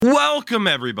Welcome,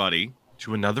 everybody,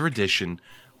 to another edition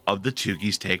of the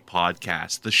Tougie's Take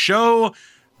podcast, the show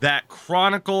that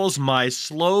chronicles my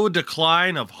slow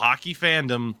decline of hockey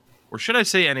fandom, or should I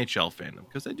say NHL fandom,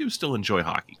 because I do still enjoy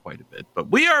hockey quite a bit. But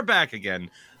we are back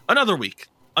again, another week,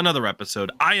 another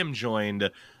episode. I am joined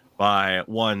by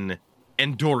one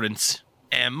Endurance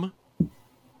M.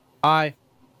 Hi.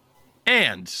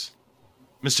 And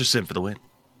Mr. Sim for the win.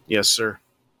 Yes, sir.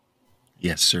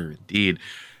 Yes, sir, indeed.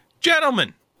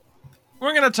 Gentlemen,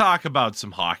 we're going to talk about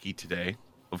some hockey today,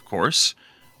 of course.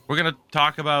 We're going to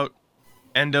talk about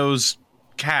Endo's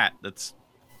cat that's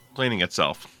cleaning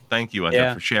itself. Thank you,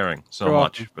 Endo, for sharing so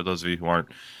much. For those of you who aren't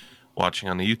watching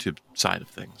on the YouTube side of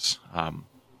things.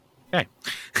 Okay.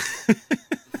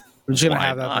 We're just going to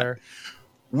have that there.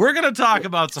 We're going to talk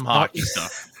about some hockey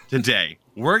stuff today.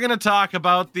 We're going to talk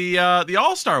about the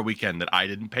All-Star weekend that I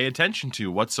didn't pay attention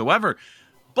to whatsoever.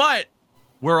 But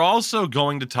we're also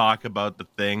going to talk about the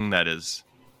thing that is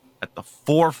at the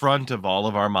forefront of all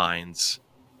of our minds.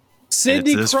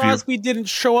 Sidney Crosby didn't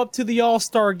show up to the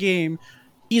All-Star game.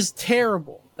 He's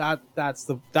terrible. That's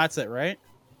it, right?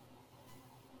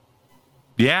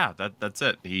 Yeah, that's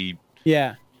it. He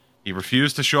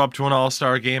refused to show up to an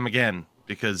All-Star game again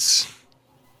because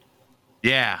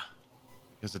it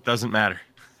doesn't matter.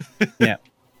 Yeah.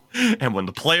 And when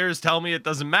the players tell me it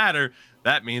doesn't matter,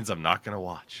 that means I'm not going to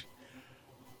watch.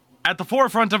 At the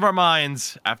forefront of our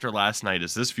minds after last night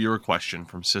is this viewer question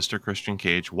from Sister Christian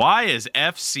Cage. Why is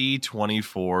FC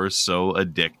 24 so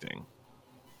addicting?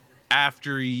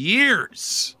 After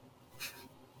years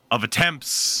of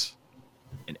attempts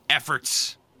and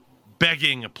efforts,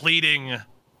 begging, pleading,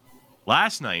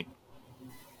 last night,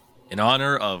 in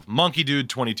honor of Monkey Dude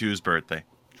 22's birthday,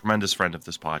 tremendous friend of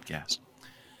this podcast,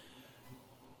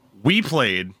 we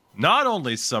played not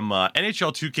only some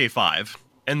NHL 2K5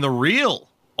 and the real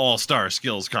All-Star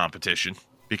Skills competition,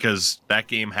 because that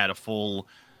game had a full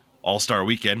All-Star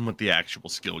weekend with the actual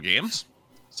skill games,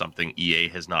 something EA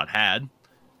has not had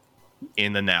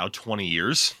in the now 20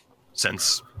 years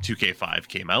since 2K5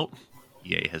 came out.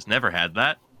 EA has never had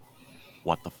that.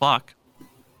 What the fuck?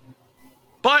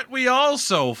 But we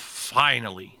also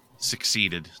finally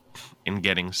succeeded in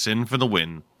getting Sin for the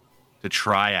win to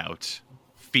try out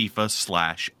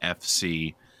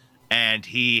FIFA/FC, and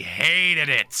he hated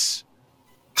it.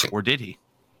 Or did he?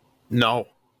 No,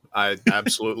 I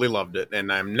absolutely loved it,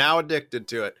 and I'm now addicted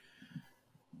to it.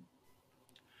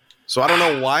 So I don't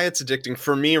know why it's addicting.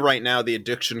 For me right now, the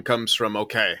addiction comes from,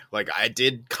 I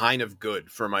did kind of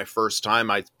good for my first time.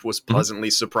 I was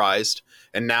pleasantly surprised,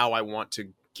 and now I want to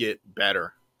get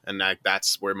better. And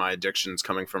that's where my addiction's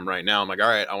coming from right now. I'm like, all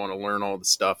right, I want to learn all the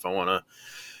stuff. I want to,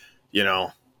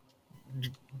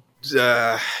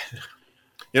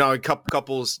 a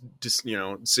couple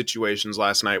situations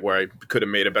last night where I could have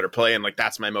made a better play, and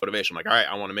that's my motivation. I'm like, all right,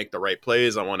 I want to make the right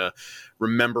plays. I want to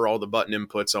remember all the button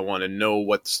inputs. I want to know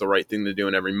what's the right thing to do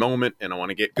in every moment, and I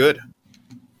want to get good.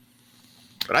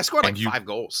 But I scored 5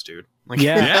 goals, dude.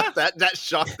 That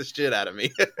shocked the shit out of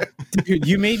me. Dude,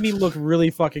 you made me look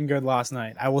really fucking good last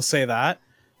night. I will say that.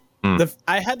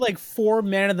 I had 4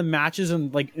 man of the matches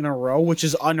in a row, which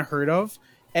is unheard of.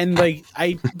 And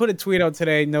I put a tweet out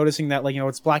today noticing that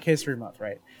it's Black History Month,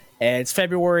 right? And it's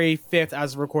February 5th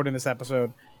as we're recording this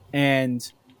episode. And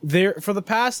for the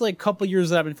past couple years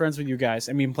that I've been friends with you guys,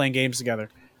 playing games together,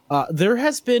 there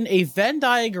has been a Venn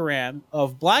diagram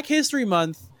of Black History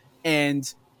Month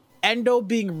and Endo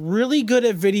being really good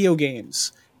at video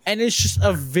games. And it's just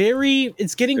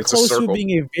it's getting close to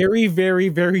being a very, very,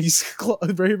 very, very small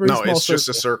circle. No, it's just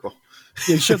a circle.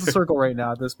 It's just a circle right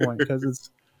now at this point, because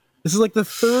this is the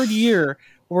third year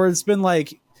where it's been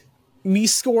me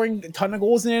scoring a ton of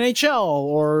goals in NHL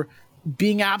or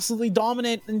being absolutely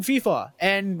dominant in FIFA.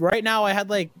 And right now I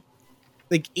had 8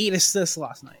 assists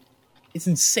last night. It's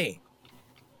insane.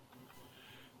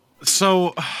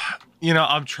 So,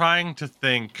 I'm trying to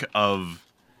think of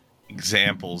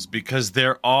examples, because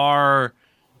there are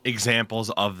examples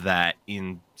of that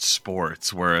in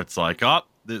sports where it's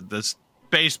this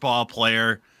baseball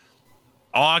player,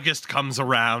 August comes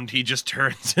around, he just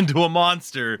turns into a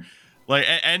monster.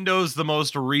 Endo's the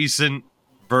most recent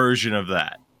version of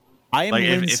that. I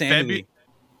am insanity.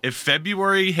 If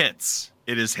February hits,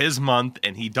 it is his month,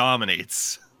 and he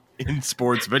dominates in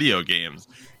sports video games.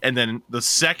 And then the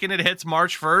second it hits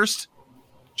March 1st,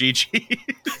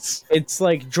 GG's. It's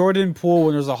like Jordan Poole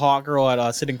when there's a hot girl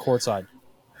at sitting courtside.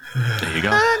 There you go.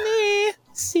 Honey,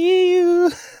 see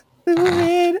you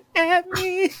moving at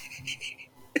me.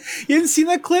 You didn't see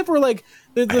that clip where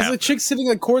there's a chick sitting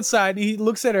at courtside, and he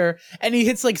looks at her and he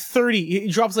hits 30. He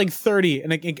drops 30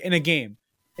 in a game.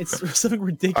 It's something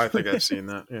ridiculous. I think I've seen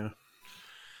that. Yeah.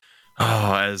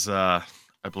 Oh, as I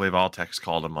believe Altex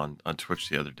called him on Twitch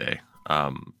the other day.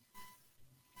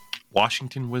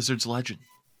 Washington Wizards legend,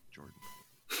 Jordan.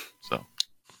 So,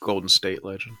 Golden State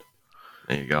legend.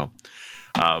 there you go.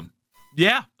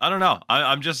 Yeah, I don't know.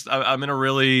 I'm in a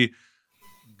really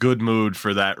good mood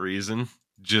for that reason.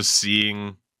 Just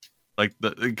seeing, like,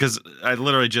 because I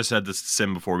literally just said this to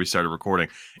Sim before we started recording.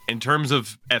 In terms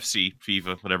of FC,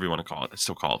 FIFA, whatever you want to call it, I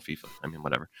still call it FIFA. I mean,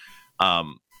 whatever.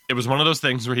 It was one of those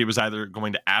things where he was either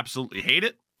going to absolutely hate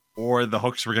it or the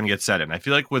hooks were going to get set in. I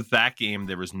feel like with that game,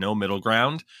 there was no middle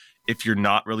ground. If you're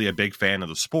not really a big fan of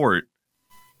the sport,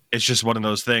 it's just one of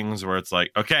those things where it's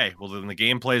like, okay, well, then the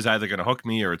gameplay is either going to hook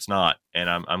me or it's not. And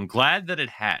I'm glad that it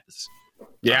has.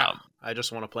 Yeah, I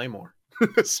just want to play more.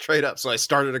 Straight up. So I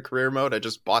started a career mode. I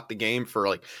just bought the game for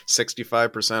like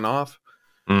 65% off.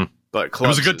 But it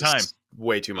was a good time.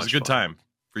 Way too much. It was a good time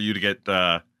for you to get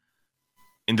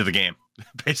into the game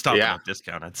based off that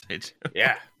discount, I'd say too.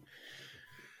 Yeah.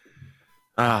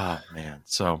 Oh man.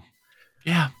 So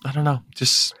yeah, I don't know.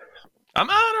 Just I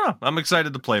don't know. I'm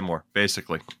excited to play more,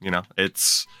 basically. You know,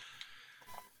 it's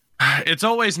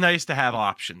always nice to have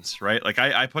options, right? Like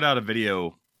I put out a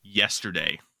video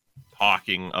yesterday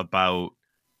talking about,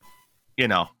 you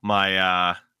know,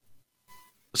 my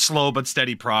slow but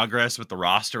steady progress with the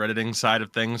roster editing side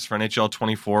of things for NHL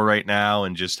 24 right now,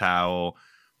 and just how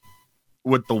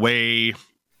with the way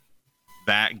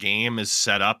that game is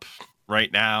set up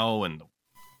right now and the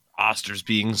rosters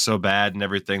being so bad and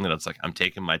everything, that it's like I'm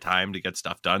taking my time to get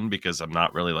stuff done because I'm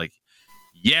not really like,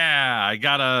 yeah, I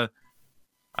gotta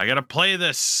play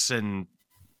this, and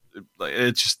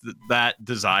it's just that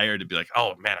desire to be like,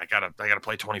 oh man, I gotta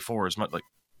play 24 as much. Like,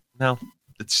 no,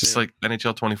 it's just like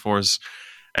NHL 24's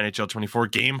NHL 24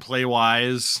 gameplay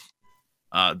wise.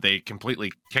 They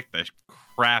completely kicked the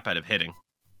crap out of hitting,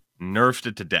 nerfed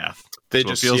it to death. They so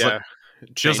just it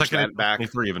feels like that back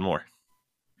 23 even more.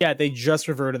 Yeah, they just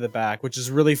reverted it back, which is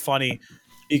really funny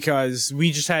because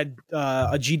we just had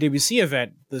a GWC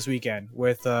event this weekend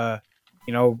with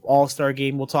All-Star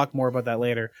game. We'll talk more about that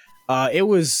later. It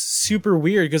was super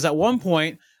weird because at one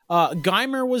point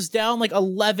Geimer was down like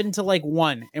 11 to like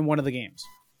 1 in one of the games.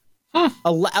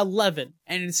 11,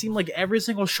 and it seemed like every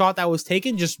single shot that was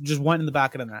taken just went in the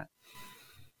back of the net.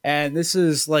 And this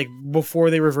is like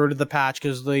before they reverted the patch,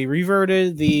 because they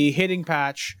reverted the hitting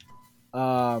patch,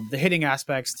 the hitting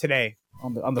aspects today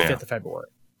on the 5th of February.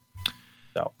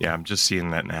 So yeah, I'm just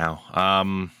seeing that now.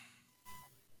 On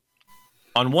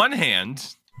one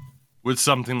hand, with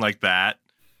something like that,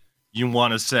 you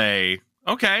want to say,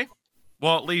 okay,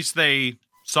 well, at least they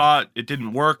saw it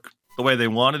didn't work the way they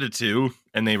wanted it to,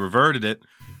 and they reverted it.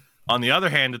 On the other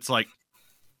hand, it's like,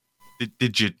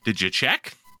 did you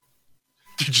check?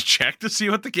 Did you check to see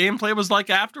what the gameplay was like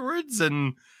afterwards?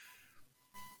 And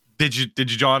did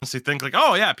you honestly think like,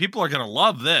 oh yeah, people are gonna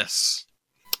love this?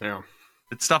 Yeah,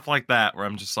 it's stuff like that where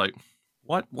I'm just like,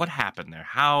 what happened there?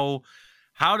 How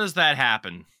does that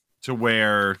happen to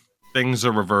where things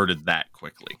are reverted that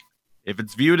quickly? If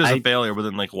it's viewed as a failure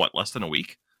within like less than a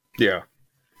week? Yeah.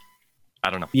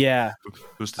 I don't know. Yeah.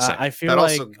 Who's to say? I feel that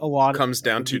like also a lot comes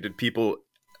down to, did people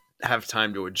have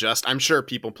time to adjust? I'm sure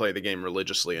people play the game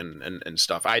religiously and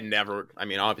stuff.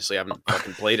 Obviously I haven't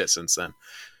fucking played it since then.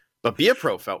 But Be a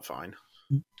Pro felt fine.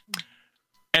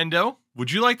 Endo,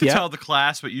 would you like to tell the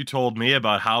class what you told me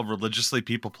about how religiously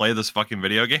people play this fucking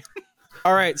video game?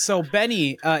 All right, so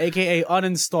Benny, aka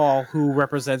Uninstall, who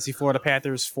represents the Florida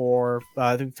Panthers for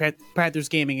the Panthers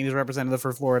Gaming, and he's representative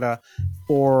for Florida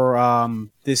for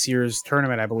this year's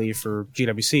tournament, I believe, for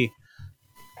GWC,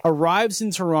 arrives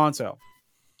in Toronto.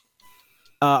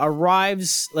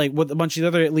 Arrives like with a bunch of the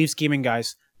other Leafs gaming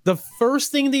guys. The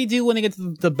first thing they do when they get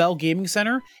to the Bell Gaming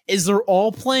Center is they're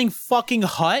all playing fucking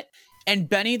Hut, and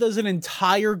Benny does an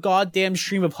entire goddamn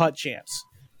stream of Hut champs.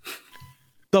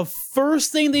 The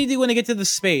first thing they do when they get to the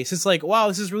space, it's like, wow,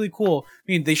 this is really cool.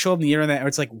 I mean, they show up on the internet, and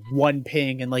it's like 1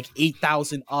 ping and like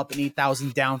 8,000 up and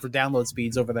 8,000 down for download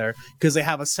speeds over there, because they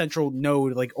have a central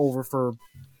node like over for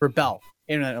Bell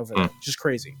internet over there. Just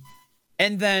crazy.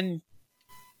 And then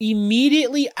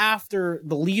immediately after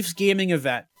the Leafs gaming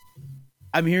event,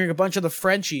 I'm hearing a bunch of the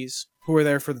Frenchies who were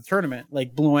there for the tournament,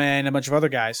 like Bluen and a bunch of other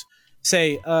guys,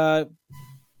 say,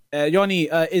 Yoni,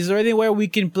 is there anywhere we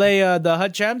can play the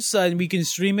Hut Champs and we can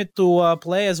stream it to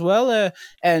play as well?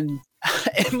 And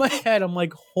in my head, I'm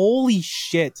like, holy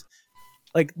shit.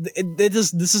 Like,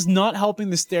 this is not helping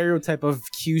the stereotype of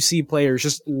QC players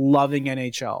just loving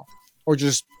NHL. Or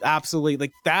just absolutely,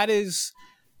 like, that is...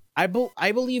 I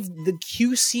believe the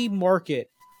QC market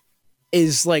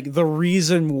is, like, the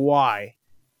reason why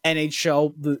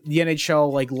NHL, the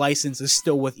NHL, like, license is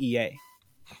still with EA.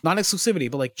 not exclusivity,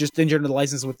 but like just in general, the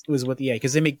license was with EA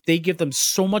because they give them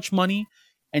so much money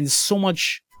and so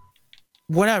much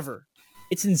whatever.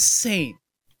 It's insane.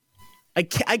 I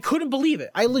couldn't believe it.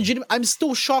 I'm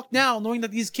still shocked now knowing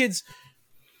that these kids,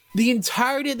 the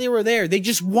entire day they were there, they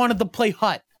just wanted to play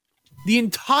Hut the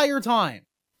entire time.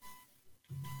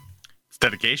 It's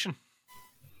dedication.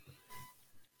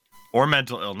 Or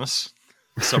mental illness.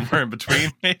 Somewhere in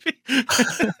between, maybe.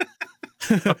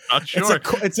 I'm not sure.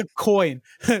 It's a coin.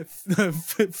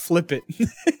 Flip it.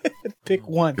 Pick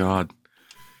one. God.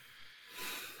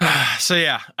 So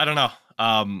yeah, I don't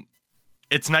know.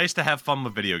 It's nice to have fun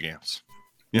with video games.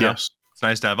 You know? Yes. It's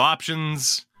nice to have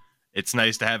options. It's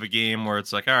nice to have a game where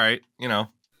it's like, all right, you know.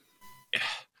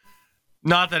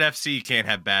 Not that FC can't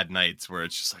have bad nights where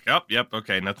it's just like, oh, yep,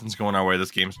 okay, nothing's going our way.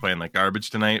 This game's playing like garbage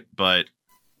tonight, but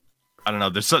I don't know.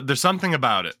 There's something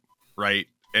about it, right?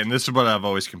 And this is what I've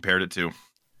always compared it to.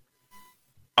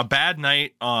 A bad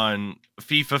night on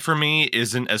FIFA for me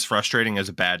isn't as frustrating as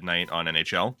a bad night on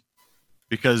NHL.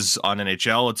 Because on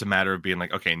NHL, it's a matter of being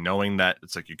like, okay, knowing that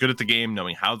it's like you're good at the game,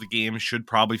 knowing how the game should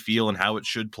probably feel and how it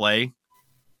should play.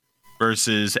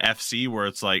 Versus FC, where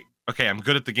it's like, okay, I'm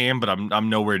good at the game, but I'm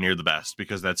nowhere near the best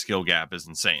because that skill gap is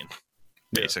insane,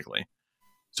 basically. Yeah.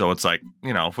 So it's like,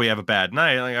 you know, if we have a bad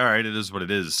night, like, all right, it is what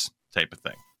it is type of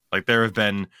thing. Like there have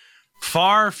been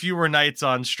far fewer nights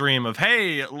on stream of,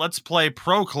 hey, let's play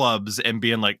pro clubs and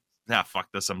being like, ah, fuck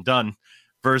this, I'm done.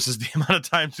 Versus the amount of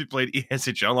times we played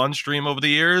ESHL on stream over the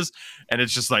years. And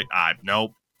it's just like,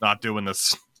 nope, not doing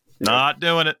this. Not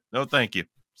doing it. No, thank you.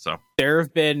 So there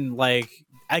have been like,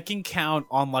 I can count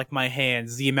on like my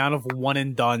hands the amount of one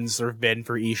and dones there have been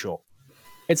for eShul.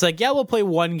 It's like, yeah, we'll play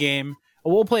one game.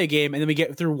 We'll play a game. And then we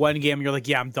get through one game and you're like,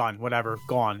 yeah, I'm done. Whatever.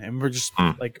 Gone. And we're just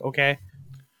like, okay.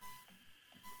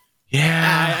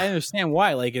 Yeah. I understand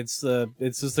why. Like it's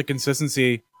just the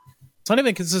consistency. It's not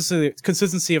even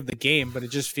consistency of the game, but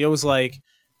it just feels like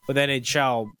with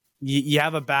NHL, you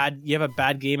have a bad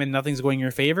game and nothing's going in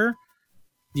your favor.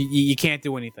 You can't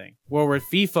do anything. Well, with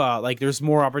FIFA, like there's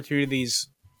more opportunities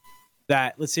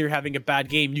that, let's say you're having a bad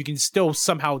game, you can still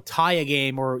somehow tie a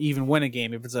game or even win a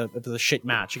game if it's a shit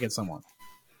match against someone.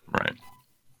 Right.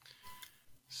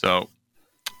 So,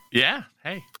 yeah.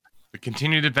 Hey, the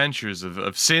continued adventures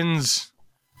of Sin's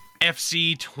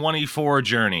FC 24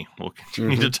 journey. We'll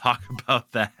continue to talk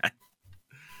about that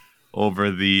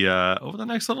over the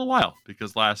next little while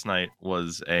because last night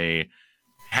was a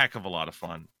heck of a lot of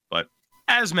fun. But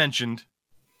as mentioned,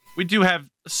 we do have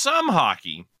some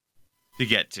hockey to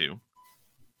get to.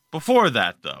 Before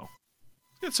that, though,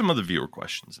 let's get some other viewer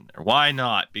questions in there. Why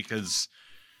not? Because,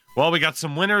 well, we got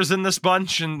some winners in this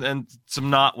bunch and some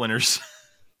not winners.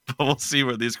 But we'll see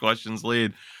where these questions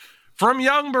lead. From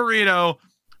Young Burrito,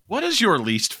 what is your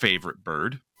least favorite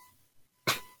bird?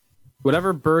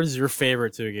 Whatever bird is your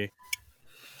favorite, Tougie.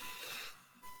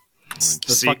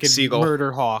 The fucking seagull.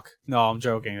 Murder hawk. No, I'm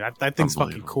joking. That thing's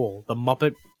fucking cool. The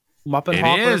Muppet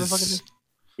hawk. It is. Fucking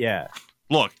yeah.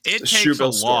 Look, it takes a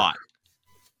lot.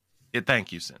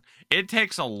 Thank you, Sin. It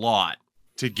takes a lot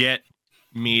to get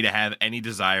me to have any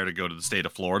desire to go to the state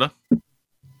of Florida.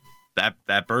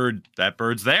 That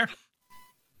bird's there.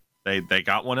 They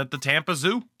got one at the Tampa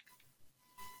Zoo.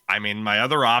 I mean, my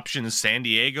other option is San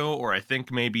Diego, or I think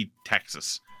maybe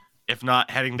Texas, if not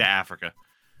heading to Africa.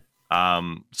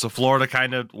 So Florida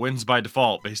kind of wins by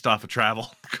default based off of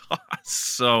travel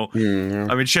costs. So,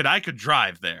 I mean, shit, I could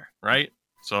drive there, right?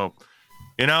 So,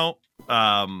 you know,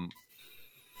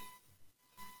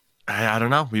 I don't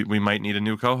know. We might need a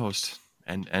new co-host.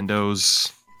 And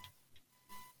Endo's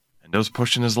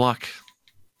pushing his luck.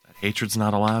 That hatred's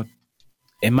not allowed.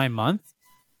 In my month,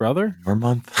 brother? Your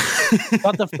month.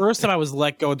 Not the first time I was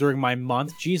let go during my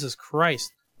month. Jesus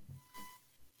Christ.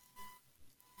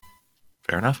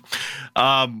 Fair enough.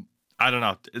 I don't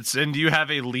know. And do you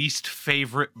have a least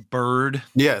favorite bird?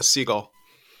 Yeah, seagull.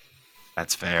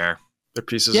 That's fair. They're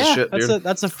pieces of shit, dude.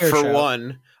 That's a fair For shout.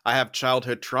 one, I have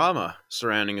childhood trauma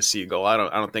surrounding a seagull. I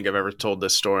don't think I've ever told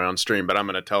this story on stream, but I'm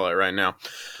going to tell it right now.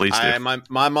 Please do.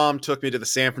 My mom took me to the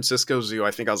San Francisco Zoo.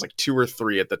 I think I was like 2 or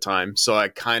 3 at the time, so I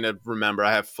kind of remember.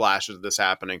 I have flashes of this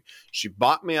happening. She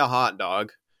bought me a hot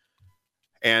dog,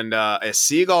 and a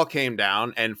seagull came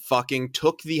down and fucking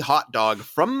took the hot dog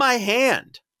from my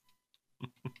hand.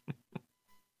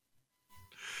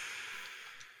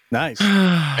 Nice.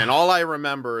 And all I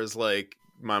remember is like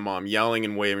my mom yelling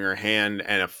and waving her hand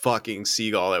and a fucking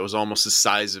seagull that was almost the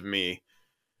size of me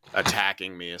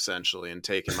attacking me essentially and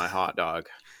taking my hot dog.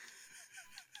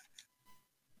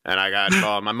 And I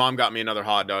got my mom got me another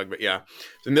hot dog, but yeah.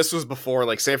 And this was before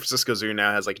like San Francisco Zoo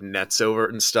now has like nets over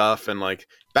it and stuff, and like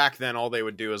back then all they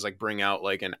would do is like bring out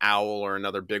like an owl or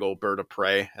another big old bird of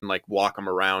prey and like walk them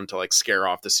around to like scare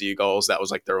off the seagulls. That was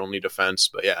like their only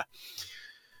defense. But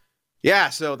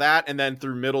yeah, so that, and then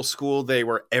through middle school they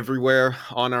were everywhere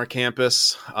on our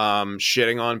campus,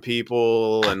 shitting on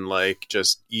people and like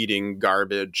just eating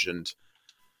garbage, and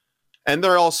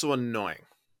they're also annoying.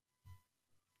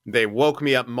 They woke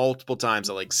me up multiple times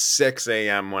at like 6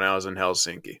 a.m. when I was in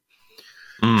Helsinki.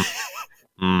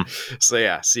 So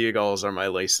yeah, seagulls are my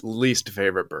least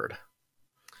favorite bird.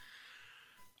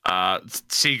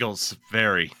 Seagulls,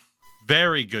 very,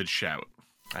 very good shout,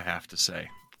 I have to say.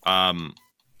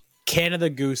 Canada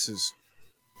gooses.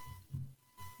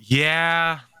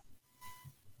 Yeah.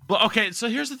 Well, okay, so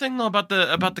here's the thing though about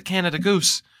the Canada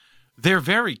goose. They're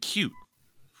very cute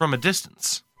from a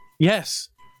distance. Yes.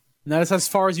 And that is as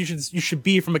far as you should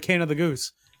be from a Canada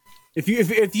goose. If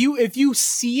you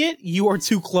see it, you are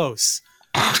too close.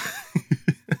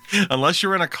 Unless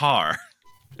you're in a car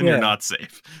and you're not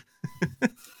safe.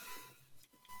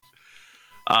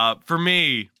 For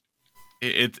me,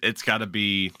 it's got to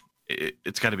be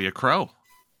a crow.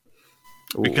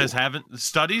 Ooh. Because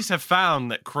studies have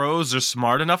found that crows are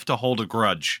smart enough to hold a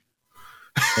grudge.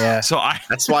 Yeah.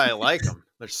 That's why I like them.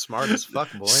 They're smart as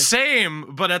fuck, boy.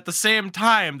 Same, but at the same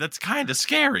time, that's kind of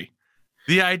scary.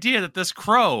 The idea that this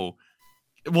crow,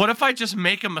 what if I just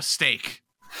make a mistake?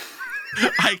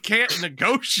 I can't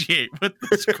negotiate with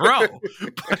this crow,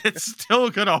 but it's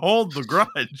still gonna hold the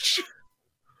grudge.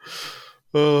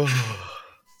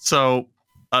 So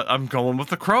I'm going with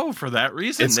the crow for that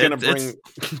reason. It's gonna bring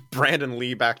Brandon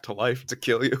Lee back to life to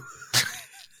kill you.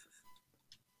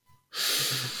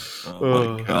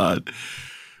 Oh my god.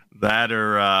 That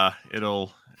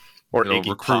it'll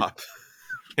Iggy Pop.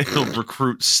 It'll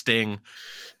recruit Sting.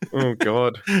 Oh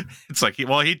god. It's like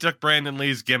he took Brandon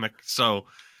Lee's gimmick, so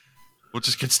we'll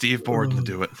just get Steve Borden to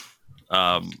do it.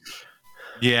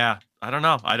 Yeah, I don't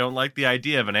know. I don't like the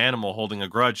idea of an animal holding a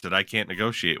grudge that I can't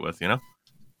negotiate with, you know?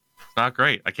 It's not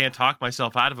great. I can't talk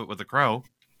myself out of it with a crow.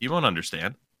 You won't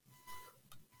understand.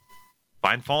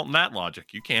 Find fault in that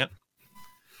logic. You can't.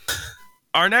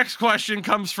 Our next question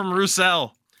comes from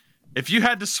Roussel. If you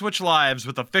had to switch lives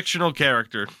with a fictional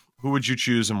character, who would you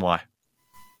choose and why?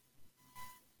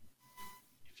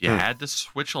 If you had to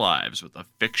switch lives with a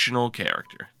fictional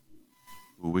character,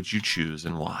 who would you choose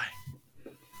and why?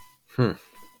 And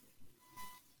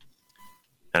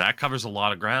that covers a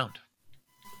lot of ground.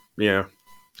 Yeah,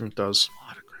 it does. A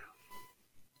lot of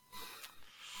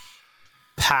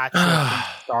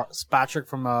ground. Patrick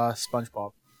from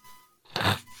SpongeBob.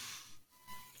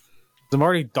 I'm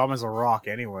already dumb as a rock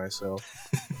anyway, so.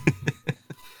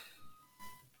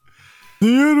 The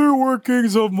inner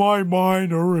workings of my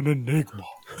mind are an enigma.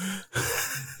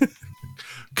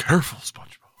 Careful,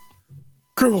 SpongeBob.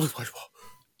 Careful, SpongeBob.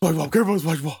 SpongeBob, careful,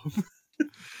 SpongeBob.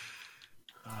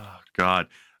 Oh, God.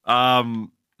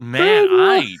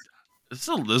 Man, this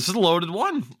is a loaded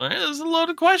one. This is a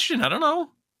loaded question. I don't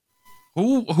know.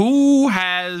 Who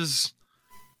has...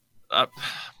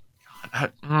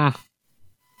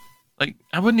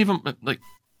 I wouldn't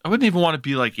even want to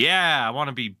be like, yeah, I want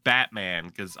to be Batman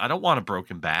because I don't want a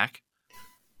broken back.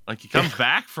 Like he comes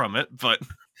back from it, but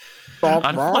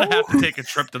I don't want to have to take a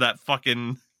trip to that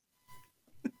fucking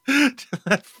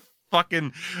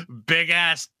big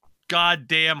ass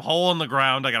goddamn hole in the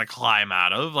ground I gotta climb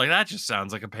out of. Like that just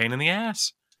sounds like a pain in the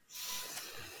ass.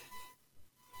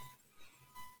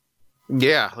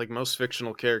 Yeah, like most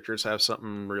fictional characters have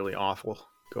something really awful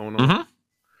going on. Mm-hmm.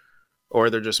 Or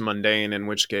they're just mundane, in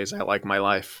which case I like my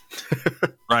life.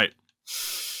 Right.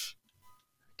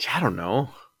 I don't know.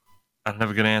 I don't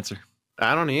have a good answer.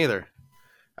 I don't either.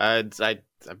 I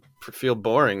feel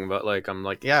boring, but like I'm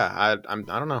like, yeah, I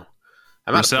don't know.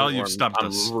 I'm Marcel, you've stumped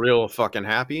us. I'm real fucking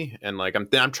happy, and like I'm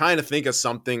trying to think of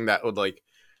something that would like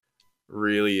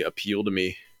really appeal to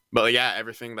me. But like, yeah,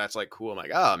 everything that's like cool. I'm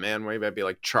like, oh man, maybe I'd be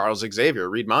like Charles Xavier.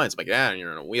 Read minds. I'm like, yeah, and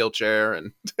you're in a wheelchair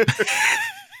and.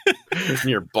 And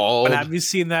you're bald. But have you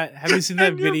seen that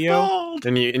video?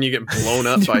 And you get blown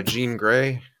up by Jean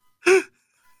Grey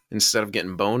instead of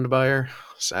getting boned by her.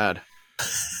 Sad.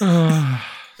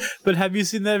 But have you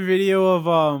seen that video of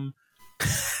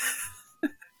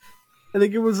I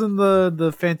think it was in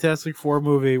the Fantastic Four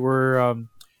movie where I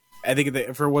think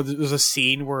there's a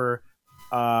scene where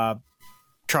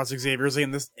Charles Xavier's in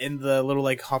the little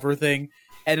like hover thing.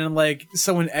 And then, like,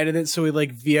 someone edited it so he,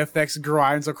 like, VFX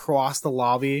grinds across the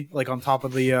lobby, like, on top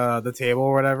of the table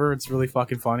or whatever. It's really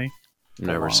fucking funny.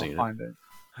 Never seen it.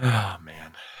 Oh,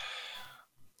 man.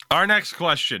 Our next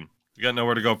question. We got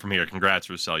nowhere to go from here. Congrats,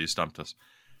 Roussel. You stumped us.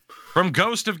 From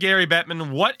Ghost of Gary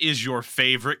Bettman, what is your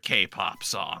favorite K-pop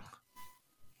song?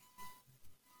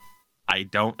 I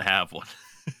don't have one.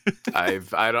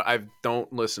 I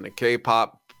don't listen to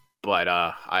K-pop,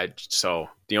 but so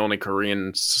the only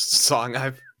Korean song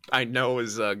I know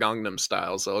is Gangnam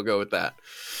Style, so I'll go with that.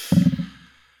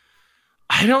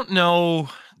 I don't know.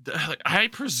 I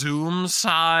presume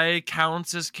Psy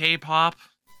counts as K-pop.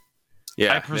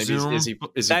 Yeah, I presume maybe is he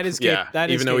that is yeah. that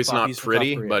is even though he's K-pop, not from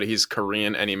pretty, South Korea. but he's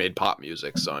Korean and he made pop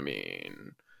music. So I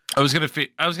mean, I was gonna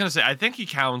say I think he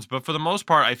counts, but for the most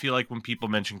part, I feel like when people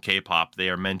mention K-pop, they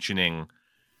are mentioning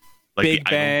like Big the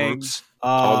idol Bang, groups.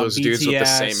 all those BTS, dudes with the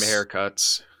same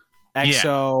haircuts.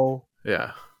 EXO,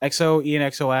 Yeah. EXO,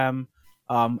 EXOM.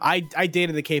 I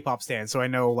dated the K-pop stand, so I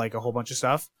know like a whole bunch of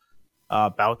stuff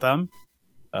about them.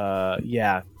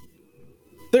 Yeah.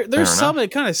 There's some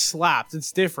that kind of slapped.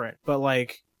 It's different, but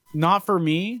like not for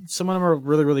me. Some of them are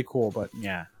really, really cool, but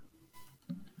yeah.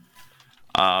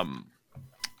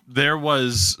 There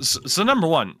was so number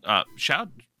one. Shout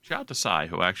out to Psy,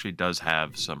 who actually does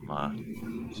have some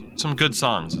good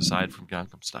songs aside from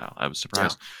Gangnam Style. I was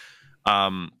surprised.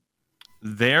 Yeah.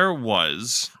 There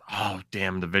was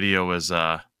the video is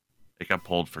it got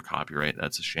pulled for copyright.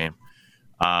 That's a shame.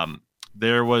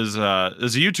 There's a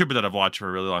YouTuber that I've watched for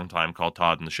a really long time called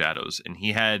Todd in the Shadows, and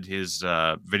he had his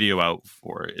video out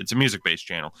for it's a music-based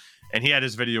channel, and he had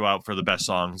his video out for the best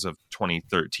songs of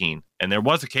 2013, and there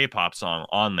was a K-pop song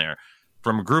on there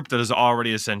from a group that is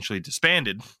already essentially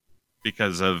disbanded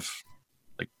because of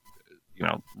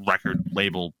record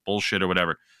label bullshit or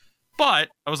whatever. But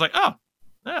I was like, oh,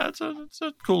 yeah, it's a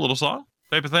cool little song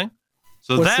type of thing.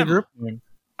 So what's the group name?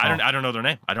 I don't know their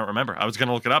name. I don't remember. I was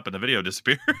gonna look it up and the video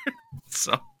disappeared.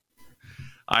 So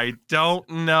I don't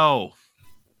know.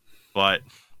 But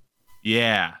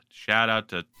yeah, shout out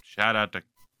to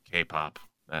K-pop.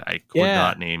 I could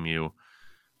not name you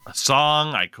a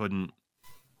song. I couldn't.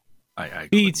 I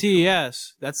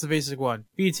BTS. That's the basic one.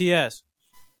 BTS.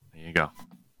 There you go.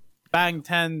 Bang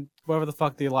 10, whatever the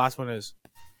fuck the last one is.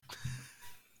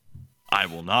 I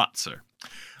will not, sir.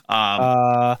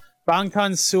 Bangtan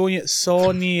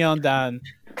Sonyeondan,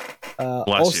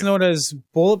 also known as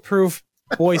Bulletproof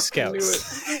Boy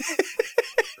Scouts.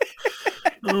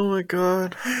 Oh my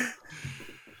god.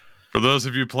 For those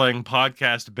of you playing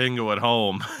podcast bingo at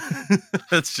home,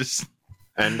 that's just...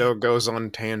 Endo goes on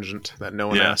tangent that no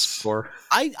one asked for.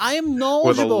 I am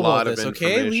knowledgeable about this,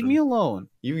 okay? Leave me alone.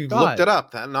 You looked it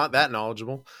up. Not that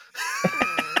knowledgeable.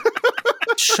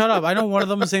 Shut up. I know one of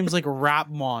them, his name's like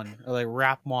Rapmon, or like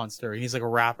Rap Monster. He's like a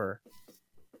rapper.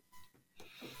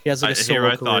 He has like a solo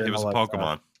I thought he was a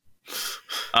Pokemon.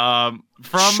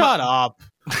 Shut up.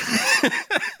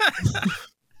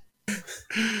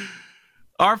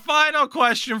 Our final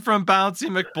question from Bouncy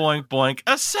McBoink Boink,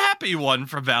 a sappy one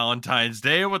for Valentine's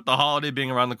Day with the holiday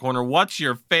being around the corner. What's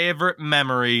your favorite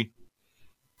memory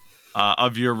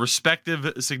of your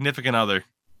respective significant other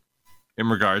in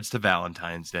regards to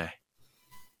Valentine's Day?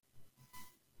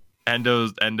 Endo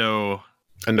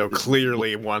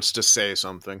clearly wants to say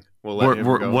something. We'll let him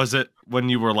go. Was it when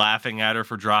you were laughing at her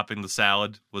for dropping the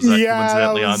salad? Was that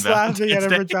coincidentally on Valentine's Day? laughing at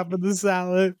her for dropping the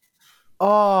salad.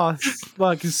 Oh,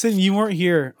 fuck. Sin, you weren't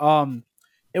here.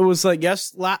 It was like,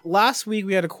 last week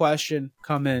we had a question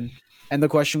come in, and the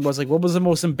question was like, what was the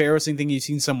most embarrassing thing you've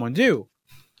seen someone do?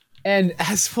 And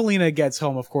as Felina gets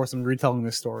home, of course, I'm retelling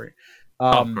this story.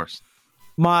 Of course.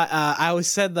 I always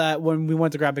said that when we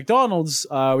went to grab McDonald's,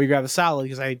 we grabbed a salad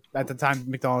because at the time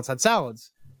McDonald's had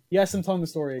salads. Yes, I'm telling the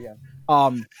story again.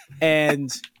 And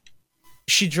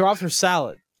she dropped her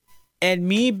salad, and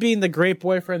me being the great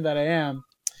boyfriend that I am,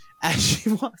 as she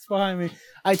walks behind me,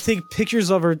 I take pictures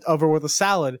of her with a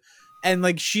salad, and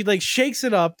like she like shakes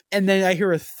it up, and then I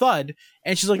hear a thud,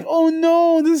 and she's like, "Oh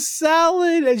no, the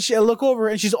salad!" And I look over,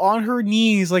 and she's on her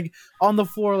knees, like on the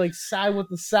floor, like sad with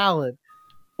the salad.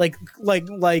 Like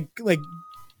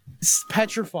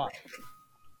petrified,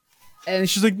 and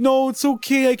she's like, "No, it's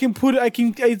okay.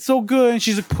 It's so good." And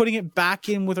she's like putting it back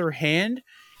in with her hand,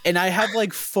 and I have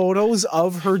like photos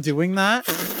of her doing that.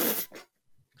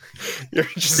 You're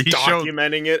just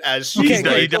documenting it as she's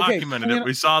he documented it.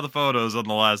 We saw the photos on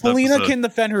the last Paulina episode. can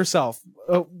defend herself.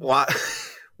 What?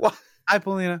 Hi,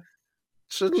 Paulina.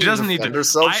 She doesn't need to.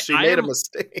 Herself. She made a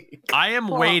mistake. I am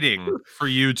waiting for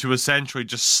you to essentially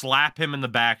just slap him in the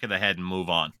back of the head and move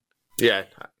on. Yeah.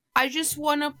 I just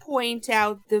want to point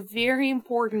out the very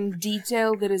important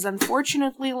detail that is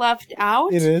unfortunately left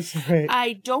out. It is. Right.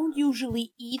 I don't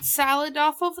usually eat salad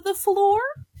off of the floor.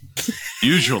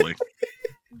 Usually.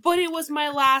 But it was my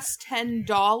last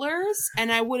 $10,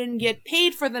 and I wouldn't get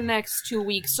paid for the next 2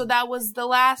 weeks. So that was the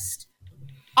last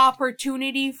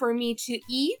opportunity for me to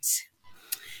eat,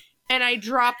 and I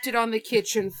dropped it on the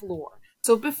kitchen floor.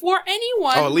 So before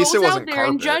anyone at least goes it out wasn't there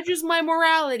and carpet. judges my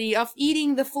morality of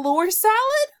eating the floor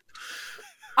salad,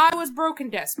 I was broke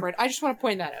and desperate. I just want to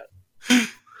point that out.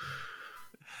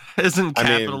 Isn't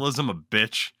capitalism a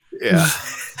bitch? Yeah.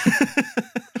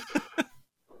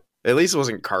 At least it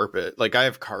wasn't carpet. Like, I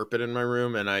have carpet in my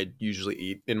room, and I usually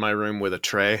eat in my room with a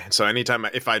tray. So anytime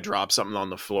if I drop something on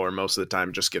the floor, most of the time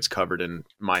it just gets covered in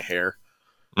my hair.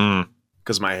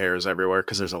 Because my hair is everywhere,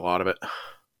 because there's a lot of it.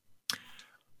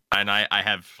 And I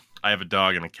have a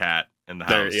dog and a cat in the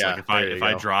house. Like if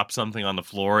I drop something on the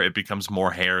floor, it becomes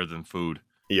more hair than food.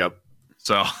 Yep.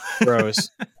 So Gross.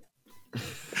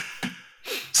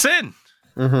 Sin.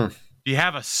 Mm-hmm. Do you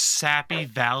have a sappy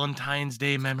Valentine's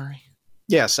Day memory?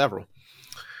 Yeah, several.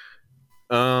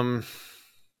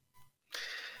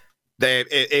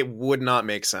 It would not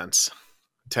make sense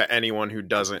to anyone who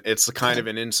doesn't. It's kind of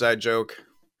an inside joke.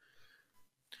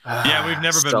 Yeah, we've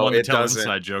never been one to tell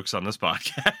inside jokes on this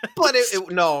podcast. But it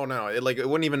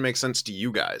wouldn't even make sense to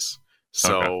you guys.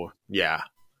 So yeah,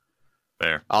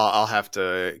 fair. I'll have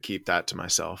to keep that to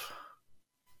myself.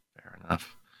 Fair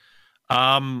enough.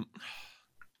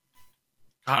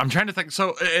 I'm trying to think.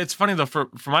 So it's funny though, for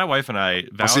my wife and I,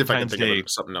 I'll see if I can Valentine's think Day, of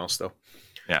something else though.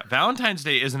 Yeah, Valentine's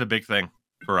Day isn't a big thing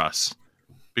for us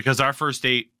because our first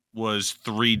date was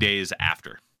 3 days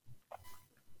after.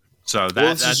 So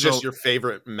that's just your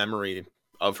favorite memory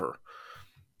of her.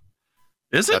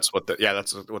 Is it? That's what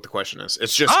the question is.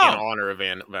 It's just in honor of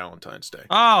Valentine's Day.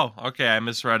 Oh, okay. I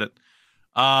misread it.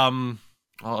 Well,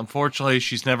 unfortunately,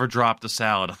 she's never dropped a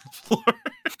salad on the floor.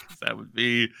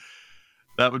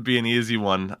 That would be an easy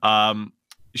one.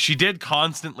 She did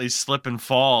constantly slip and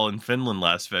fall in Finland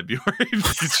last February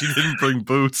because she didn't bring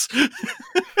boots.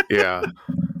 Yeah,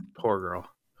 poor girl.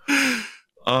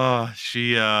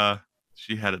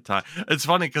 She had a time. It's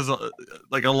funny because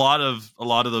like a lot of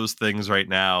those things right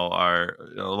now are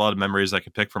a lot of memories I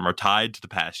could pick from are tied to the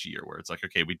past year, where it's like,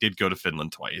 okay, we did go to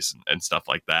Finland twice and stuff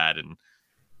like that. And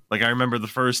like I remember the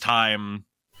first time,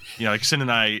 like Sin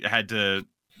and I had to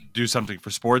do something for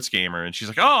Sports Gamer, and she's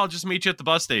like, "Oh, I'll just meet you at the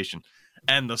bus station."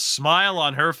 And the smile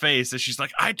on her face as she's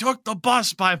like, "I took the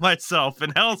bus by myself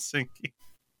in Helsinki."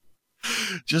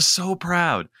 Just so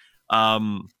proud.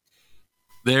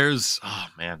 There's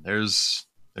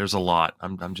a lot.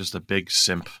 I'm just a big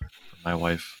simp for my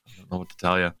wife. I don't know what to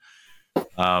tell you.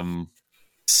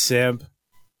 Simp.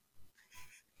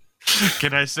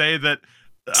 Can I say that?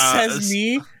 Says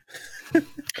me.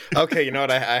 Okay, you know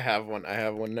what? I have one. I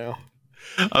have one now.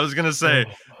 I was gonna say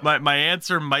my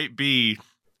answer might be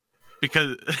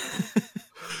because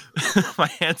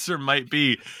my answer might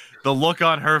be the look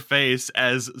on her face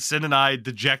as Sin and I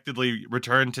dejectedly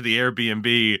returned to the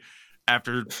Airbnb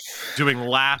after doing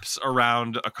laps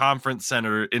around a conference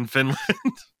center in Finland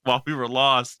while we were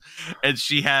lost, and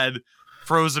she had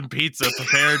frozen pizza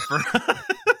prepared for us.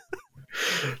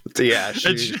 Yeah,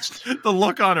 the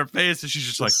look on her face, and she's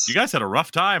just like, "You guys had a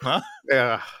rough time, huh?"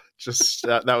 Yeah, just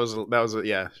that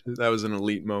was an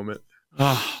elite moment.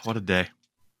 Oh, what a day!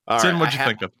 All Sin, right, what'd you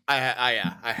think of? I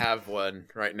have one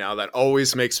right now that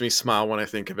always makes me smile when I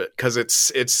think of it, because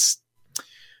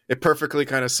it perfectly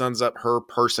kind of sums up her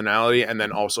personality and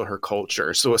then also her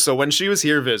culture. So when she was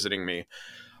here visiting me,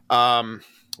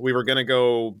 we were gonna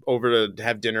go over to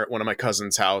have dinner at one of my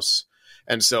cousin's house,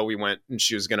 and so we went, and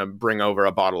she was gonna bring over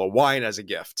a bottle of wine as a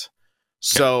gift.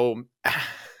 So,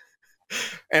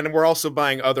 and we're also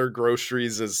buying other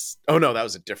groceries oh no, that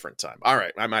was a different time. All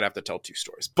right, I might have to tell two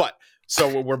stories. But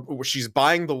so she's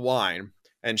buying the wine,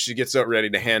 and she gets out ready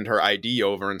to hand her ID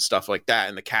over and stuff like that,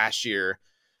 and the cashier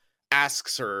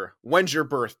asks her, "When's your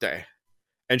birthday?"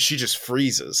 And she just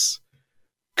freezes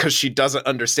because she doesn't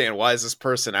understand, why is this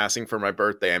person asking for my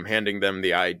birthday? I'm handing them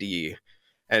the ID.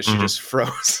 And she just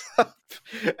froze up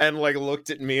and like looked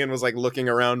at me and was like looking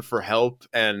around for help.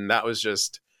 And that was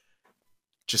just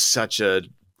such a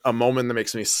moment that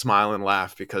makes me smile and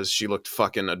laugh, because she looked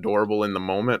fucking adorable in the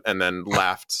moment and then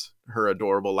laughed her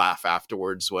adorable laugh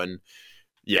afterwards when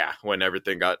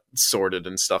everything got sorted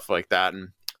and stuff like that.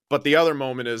 But the other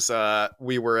moment is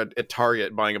we were at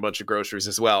Target buying a bunch of groceries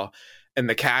as well. And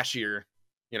the cashier,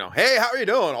 "Hey, how are you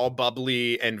doing?" All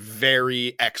bubbly and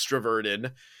very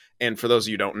extroverted. And for those of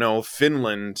you who don't know,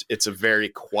 Finland, it's a very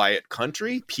quiet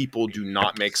country. People do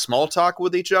not make small talk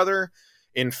with each other.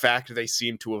 In fact, they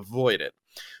seem to avoid it.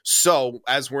 So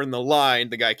as we're in the line,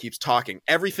 the guy keeps talking.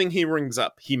 Everything he rings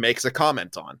up, he makes a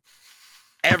comment on.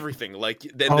 Everything. Like,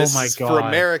 this my is God. For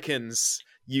Americans,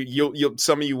 you'll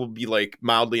some of you will be like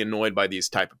mildly annoyed by these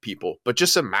type of people. But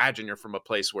just imagine you're from a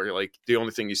place where like the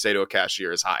only thing you say to a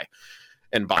cashier is hi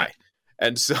and bye.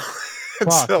 And so,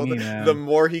 Fuck me, man. the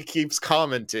more he keeps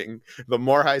commenting, the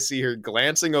more I see her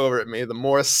glancing over at me, the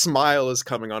more a smile is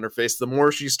coming on her face, the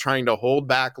more she's trying to hold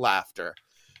back laughter.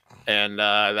 And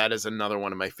that is another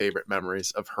one of my favorite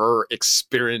memories of her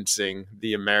experiencing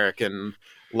the American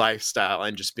lifestyle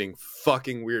and just being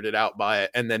fucking weirded out by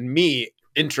it. And then me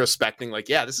introspecting, like,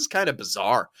 yeah, this is kind of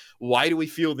bizarre. Why do we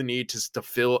feel the need to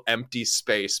fill empty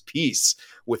space, peace,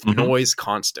 with noise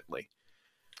constantly?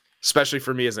 Especially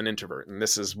for me as an introvert. And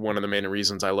this is one of the main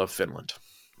reasons I love Finland.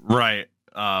 Right.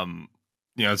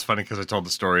 It's funny because I told the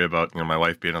story about, my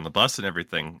wife being on the bus and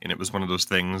everything. And it was one of those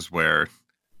things where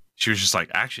she was just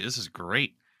like, actually, this is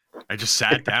great. I just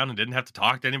sat down and didn't have to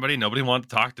talk to anybody. Nobody wanted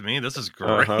to talk to me. This is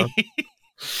great.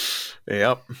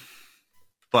 Yep.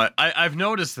 But I've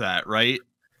noticed that, right?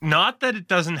 Not that it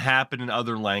doesn't happen in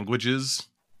other languages,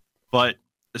 but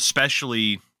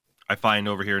especially I find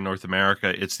over here in North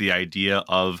America, it's the idea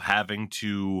of having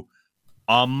to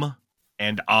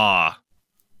and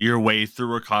your way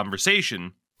through a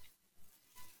conversation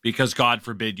because God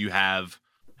forbid you have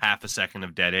half a second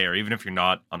of dead air, even if you're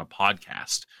not on a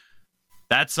podcast.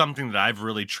 That's something that I've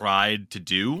really tried to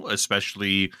do,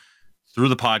 especially through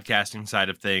the podcasting side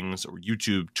of things or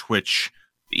YouTube, Twitch,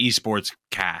 the esports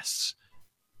casts,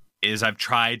 is I've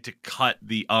tried to cut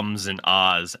the ums and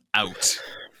ahs out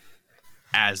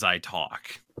as I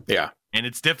talk. Yeah. And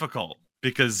it's difficult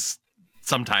because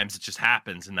sometimes it just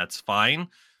happens and that's fine.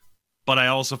 But I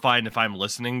also find if I'm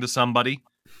listening to somebody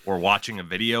or watching a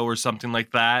video or something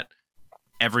like that,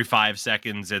 every 5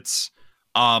 seconds it's,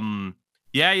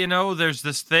 there's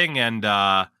this thing and,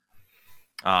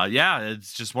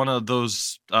 it's just one of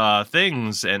those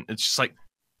things. And it's just like,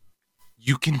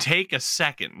 you can take a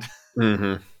second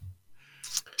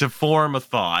to form a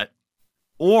thought.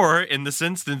 Or in this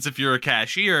instance, if you're a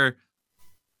cashier,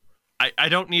 I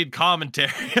don't need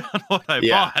commentary on what I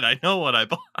bought. I know what I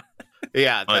bought.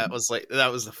 Yeah, it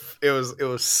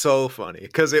was so funny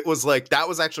because it was like that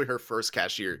was actually her first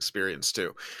cashier experience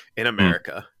too in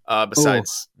America.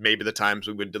 Besides maybe the times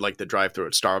we would do like the drive-through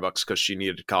at Starbucks because she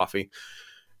needed coffee,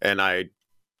 and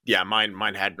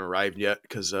mine hadn't arrived yet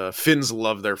because Finns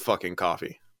love their fucking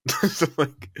coffee.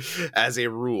 Like as a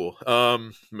rule.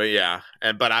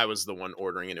 But I was the one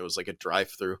ordering and it was like a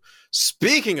drive-through.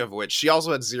 Speaking of which, she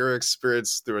also had zero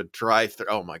experience through a drive-through.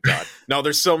 Oh my god. No,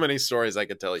 there's so many stories I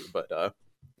could tell you, but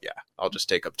I'll just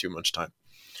take up too much time.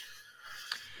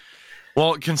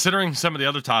 Well, considering some of the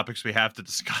other topics we have to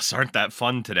discuss aren't that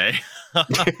fun today,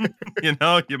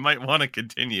 you might want to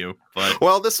continue. But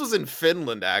well, this was in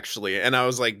Finland actually, and I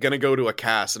was like gonna go to a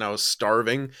cast and I was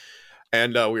starving.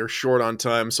 And we were short on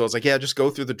time, so I was like, yeah, just go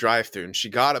through the drive-thru. And she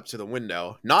got up to the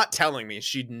window, not telling me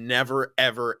she'd never,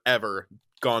 ever, ever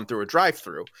gone through a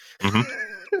drive-thru. Mm-hmm.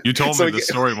 You told me the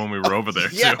story when we were over there,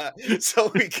 too. So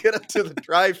we get up to the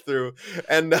drive-thru,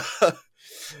 and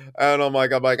oh my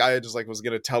god, I just was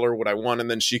going to tell her what I want, and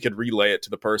then she could relay it to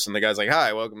the person. The guy's like,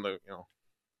 hi, welcome to,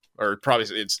 or probably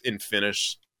it's in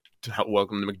Finnish,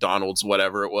 welcome to McDonald's,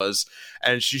 whatever it was.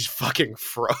 And she fucking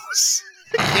froze.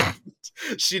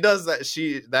 She does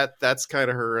that. That's kind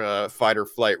of her fight or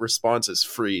flight response is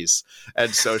freeze,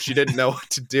 and so she didn't know what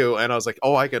to do. And I was like,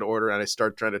 "Oh, I can order." And I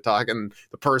started trying to talk, and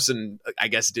the person, I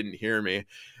guess, didn't hear me.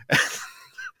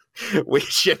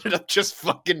 She ended up just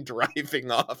fucking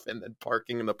driving off and then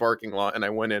parking in the parking lot. And I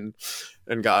went in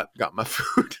and got my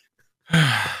food.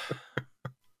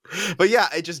 But yeah,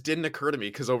 it just didn't occur to me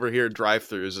because over here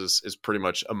drive-thrus is pretty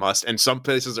much a must, and some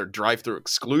places are drive-thru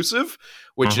exclusive,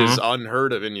 which is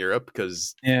unheard of in Europe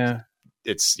because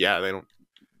it's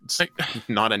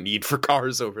not a need for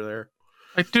cars over there.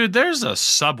 Like, dude, there's a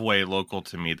Subway local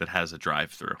to me that has a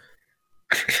drive-thru.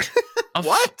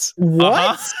 What?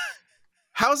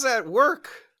 How's that work?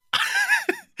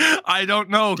 I don't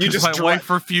know because my wife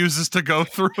refuses to go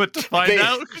through it to find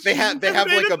out.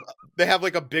 They have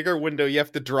like a bigger window you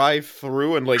have to drive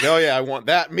through, and like, oh yeah, I want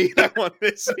that meat, I want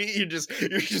this meat. You're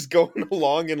just going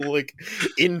along and like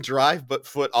in drive but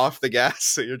foot off the gas,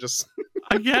 so you're just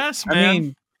I guess, man. I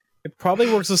mean, it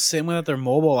probably works the same way that their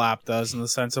mobile app does, in the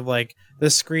sense of like the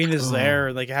screen is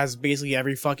there, like it has basically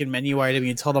every fucking menu item.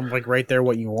 You tell them like right there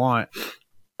what you want,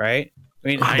 right? I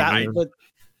mean, I don't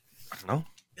know.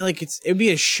 Like it'd be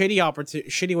a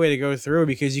shitty way to go through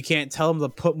because you can't tell them to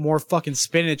put more fucking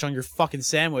spinach on your fucking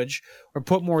sandwich or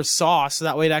put more sauce so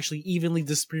that way it actually evenly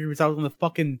distributes out on the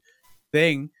fucking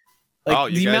thing.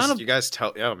 Like, you guys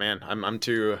tell. Oh man, I'm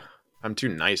too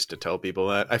nice to tell people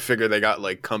that. I figure they got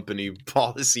like company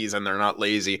policies and they're not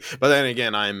lazy. But then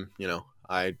again,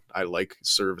 I like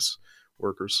service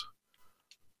workers.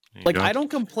 There you Like, go. I don't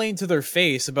complain to their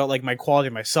face about like my quality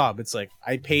of my sub. It's like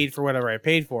I paid for whatever I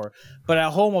paid for. But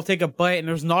at home, I'll take a bite and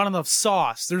there's not enough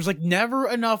sauce. There's like never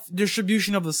enough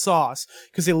distribution of the sauce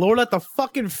because they load at the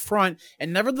fucking front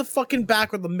and never the fucking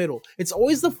back or the middle. It's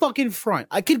always the fucking front.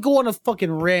 I could go on a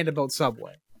fucking rant about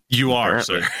Subway. You are,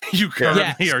 Apparently. sir. You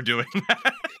currently Yes. are doing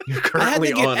that. You're I had to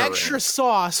currently get on a extra rant.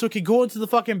 sauce so it could go into the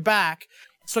fucking back,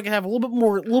 so I can have a little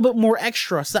bit more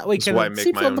extra, so that way it That's can why I make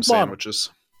seep my from own the bottom. sandwiches.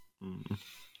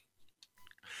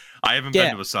 I haven't Yeah.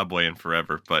 been to a Subway in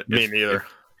forever, but Me neither.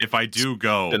 if I do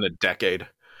go, In a decade.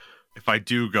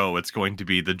 it's going to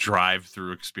be the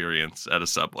drive-through experience at a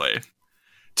Subway.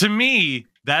 To me,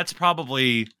 that's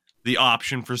probably the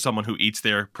option for someone who eats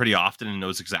there pretty often and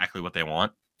knows exactly what they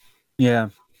want. Yeah.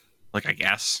 Like, I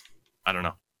guess. I don't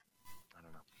know.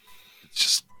 It's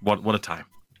just what a time.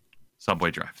 Subway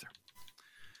drive-through.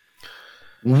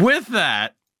 With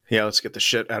that, Yeah, let's get the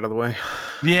shit out of the way.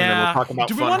 yeah. talk about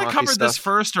Do we fun want to hockey cover this stuff.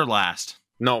 first or last?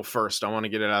 No, first, I want to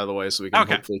get it out of the way so we can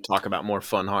Okay. hopefully talk about more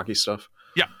fun hockey stuff.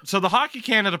 Yeah. So the Hockey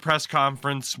Canada press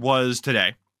conference was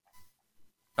today.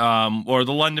 Or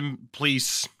the London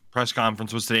Police press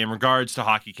conference was today in regards to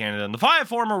Hockey Canada and the 5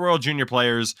 former World Junior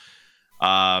players,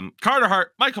 Carter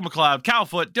Hart, Michael McLeod, Cal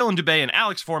Foote, Dylan Dubé, and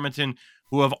Alex Formanton,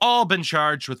 who have all been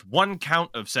charged with 1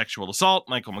 count of sexual assault.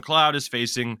 Michael McLeod is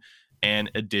facing an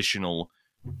additional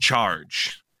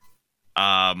charge.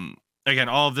 Again,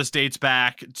 all of this dates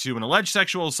back to an alleged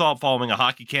sexual assault following a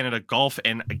Hockey Canada golf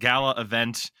and gala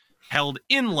event held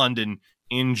in London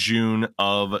in June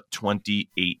of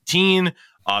 2018.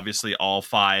 Obviously, all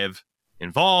 5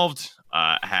 involved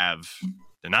have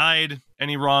denied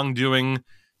any wrongdoing,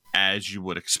 as you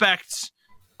would expect.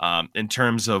 In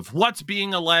terms of what's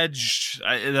being alleged,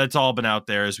 that's all been out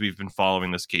there as we've been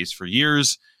following this case for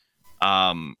years.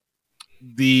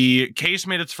 The case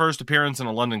made its first appearance in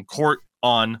a London court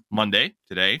on Monday,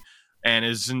 today, and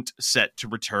isn't set to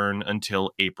return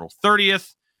until April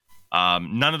 30th.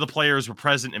 None of the players were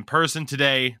present in person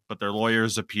today, but their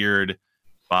lawyers appeared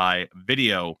by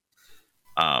video.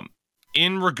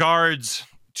 In regards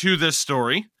to this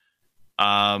story,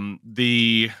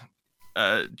 the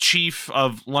chief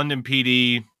of London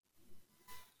PD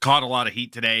caught a lot of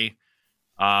heat today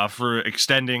for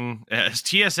extending, as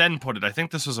TSN put it, I think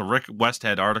this was a Rick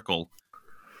Westhead article,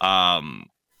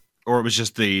 or it was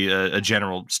just a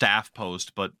general staff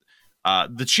post, but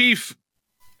the chief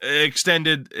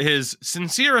extended his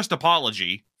sincerest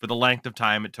apology for the length of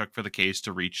time it took for the case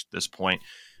to reach this point.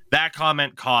 That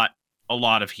comment caught a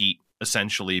lot of heat,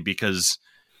 essentially, because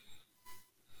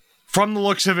from the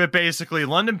looks of it, basically,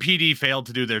 London PD failed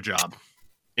to do their job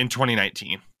in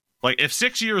 2019. Like, if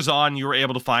 6 years on you were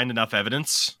able to find enough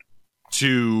evidence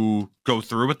to go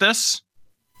through with this,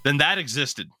 then that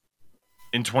existed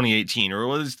in 2018, or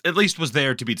was at least was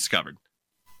there to be discovered.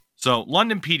 So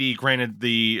London PD, granted,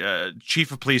 the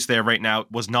chief of police there right now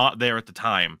was not there at the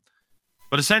time,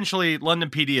 but essentially London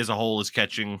PD as a whole is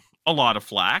catching a lot of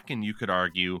flack, and you could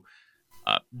argue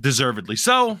deservedly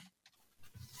so.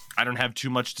 I don't have too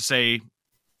much to say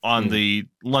on the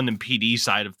London PD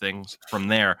side of things from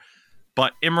there.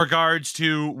 But in regards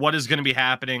to what is going to be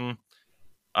happening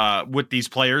with these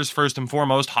players, first and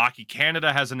foremost, Hockey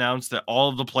Canada has announced that all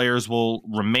of the players will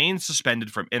remain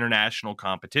suspended from international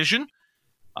competition.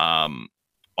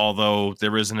 Although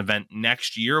there is an event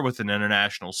next year with an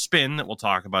international spin that we'll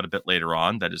talk about a bit later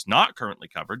on that is not currently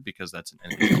covered because that's an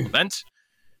NHL event.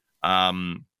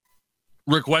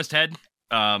 Rick Westhead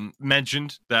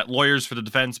mentioned that lawyers for the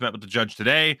defense met with the judge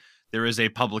today. There is a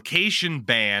publication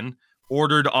ban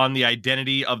ordered on the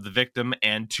identity of the victim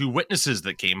and 2 witnesses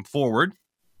that came forward.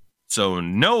 So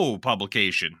no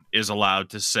publication is allowed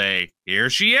to say, here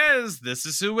she is, this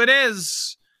is who it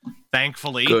is.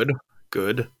 Thankfully.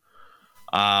 Good.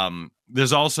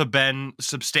 There's also been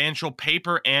substantial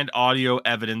paper and audio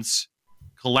evidence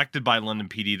collected by London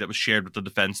PD that was shared with the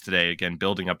defense today, again,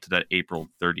 building up to that April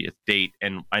 30th date.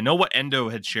 And I know what Endo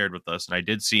had shared with us, and I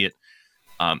did see it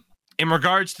in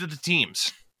regards to the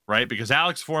teams, right? Because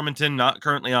Alex Formanton, not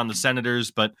currently on the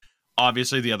Senators, but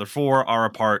obviously the other 4 are a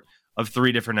part of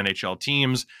 3 different NHL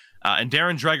teams. And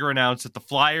Darren Dreger announced that the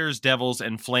Flyers, Devils,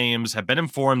 and Flames have been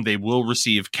informed they will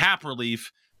receive cap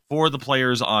relief for the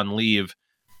players on leave,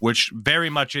 which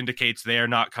very much indicates they are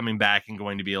not coming back and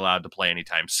going to be allowed to play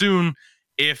anytime soon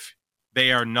if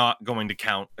they are not going to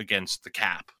count against the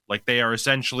cap. Like, they are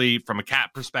essentially, from a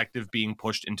cap perspective, being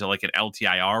pushed into like an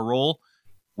LTIR role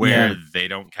where they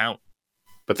don't count.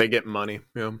 But they get money,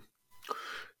 yeah.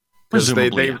 Because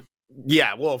Presumably, they yeah.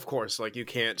 Yeah, well, of course, like you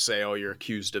can't say, "Oh, you're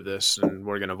accused of this, and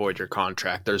we're going to void your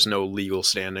contract." There's no legal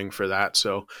standing for that.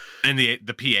 So, and the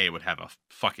PA would have a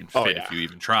fucking fit if you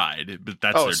even tried, but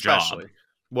that's their especially. job.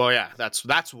 Well, yeah, that's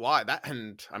why that,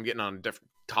 and I'm getting on a different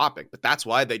topic, but that's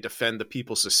why they defend the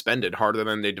people suspended harder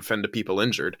than they defend the people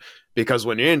injured. Because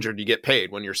when you're injured, you get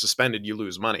paid. When you're suspended, you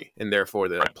lose money, and therefore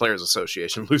the Players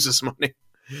Association loses money.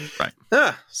 Right.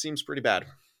 Seems pretty bad.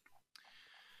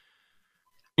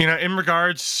 You know, in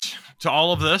regards to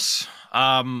all of this,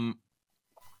 I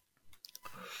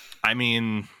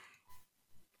mean,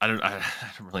 I don't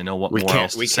really know what more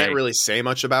else to say. We can't really say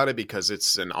much about it because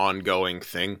it's an ongoing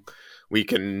thing. We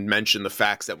can mention the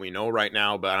facts that we know right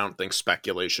now, but I don't think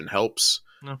speculation helps.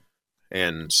 No.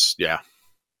 And yeah.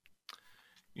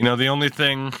 You know, the only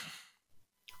thing,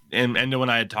 and Endo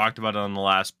and I had talked about it on the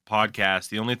last podcast,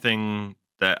 the only thing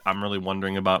that I'm really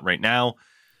wondering about right now,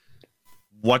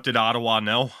 what did Ottawa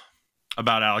know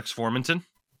about Alex Formanton?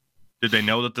 Did they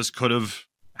know that this could have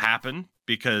happened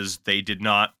because they did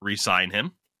not re-sign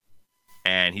him?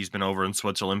 And he's been over in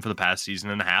Switzerland for the past season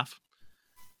and a half.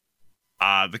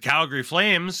 The Calgary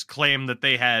Flames claim that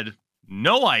they had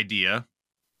no idea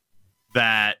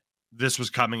that this was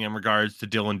coming in regards to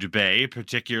Dylan Dubé,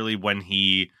 particularly when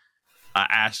he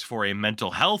asked for a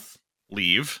mental health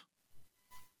leave,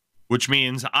 which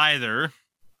means either,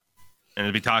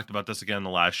 and we talked about this again in the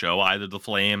last show, either the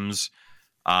Flames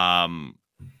are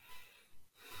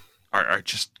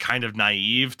just kind of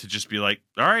naive to just be like,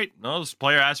 all right, no, this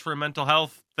player asked for a mental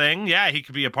health thing. Yeah, he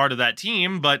could be a part of that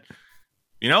team, but,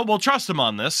 you know, we'll trust him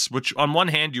on this, which on one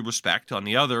hand you respect. On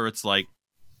the other, it's like,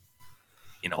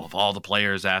 you know, of all the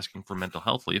players asking for mental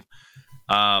health leave.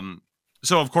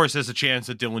 So, of course, there's a chance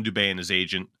that Dylan Dubé and his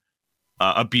agent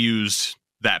abused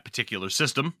that particular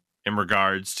system in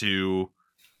regards to,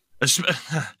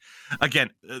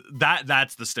 again,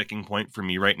 that's the sticking point for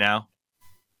me right now.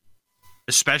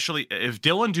 Especially if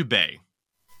Dylan Dubé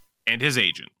and his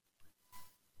agent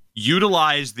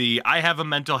utilize the, I have a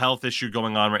mental health issue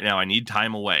going on right now, I need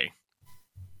time away,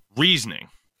 reasoning.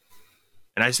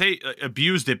 And I say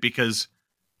abused it because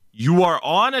you are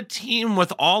on a team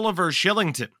with Oliver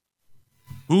Shillington,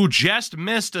 who just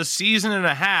missed a season and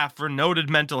a half for noted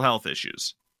mental health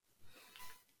issues.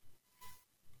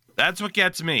 That's what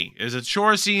gets me, is it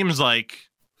sure seems like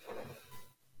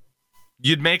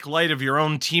you'd make light of your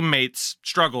own teammates'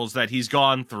 struggles that he's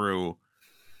gone through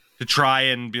to try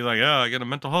and be like, oh, I got a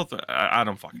mental health. I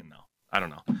don't fucking know. I don't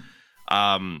know.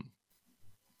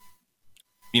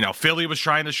 You know, Philly was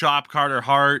trying to shop Carter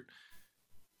Hart.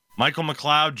 Michael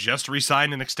McLeod just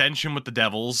re-signed an extension with the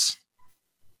Devils.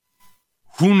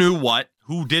 Who knew what?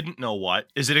 Who didn't know what?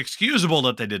 Is it excusable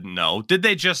that they didn't know? Did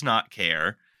they just not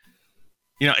care?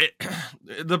 You know,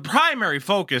 the primary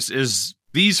focus is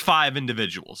these 5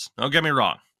 individuals. Don't get me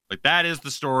wrong. Like, that is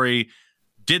the story.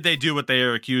 Did they do what they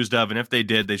are accused of? And if they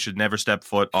did, they should never step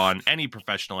foot on any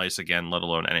professional ice again, let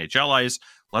alone NHL ice.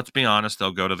 Let's be honest,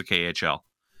 they'll go to the KHL.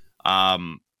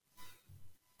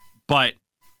 But,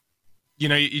 you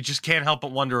know, you just can't help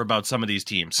but wonder about some of these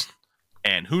teams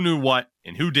and who knew what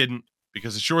and who didn't,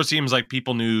 because it sure seems like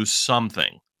people knew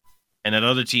something. And that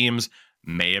other teams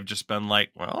may have just been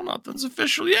like, well, nothing's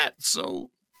official yet.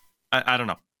 So I don't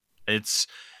know. It's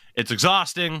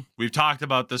exhausting. We've talked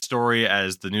about this story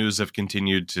as the news have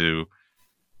continued to,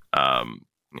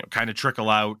 kind of trickle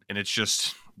out, and it's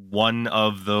just one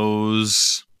of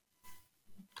those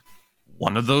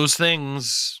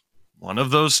things, one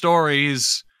of those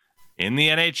stories in the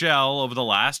NHL over the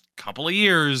last couple of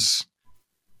years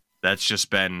that's just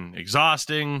been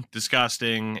exhausting,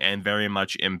 disgusting, and very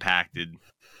much impacted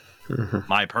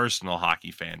my personal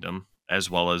hockey fandom, as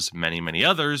well as many, many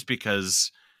others,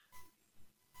 because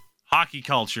hockey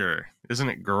culture, isn't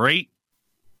it great?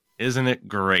 Isn't it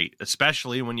great?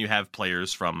 Especially when you have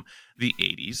players from the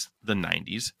 80s, the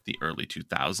 90s, the early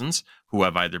 2000s, who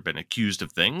have either been accused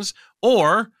of things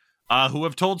or who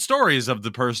have told stories of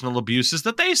the personal abuses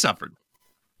that they suffered.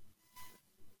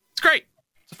 It's great.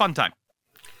 It's a fun time.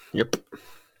 Yep.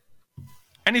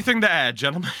 Anything to add,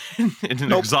 gentlemen, in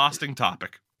an exhausting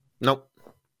topic? Nope.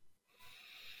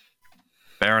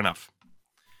 Fair enough.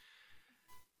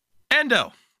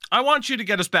 Endo, I want you to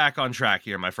get us back on track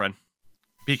here, my friend,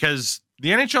 because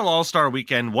the NHL All-Star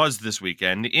Weekend was this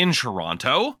weekend in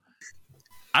Toronto.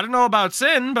 I don't know about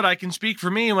Sin, but I can speak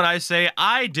for me when I say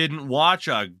I didn't watch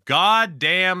a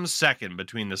goddamn second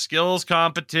between the skills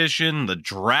competition, the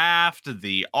draft,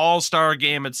 the All-Star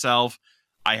game itself.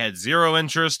 I had zero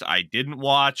interest. I didn't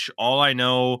watch. All I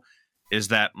know is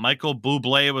that Michael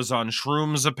Bublé was on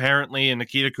shrooms, apparently, and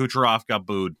Nikita Kucherov got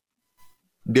booed.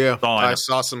 Yeah, I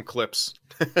saw some clips.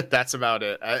 That's about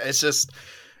it. It's just,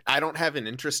 I don't have an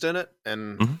interest in it,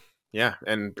 and yeah,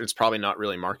 and it's probably not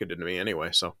really marketed to me anyway.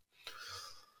 So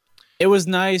it was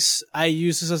nice. I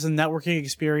used this as a networking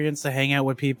experience to hang out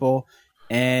with people,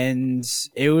 and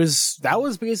that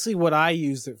was basically what I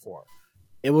used it for.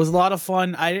 It was a lot of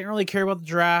fun. I didn't really care about the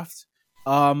draft.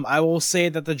 I will say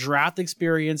that the draft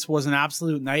experience was an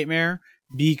absolute nightmare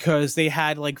because they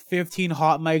had like 15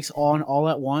 hot mics on all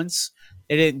at once.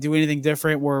 They didn't do anything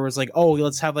different where it was like, oh,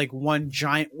 let's have like one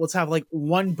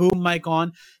boom mic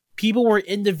on. People were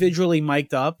individually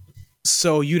mic'd up.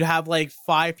 So you'd have like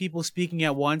 5 people speaking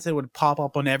at once and it would pop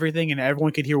up on everything and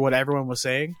everyone could hear what everyone was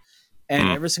saying. And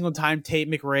every single time Tate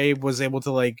McRae was able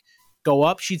to like go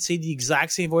up, she'd say the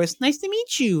exact same voice. Nice to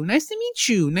meet you. Nice to meet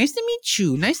you. Nice to meet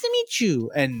you. Nice to meet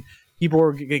you. And people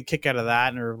were getting kicked out of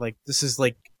that and are like, this is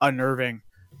like unnerving.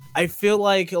 I feel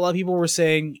like a lot of people were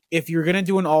saying if you're going to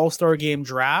do an all-star game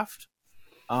draft,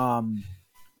 the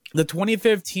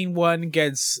 2015 one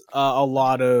gets a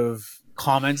lot of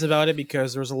comments about it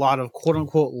because there's a lot of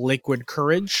quote-unquote liquid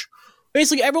courage.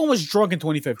 Basically, everyone was drunk in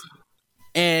 2015.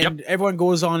 And everyone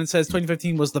goes on and says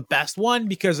 2015 was the best one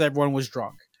because everyone was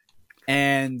drunk.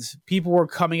 And people were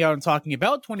coming out and talking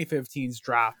about 2015's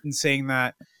draft and saying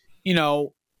that, you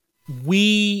know,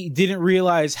 we didn't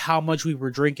realize how much we were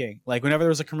drinking. Like, whenever there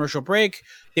was a commercial break,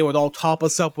 they would all top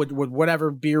us up with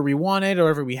whatever beer we wanted or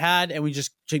whatever we had, and we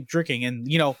just keep drinking. And,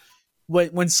 you know,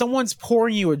 when someone's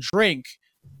pouring you a drink,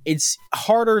 it's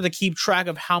harder to keep track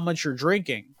of how much you're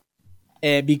drinking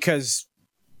because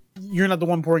you're not the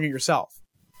one pouring it yourself.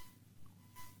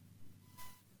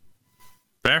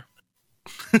 Fair.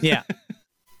 Yeah.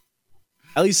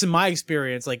 At least in my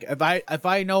experience, like if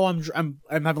I know I'm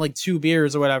having like 2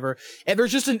 beers or whatever, and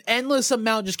there's just an endless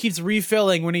amount just keeps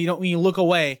refilling when you look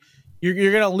away,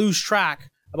 you're gonna lose track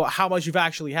about how much you've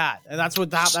actually had, and that's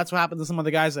what happened to some of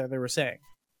the guys that they were saying.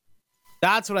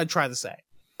 That's what I tried to say.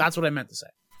 That's what I meant to say.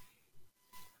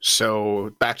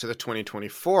 So back to the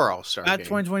 2024 All-Star game. At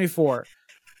 2024,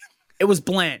 it was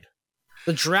bland.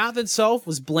 The draft itself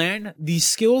was bland. The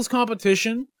skills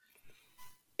competition.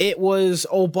 It was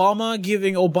Obama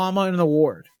giving Obama an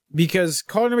award because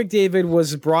Connor McDavid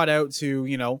was brought out to,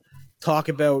 you know,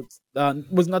 was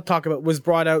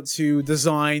brought out to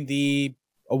design the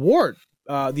award,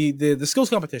 the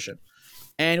skills competition.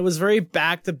 And it was very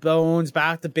back to bones,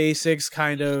 back to basics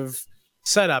kind of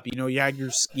setup. You know, you had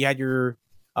your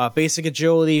basic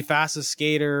agility, fastest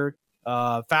skater,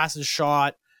 fastest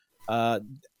shot,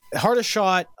 hardest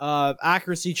shot,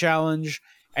 accuracy challenge.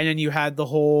 And then you had the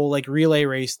whole like relay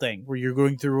race thing where you're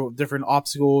going through different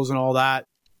obstacles and all that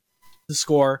to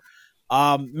score.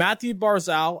 Matthew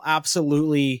Barzal,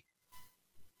 absolutely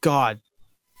God.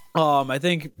 I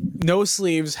think No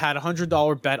Sleeves had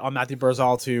 $100 bet on Matthew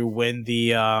Barzal to win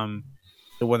the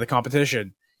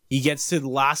competition. He gets to the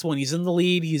last one. He's in the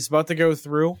lead. He's about to go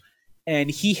through, and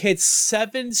he hits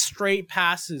 7 straight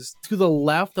passes to the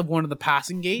left of one of the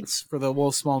passing gates for the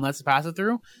little small nets to pass it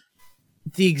through.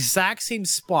 The exact same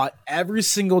spot every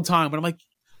single time. But I'm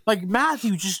like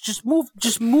Matthew, just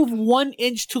move 1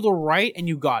 inch to the right and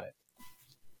you got it.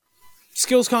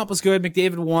 Skills comp was good.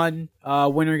 McDavid won.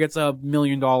 Winner gets $1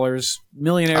 million.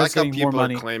 Millionaires getting more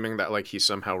money. People are claiming that like he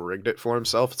somehow rigged it for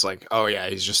himself. It's like, oh yeah,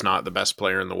 he's just not the best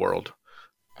player in the world.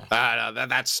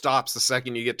 That stops the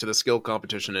second you get to the skill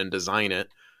competition and design it.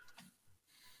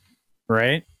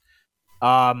 Right.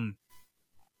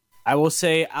 I will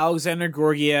say Alexander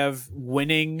Georgiev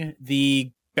winning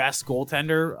the best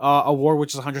goaltender award,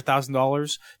 which is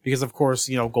 $100,000, because of course,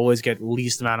 you know, goalies get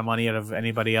least amount of money out of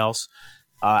anybody else,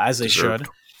 as they should.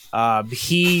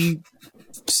 He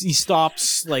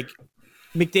stops, like,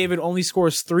 McDavid only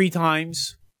scores 3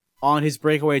 times on his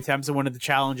breakaway attempts in one of the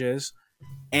challenges,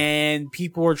 and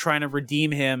people were trying to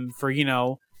redeem him for, you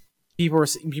know, people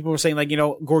were saying, like, you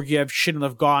know, Georgiev shouldn't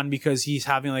have gone because he's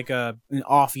having like an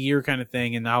off year kind of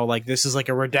thing, and now like this is like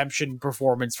a redemption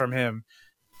performance from him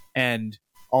and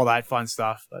all that fun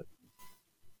stuff. But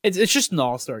it's just an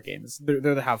all-star game. They're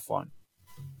there to have fun.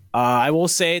 I will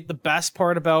say the best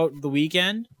part about the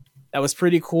weekend that was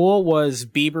pretty cool was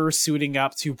Bieber suiting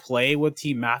up to play with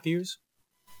Team Matthews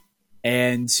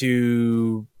and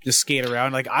to just skate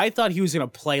around. Like, I thought he was going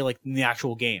to play like in the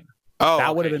actual game. Oh,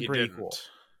 that would have been pretty cool.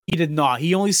 He did not.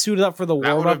 He only suited up for the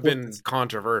warm-up. That would have been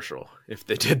controversial if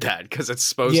they did that because it's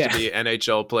supposed to be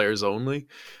NHL players only.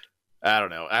 I don't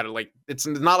know. It's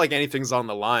not like anything's on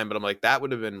the line, but I'm like, that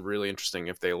would have been really interesting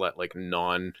if they let like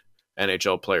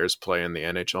non-NHL players play in the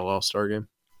NHL All-Star game.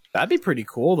 That'd be pretty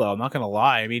cool, though. I'm not going to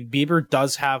lie. I mean, Bieber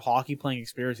does have hockey playing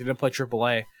experience. He didn't play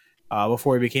AAA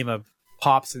before he became a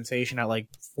pop sensation at like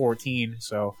 14.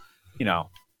 So, you know,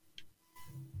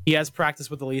 he has practiced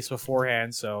with the Leafs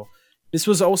beforehand. So, This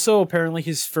was also apparently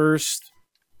his first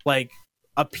like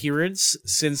appearance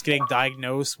since getting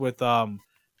diagnosed with one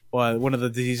of the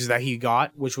diseases that he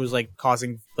got, which was like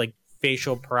causing like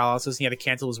facial paralysis. He had to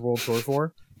cancel his world tour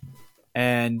for,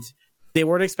 and they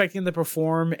weren't expecting him to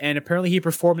perform, and apparently he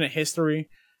performed in history,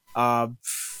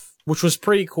 which was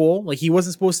pretty cool. Like, he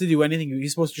wasn't supposed to do anything. He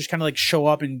was supposed to just kind of like show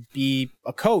up and be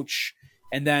a coach,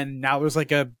 and then now there's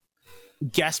like a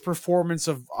guest performance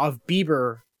of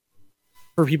Bieber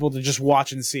for people to just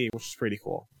watch and see, which is pretty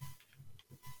cool.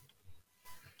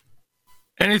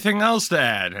 Anything else to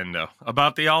add, Hendo,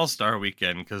 about the All-Star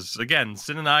weekend? Because, again,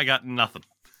 Sin and I got nothing.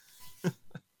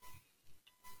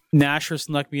 Nasher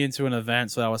snuck me into an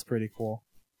event, so that was pretty cool.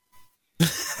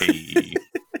 Hey.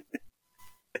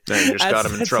 Man, you just got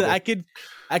him in trouble.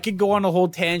 I could go on a whole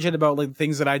tangent about like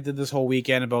things that I did this whole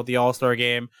weekend about the All-Star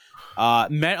game.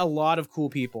 Met a lot of cool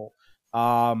people.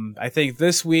 I think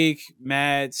this week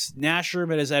met Nasher,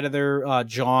 met his editor,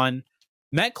 John,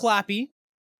 met Clappy.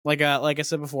 Like I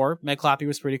said before, met Clappy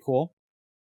was pretty cool.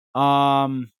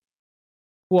 Who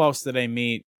else did I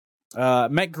meet?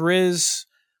 Met Grizz.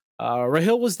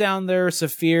 Rahil was down there.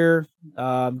 Saphir,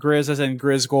 Grizz, as in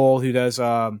Grizz Gold, who does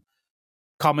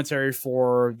commentary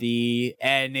for the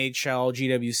NHL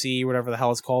GWC, whatever the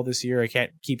hell it's called this year. I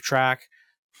can't keep track.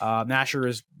 Nasher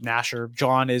is Nasher.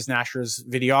 John is Nasher's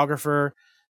videographer.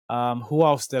 Who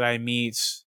else did I meet?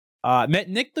 Met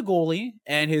Nick the goalie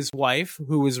and his wife,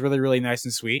 who was really, really nice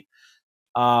and sweet.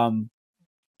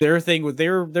 Their thing was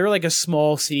they're like a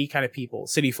small city kind of people,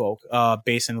 city folk,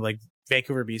 based in like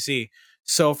Vancouver, BC.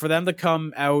 So for them to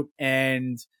come out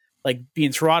and like be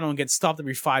in Toronto and get stopped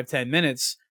every 5-10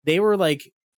 minutes, they were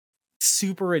like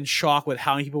super in shock with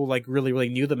how many people like really, really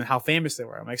knew them and how famous they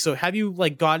were. I'm like, so have you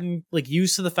like gotten like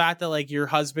used to the fact that like your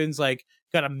husband's like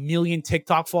got 1 million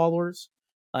TikTok followers?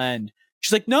 And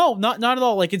she's like, no, not at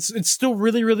all. Like it's still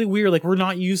really, really weird. Like we're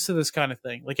not used to this kind of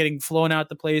thing. Like getting flown out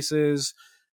to places,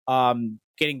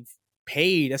 getting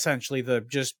paid essentially to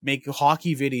just make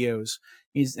hockey videos.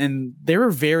 And they were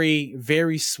very,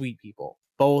 very sweet people.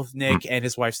 Both Nick and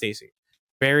his wife Stacy.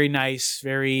 Very nice,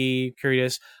 very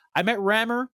courteous. I met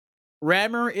Rammer.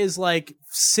 Rammer is like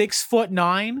 6'9".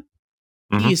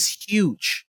 Mm-hmm. He is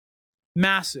huge,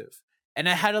 massive. And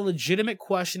I had a legitimate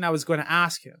question I was going to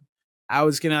ask him. I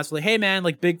was going to ask, like, hey, man,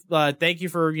 like, big, thank you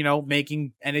for,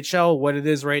 making NHL what it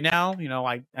is right now.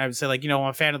 I would say, like, I'm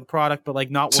a fan of the product, but, like,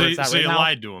 not where it's at right now. So you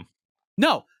lied to him?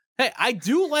 No. Hey, I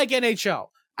do like NHL.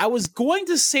 I was going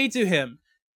to say to him,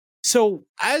 so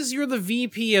as you're the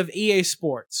VP of EA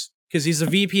Sports, because he's a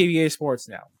VP of EA Sports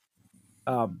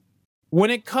now,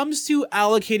 when it comes to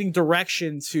allocating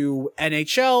direction to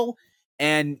NHL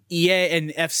and EA and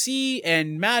FC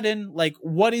and Madden, like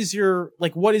what is your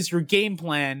game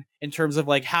plan in terms of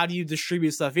like how do you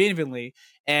distribute stuff evenly,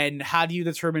 and how do you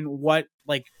determine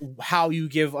how you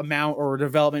give amount or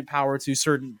development power to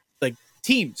certain like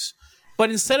teams? But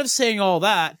instead of saying all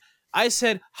that, I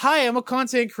said, hi, I'm a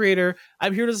content creator.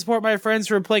 I'm here to support my friends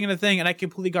who are playing in a thing, and I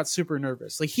completely got super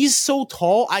nervous. Like, he's so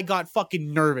tall, I got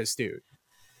fucking nervous, dude.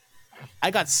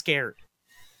 I got scared.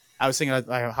 I was thinking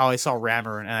how I saw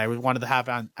Rammer, and I wanted to have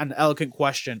an eloquent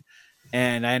question,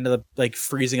 and I ended up like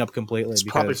freezing up completely. It's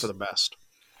probably for the best.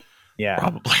 Yeah,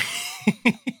 probably.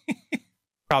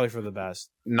 Probably for the best.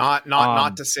 Not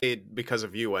to say it because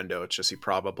of you, Endo. It's just he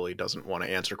probably doesn't want to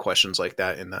answer questions like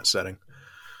that in that setting.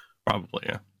 Probably,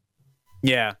 yeah.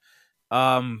 Yeah.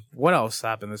 What else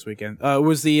happened this weekend? It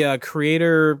was the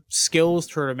creator skills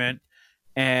tournament,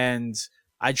 and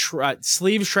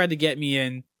Sleeves tried to get me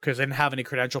in because I didn't have any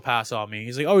credential pass on me.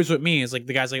 He's like, oh, he's with me. It's like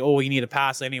the guy's like, oh, you need a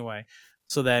pass anyway.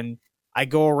 So then I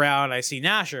go around, I see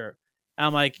Nasher, and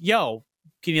I'm like, yo,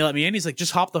 can you let me in? He's like,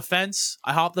 just hop the fence.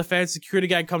 I hop the fence. Security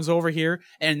guy comes over here,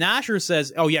 and Nasher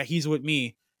says, oh yeah, he's with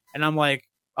me. And I'm like,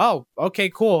 oh, okay,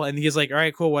 cool. And he's like, all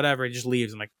right, cool, whatever. He just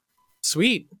leaves. I'm like,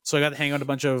 sweet. So I got to hang out with a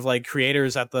bunch of like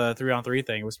creators at the 3-on-3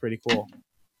 thing. It was pretty cool.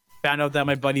 Found out that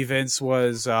my buddy Vince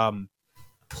was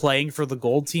playing for the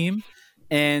gold team,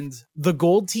 and the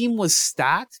gold team was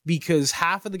stacked because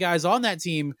half of the guys on that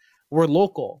team were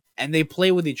local and they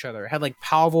play with each other. It had like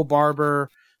Pavel Barber,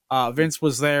 Vince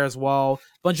was there as well.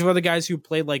 A bunch of other guys who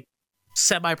played like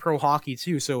semi-pro hockey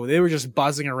too. So they were just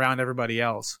buzzing around everybody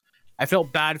else. I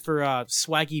felt bad for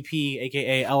Swaggy P,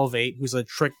 aka Elevate, who's a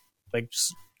trick like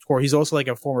scorer. He's also like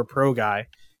a former pro guy.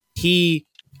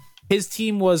 His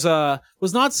team was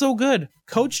not so good.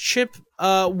 Coach Chip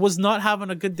was not having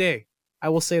a good day. I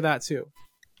will say that too.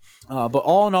 But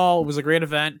all in all, it was a great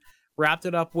event. Wrapped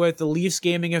it up with the Leafs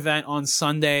gaming event on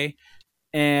Sunday,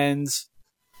 and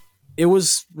it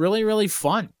was really, really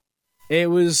fun. It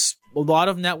was a lot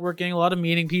of networking, a lot of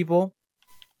meeting people.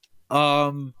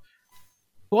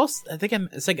 Who else? I think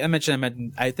I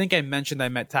mentioned I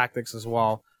met Tactics as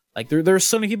well. Like there's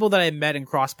so many people that I met and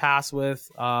cross paths with.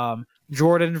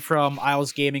 Jordan from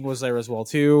Isles Gaming was there as well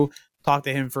too. Talked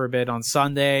to him for a bit on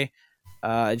Sunday.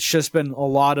 It's just been a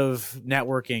lot of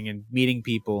networking and meeting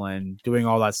people and doing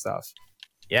all that stuff.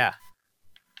 Yeah.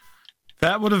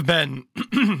 That would have been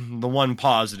the one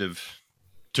positive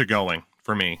to going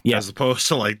for me, as opposed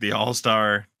to like the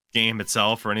All-Star game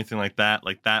itself or anything like that.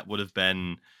 Like that would have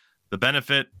been the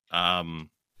benefit. Although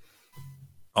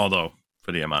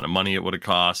for the amount of money it would have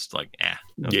cost, like,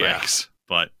 no thanks.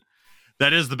 But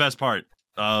that is the best part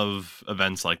of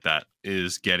events like that,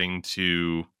 is getting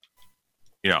to,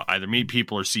 either meet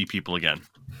people or see people again.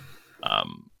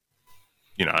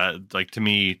 Like to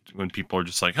me, when people are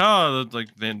just like, oh,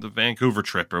 like the Vancouver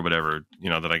trip or whatever,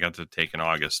 that I got to take in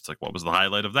August, it's like, what was the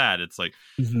highlight of that? It's like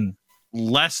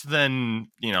less than,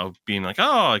 being like,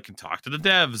 oh, I can talk to the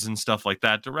devs and stuff like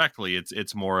that directly.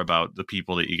 It's more about the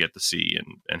people that you get to see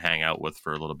and hang out with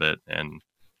for a little bit. And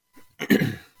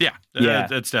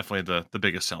that's definitely the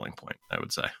biggest selling point, I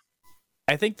would say.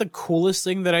 I think the coolest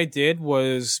thing that I did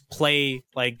was play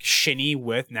like Shinny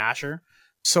with Nasher.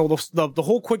 So the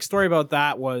whole quick story about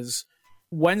that was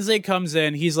Wednesday comes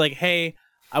in. He's like, hey,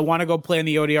 I want to go play in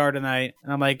the ODR tonight.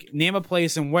 And I'm like, name a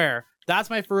place and where. That's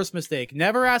my first mistake.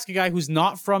 Never ask a guy who's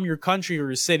not from your country or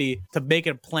your city to make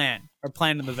a plan or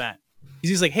plan an event.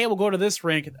 He's like, hey, we'll go to this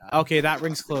rink. Okay, that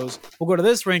rink's closed. We'll go to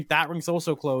this rink. That rink's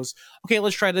also closed. Okay,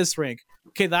 let's try this rink.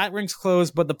 Okay, that rink's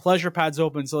closed, but the pleasure pad's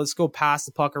open. So let's go pass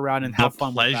the puck around and have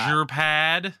fun with that. Pleasure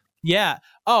pad? Yeah.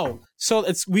 Oh, so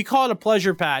we call it a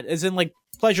pleasure pad, as in like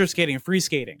pleasure skating, free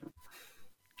skating.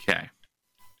 Okay.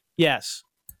 Yes.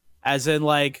 As in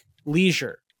like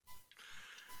leisure.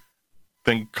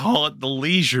 Then call it the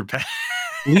leisure pad.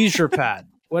 Leisure pad.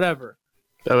 Whatever.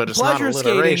 But it's pleasure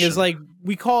skating is like,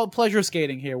 we call it pleasure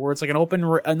skating here, where it's like an open,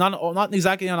 not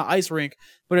exactly on an ice rink,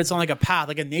 but it's on like a path,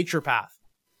 like a nature path.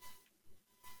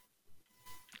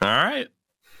 All right.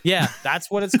 Yeah, that's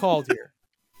what it's called here.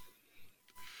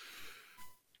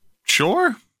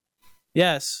 Sure.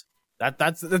 Yes.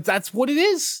 That's what it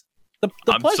is. The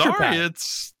I'm pleasure sorry, path.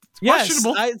 it's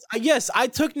questionable. I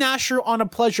took Nasher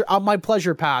on my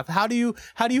pleasure path. How do you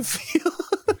feel?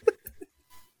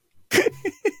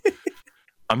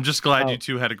 I'm just glad you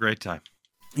two had a great time.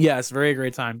 Yes, very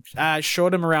great time.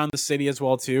 Showed him around the city as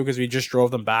well too, because we just drove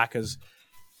them back because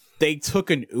they took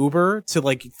an Uber to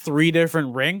like 3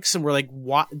 different rinks, and we're like,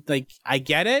 what? Like, I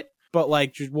get it, but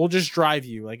like, we'll just drive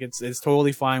you. Like, it's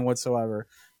totally fine whatsoever.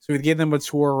 So we gave them a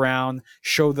tour around,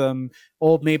 show them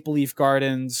old Maple Leaf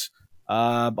Gardens,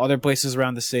 other places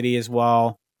around the city as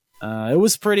well. It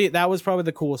was pretty. That was probably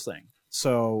the coolest thing.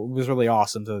 So it was really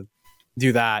awesome to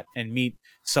do that and meet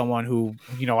someone who,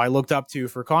 I looked up to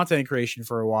for content creation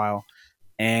for a while,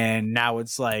 and now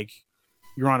it's like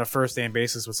you're on a first name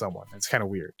basis with someone. It's kind of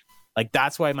weird. Like,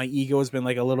 that's why my ego has been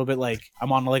like a little bit like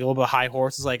I'm on like a little bit high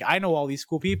horse. It's like, I know all these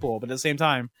cool people, but at the same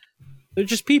time, they're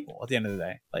just people at the end of the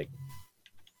day. Like,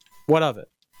 what of it?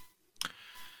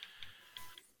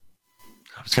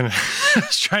 I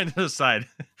was trying to decide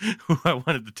who I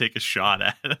wanted to take a shot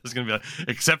at. I was going to be like,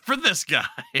 except for this guy,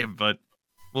 but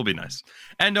we'll be nice.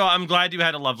 And I'm glad you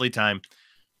had a lovely time.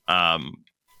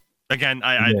 Again,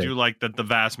 I do like that the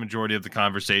vast majority of the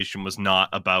conversation was not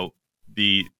about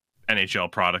the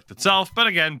NHL product itself, but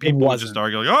again, people just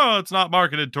argue like, oh, it's not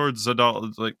marketed towards adults.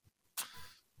 It's like,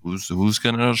 who's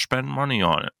gonna spend money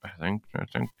on it? I think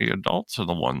the adults are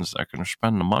the ones that are gonna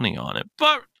spend the money on it.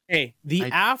 But hey,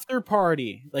 after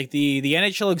party, like the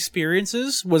NHL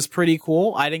experiences, was pretty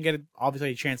cool. I didn't get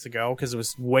obviously a chance to go because it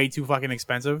was way too fucking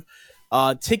expensive.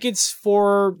 Tickets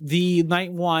for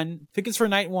night one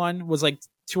was like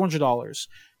 $200.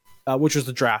 Which was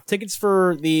the draft. Tickets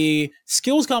for the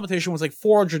skills competition was like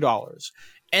 $400.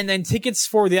 And then tickets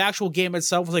for the actual game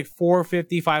itself was like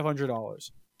 $450,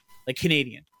 $500. Like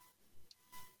Canadian.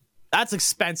 That's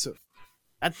expensive.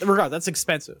 That's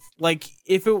expensive. Like,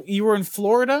 if you were in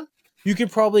Florida, you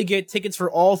could probably get tickets for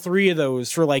all 3 of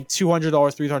those for like $200,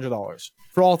 $300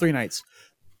 for all 3 nights.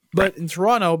 But in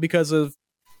Toronto, because of,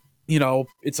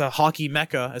 it's a hockey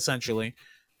mecca, essentially,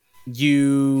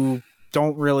 you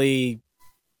don't really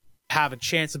have a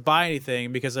chance to buy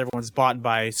anything because everyone's bought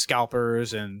by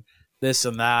scalpers and this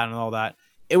and that and all that.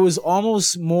 It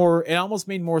almost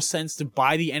made more sense to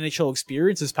buy the NHL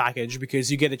experiences package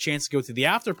because you get a chance to go to the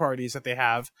after parties that they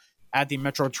have at the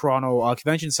Metro Toronto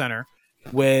Convention Center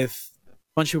with a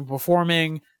bunch of people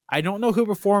performing. I don't know who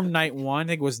performed night 1. I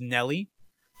think it was Nelly.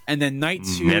 And then night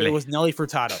 2, it was Nelly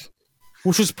Furtado,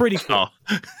 which was pretty cool.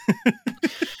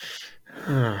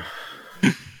 Oh.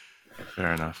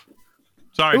 Fair enough.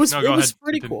 Sorry, It was no, go ahead.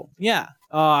 pretty cool. Yeah.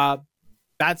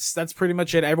 That's pretty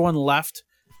much it. Everyone left.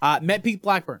 Met Pete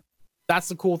Blackburn. That's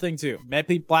the cool thing too. Met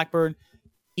Pete Blackburn.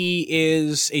 He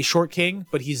is a short king,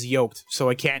 but he's yoked, so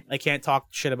I can't talk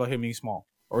shit about him being small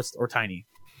or tiny.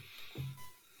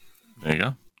 There you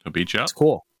go. He'll beat you up. It's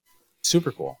cool.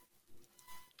 Super cool.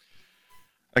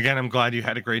 Again, I'm glad you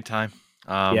had a great time.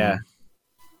 Yeah.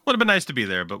 Would have been nice to be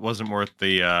there, but wasn't worth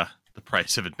the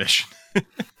price of admission.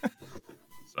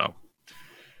 So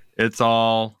it's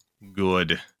all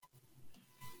good.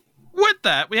 With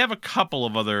that, we have a couple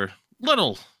of other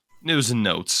little news and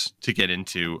notes to get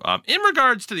into in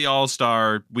regards to the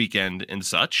All-Star weekend and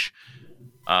such.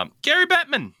 Gary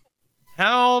Bettman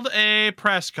held a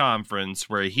press conference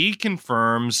where he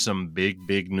confirms some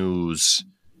big news.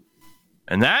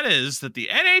 And that is that the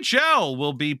NHL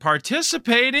will be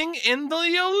participating in the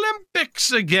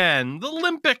Olympics again. The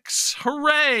Olympics,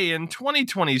 hooray, in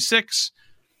 2026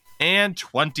 and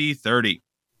 2030.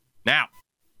 Now,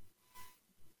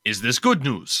 is this good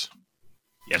news?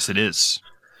 Yes, it is.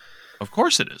 Of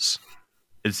course it is.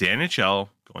 It's the NHL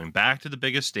going back to the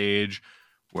biggest stage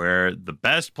where the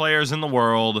best players in the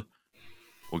world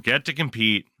will get to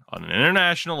compete on an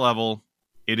international level.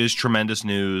 It is tremendous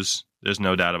news. There's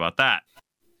no doubt about that.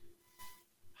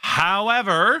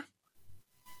 However,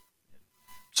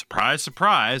 surprise,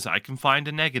 surprise, I can find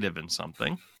a negative in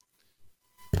something.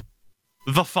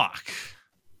 The fuck.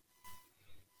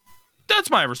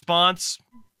 That's my response.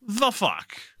 The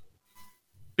fuck.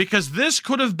 Because this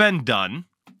could have been done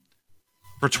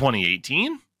for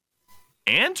 2018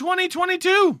 and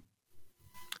 2022.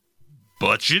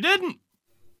 But you didn't.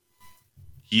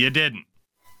 You didn't.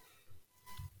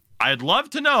 I'd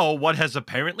love to know what has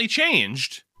apparently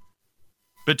changed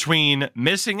between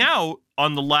missing out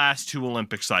on the last two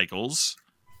Olympic cycles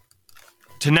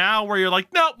to now where you're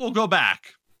like, no, we'll go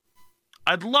back.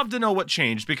 I'd love to know what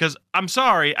changed because I'm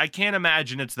sorry, I can't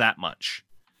imagine it's that much.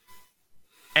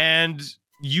 And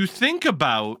you think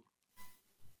about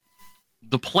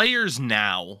the players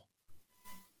now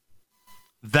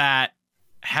that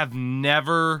have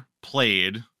never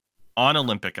played on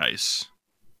Olympic ice,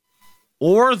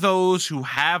 or those who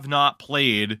have not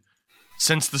played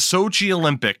since the Sochi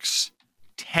Olympics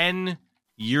 10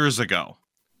 years ago.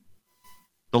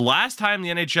 The last time the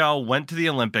NHL went to the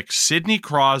Olympics, Sidney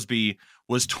Crosby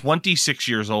was 26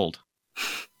 years old.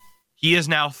 He is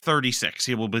now 36.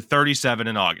 He will be 37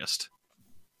 in August.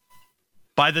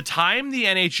 By the time the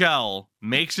NHL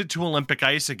makes it to Olympic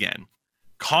ice again,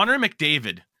 Connor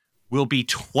McDavid will be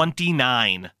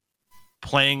 29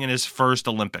 playing in his first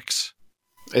Olympics.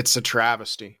 It's a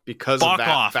travesty because Fuck of that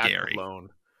off, fact Gary. alone.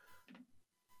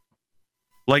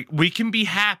 Like, we can be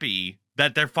happy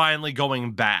that they're finally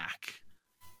going back.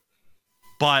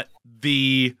 But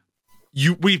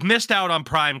we've missed out on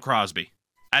prime Crosby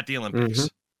at the Olympics. Mm-hmm.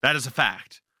 That is a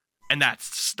fact. And that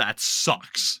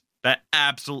sucks. That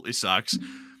absolutely sucks.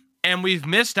 And we've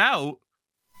missed out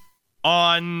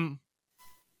on,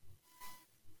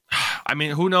 I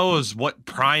mean, who knows what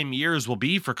prime years will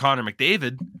be for Connor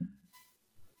McDavid.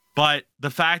 But the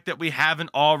fact that we haven't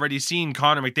already seen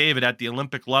Connor McDavid at the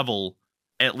Olympic level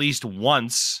at least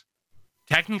once,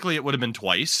 technically it would have been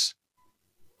twice,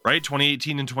 right?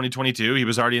 2018 and 2022. He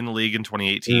was already in the league in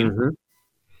 2018. Mm-hmm.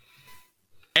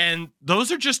 And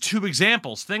those are just two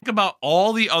examples. Think about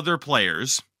all the other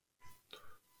players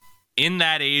in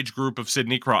that age group of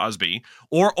Sidney Crosby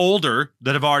or older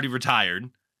that have already retired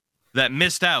that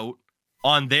missed out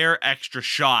on their extra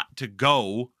shot to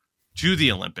go to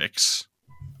the Olympics.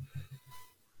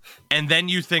 And then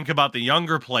you think about the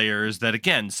younger players that,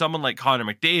 again, someone like Connor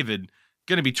McDavid,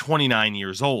 going to be 29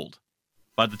 years old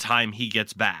by the time he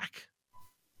gets back.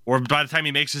 Or by the time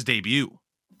he makes his debut.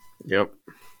 Yep.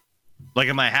 Like,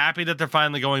 am I happy that they're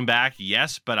finally going back?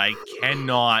 Yes, but I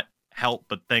cannot help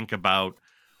but think about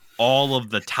all of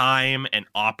the time and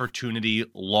opportunity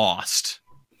lost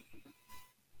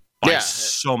by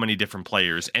so many different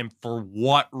players. And for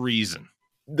what reason?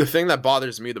 The thing that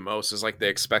bothers me the most is like they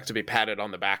expect to be patted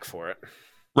on the back for it.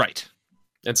 Right.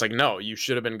 It's like, no, you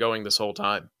should have been going this whole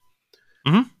time.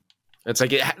 Mm-hmm. It's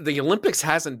like the Olympics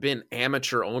hasn't been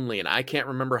amateur only, and I can't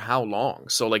remember how long.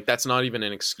 So like that's not even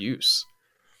an excuse.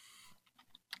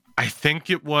 I think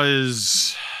it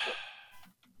was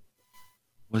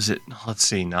it? Let's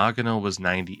see. Nagano was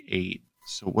 98,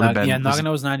 so it would have been. Yeah,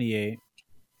 Nagano was 98. It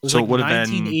was so like it would have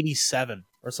been 1987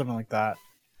 or something like that.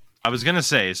 I was gonna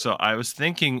say. So I was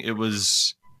thinking it would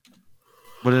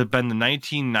have been the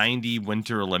 1990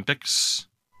 Winter Olympics,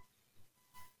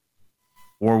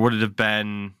 or would it have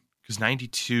been because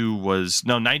 92 was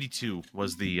the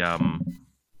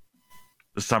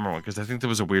summer one, because I think there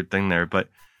was a weird thing there, but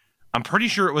I'm pretty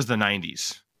sure it was the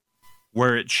 90s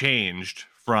where it changed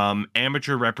from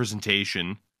amateur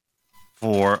representation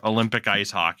for Olympic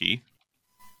ice hockey.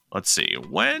 Let's see.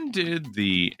 When did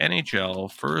the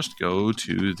NHL first go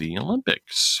to the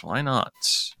Olympics? Why not?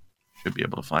 Should be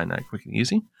able to find that quick and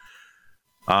easy.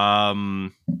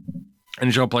 NHL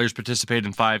players participated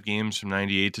in 5 games from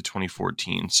 98 to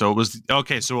 2014. So it was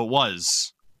okay. So it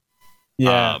was,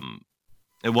 Yeah.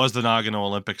 it was the Nagano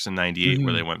Olympics in 98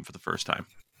 where they went for the first time.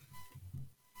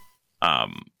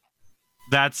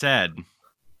 That said,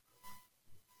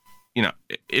 you know,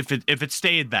 if it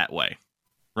stayed that way,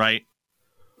 right?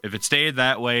 If it stayed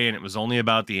that way and it was only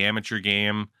about the amateur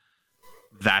game,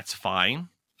 that's fine.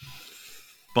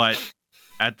 But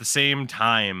at the same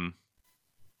time,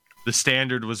 the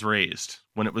standard was raised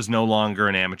when it was no longer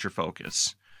an amateur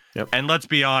focus. Yep. And let's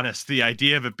be honest, the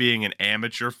idea of it being an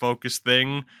amateur focused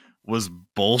thing was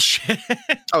bullshit.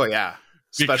 Oh, yeah.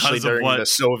 Especially Because of during what- the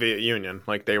Soviet Union.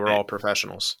 Like, they were all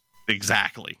professionals.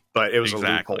 Exactly. But it was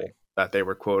Exactly. a loophole that they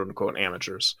were quote-unquote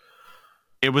amateurs.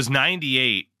 It was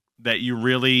 98 that you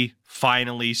really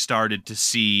finally started to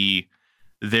see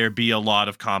there be a lot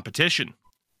of competition.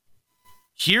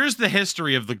 Here's the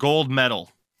history of the gold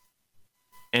medal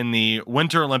in the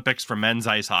Winter Olympics for men's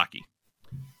ice hockey.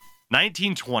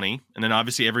 1920, and then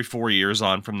obviously every 4 years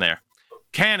on from there.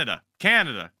 Canada.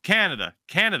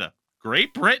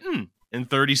 Great Britain in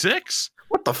 36.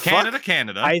 What the fuck?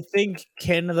 Canada. I think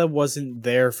Canada wasn't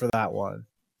there for that one.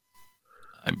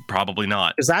 I'm probably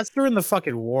not. Because that's during the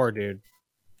fucking war, dude.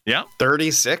 Yeah,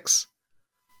 36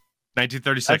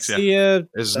 1936. That's Yeah.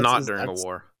 is that's not the- during a that's-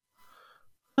 war.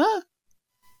 Huh?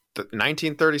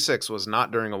 1936 was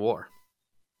not during a war.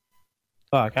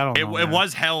 Fuck, I don't know. It man.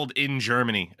 was held in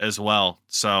Germany as well.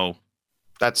 So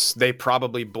They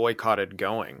probably boycotted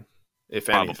going, if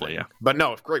anything. Probably, yeah. But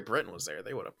no, if Great Britain was there,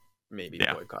 they would have maybe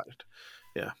Yeah. boycotted.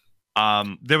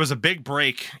 there was a big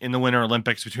break in the Winter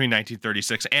Olympics between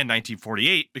 1936 and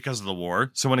 1948 because of the war.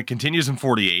 So when it continues in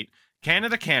 48,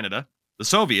 Canada, the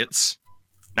Soviets,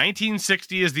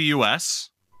 1960 is the U.S.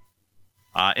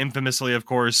 Infamously, of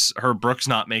course, Herb Brooks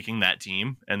not making that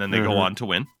team, and then they go on to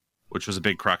win, which was a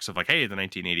big crux of like, hey, the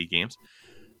 1980 games.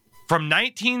 From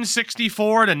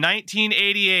 1964 to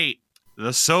 1988,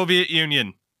 the Soviet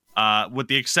Union, with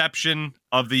the exception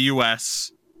of the U.S.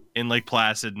 in Lake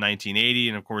Placid 1980,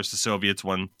 and of course the Soviets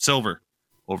won silver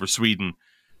over Sweden.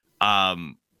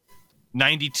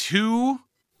 92,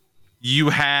 you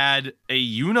had a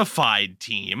unified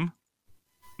team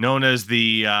known as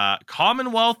the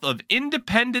Commonwealth of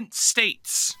Independent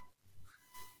States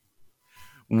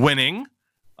winning,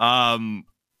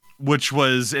 which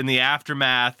was in the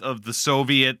aftermath of the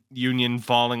Soviet Union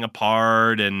falling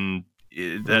apart, and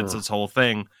that's its whole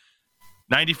thing.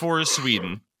 94 is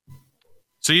Sweden.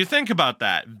 So you think about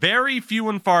that. Very few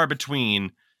and far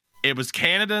between. It was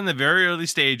Canada in the very early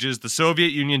stages, the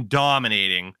Soviet Union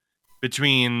dominating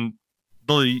between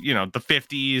the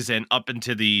 50s and up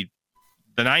into the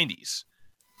 90s.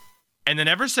 And then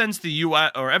ever since the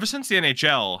US or ever since the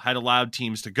NHL had allowed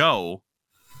teams to go,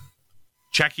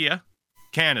 Czechia,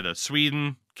 Canada,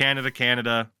 Sweden,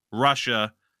 Canada,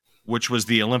 Russia, which was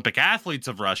the Olympic athletes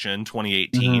of Russia in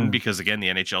 2018 because again the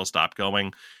NHL stopped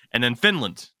going, and then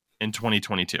Finland in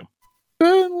 2022.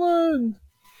 Finland.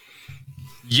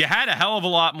 You had a hell of a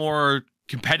lot more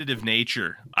competitive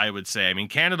nature, I would say. I mean,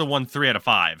 Canada won 3 out of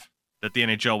 5 that the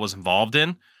NHL was involved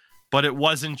in, but it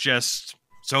wasn't just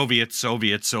Soviets.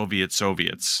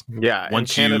 Yeah, and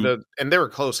Once Canada, and they were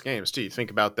close games too. You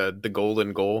think about the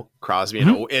golden goal, Crosby,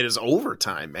 and it is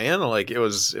overtime, man. Like it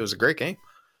was a great game.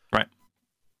 Right.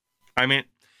 I mean,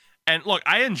 and look,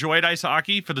 I enjoyed ice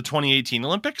hockey for the 2018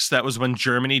 Olympics. That was when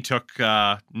Germany took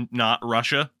not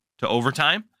Russia to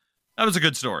overtime. That was a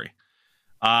good story.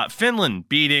 Finland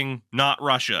beating not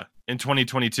Russia in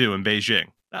 2022 in Beijing.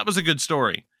 That was a good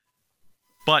story.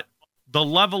 But the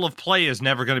level of play is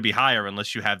never going to be higher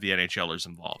unless you have the NHLers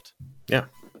involved. Yeah.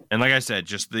 And like I said,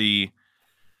 just the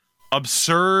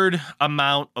absurd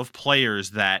amount of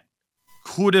players that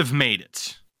could have made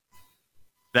it,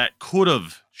 that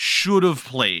should have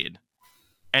played,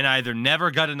 and either never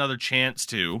got another chance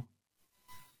to,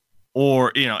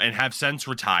 or, and have since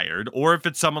retired, or if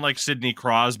it's someone like Sidney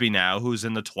Crosby now, who's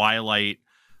in the twilight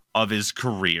of his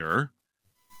career,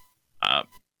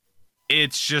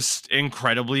 it's just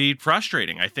incredibly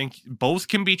frustrating. I think both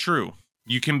can be true.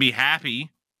 You can be happy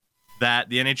that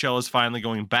the NHL is finally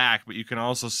going back, but you can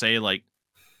also say, like,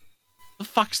 the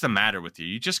fuck's the matter with you?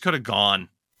 You just could have gone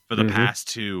for the past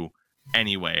 2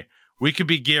 anyway. We could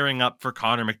be gearing up for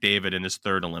Connor McDavid in his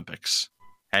 3rd Olympics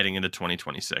heading into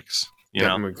 2026. You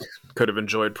know? We could have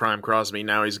enjoyed Prime Crosby.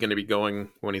 Now he's going to be going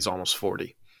when he's almost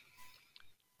 40.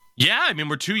 Yeah, I mean,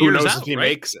 we're 2 Who years knows out, if he right?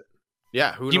 makes it?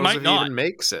 Yeah, who He knows might if not. he even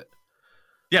makes it?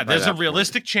 Yeah, by there's a that point.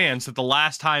 realistic chance that the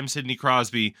last time Sidney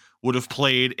Crosby would have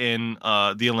played in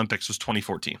the Olympics was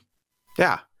 2014.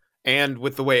 Yeah, and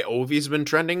with the way Ovi's been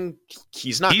trending,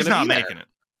 he's not making it.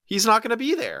 He's not going to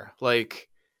be there. Like,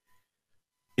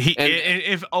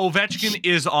 if Ovechkin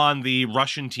is on the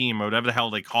Russian team or whatever the hell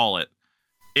they call it,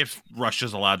 if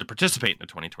Russia's allowed to participate in the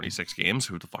 2026 games,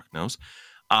 who the fuck knows?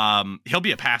 He'll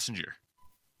be a passenger.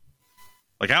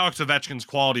 Like Alex Ovechkin's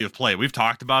quality of play, we've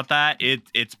talked about that.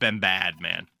 It's been bad,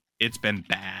 man. It's been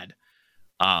bad.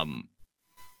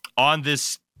 On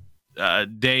this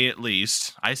day, at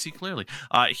least, I see clearly.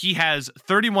 He has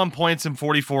 31 points in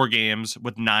 44 games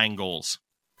with 9 goals.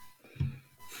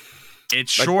 It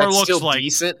sure that's looks still like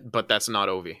decent, but that's not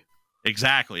Ovi.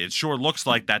 Exactly. It sure looks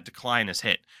like that decline has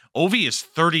hit. Ovi is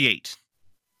 38.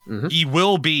 Mm-hmm. He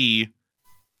will be.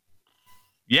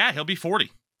 Yeah, he'll be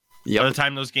 40 Yep. by the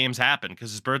time those games happen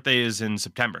because his birthday is in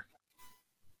September.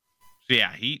 So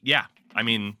yeah. I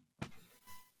mean,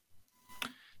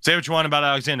 say what you want about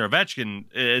Alexander Ovechkin.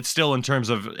 It's still in terms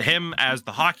of him as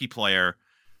the hockey player,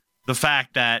 the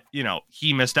fact that,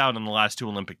 he missed out on the last 2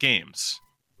 Olympic Games.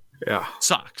 Yeah.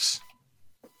 Sucks.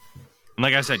 And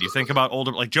like I said, you think about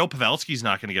older, like Joe Pavelski's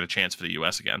not going to get a chance for the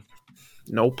U.S. again.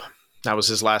 Nope. That was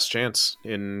his last chance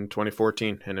in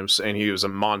 2014, and he was a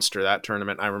monster that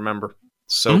tournament. I remember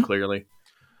so clearly.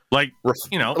 Like,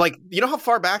 you know how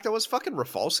far back that was? Fucking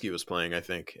Rafalski was playing, I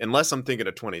think, unless I'm thinking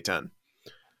of 2010.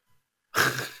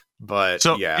 But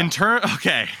so yeah,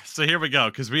 okay, so here we go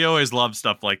because we always love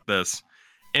stuff like this.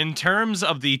 In terms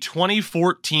of the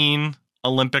 2014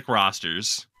 Olympic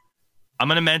rosters, I'm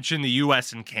going to mention the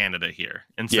U.S. and Canada here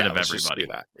instead of everybody. Just do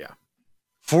that. Yeah.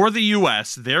 For the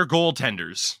U.S., their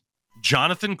goaltenders: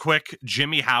 Jonathan Quick,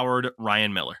 Jimmy Howard,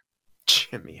 Ryan Miller.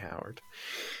 Jimmy Howard.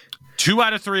 2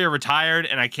 out of 3 are retired,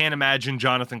 and I can't imagine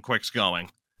Jonathan Quick's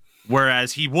going.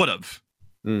 Whereas he would have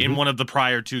in one of the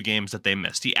prior 2 games that they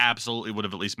missed. He absolutely would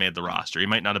have at least made the roster. He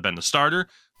might not have been the starter,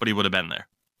 but he would have been there.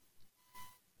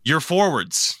 Your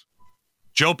forwards: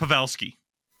 Joe Pavelski.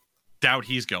 Doubt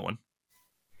he's going.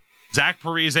 Zach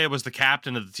Parise was the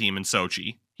captain of the team in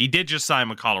Sochi. He did just sign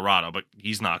with Colorado, but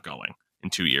he's not going in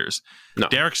 2 years. No.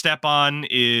 Derek Stepan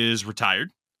is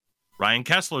retired. Ryan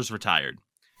Kessler's retired.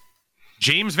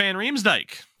 James Van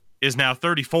Riemsdyk is now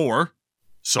 34,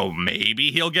 so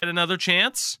maybe he'll get another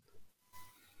chance.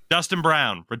 Dustin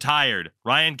Brown, retired.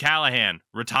 Ryan Callahan,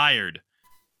 retired.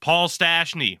 Paul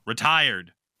Stastny,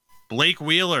 retired. Blake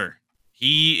Wheeler,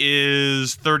 he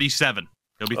is 37.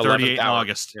 He'll be 38 in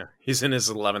August. Yeah, he's in his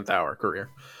 11th hour career.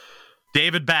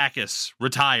 David Backes,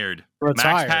 retired.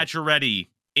 Max Pacioretty,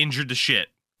 injured to shit.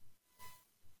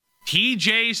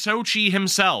 TJ Sochi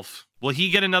himself, will he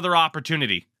get another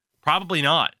opportunity? Probably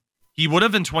not. He would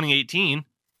have in 2018.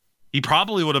 He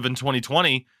probably would have in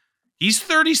 2020. He's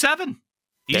 37.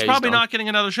 He's probably not getting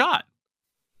another shot.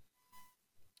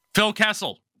 Phil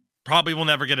Kessel probably will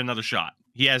never get another shot.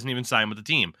 He hasn't even signed with the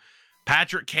team.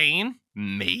 Patrick Kane,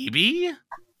 maybe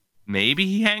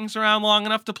he hangs around long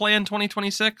enough to play in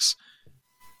 2026.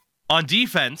 On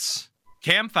defense,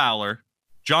 Cam Fowler,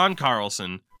 John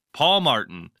Carlson, Paul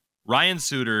Martin, Ryan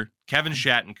Suter, Kevin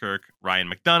Shattenkirk, Ryan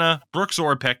McDonough, Brooks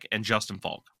Orpik, and Justin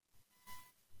Falk.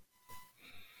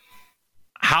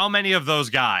 How many of those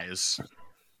guys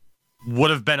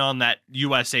would have been on that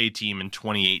USA team in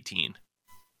 2018?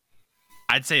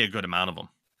 I'd say a good amount of them.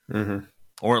 Mm-hmm.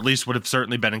 Or at least would have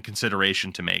certainly been in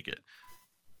consideration to make it.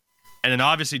 And then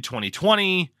obviously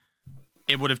 2020,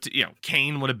 it would have,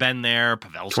 Kane would have been there,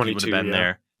 Pavelski would have been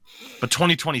there. But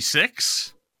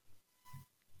 2026,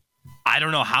 I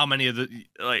don't know how many of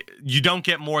you don't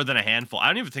get more than a handful. I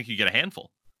don't even think you get a handful.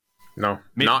 No,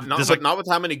 Maybe, not with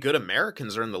how many good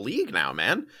Americans are in the league now,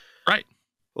 man. Right.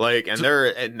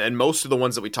 And most of the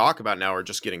ones that we talk about now are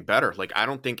just getting better. Like, I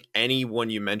don't think anyone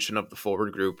you mention of the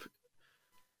forward group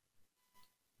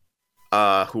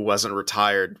who wasn't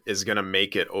retired is going to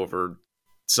make it over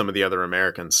some of the other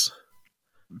Americans.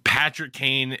 Patrick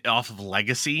Kane off of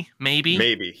legacy, maybe?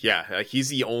 Maybe, yeah. He's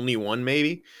the only one,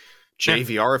 maybe.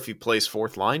 JVR if he plays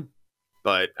 4th line.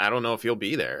 But I don't know if he'll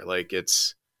be there. Like,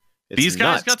 it's these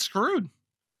guys nuts. got screwed.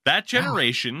 That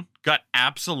generation got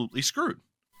absolutely screwed.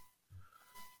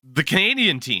 The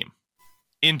Canadian team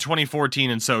in 2014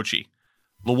 in Sochi: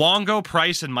 Luongo,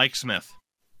 Price, and Mike Smith.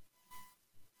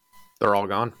 They're all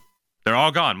gone. They're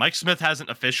all gone. Mike Smith hasn't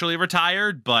officially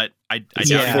retired, but I doubt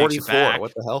he makes 44. it back.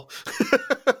 What the hell?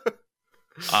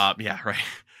 Yeah, right.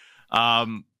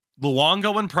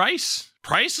 Luongo and Price.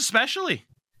 Price especially.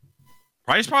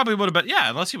 Price probably would have been,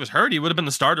 unless he was hurt, he would have been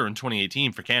the starter in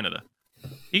 2018 for Canada.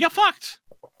 He got fucked.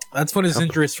 That's when his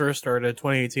injuries first started,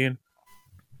 2018.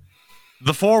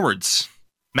 The forwards: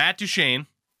 Matt Duchene,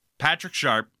 Patrick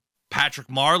Sharp, Patrick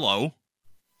Marleau,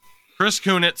 Chris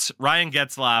Kunitz, Ryan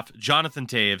Getzlaff, Jonathan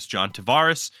Taves, John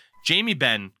Tavares, Jamie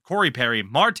Benn, Corey Perry,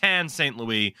 Martin St.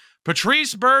 Louis,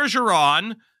 Patrice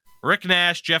Bergeron, Rick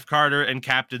Nash, Jeff Carter, and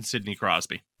Captain Sidney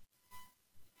Crosby.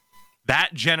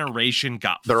 That generation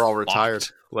got They're all fucked. retired.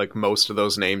 Like most of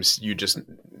those names you just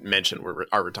mentioned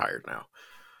are retired now.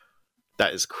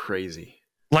 That is crazy.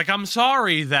 Like, I'm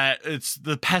sorry that it's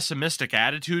the pessimistic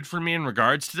attitude for me in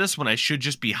regards to this when I should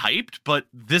just be hyped, but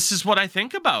this is what I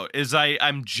think about, is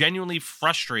I'm genuinely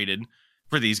frustrated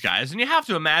for these guys. And you have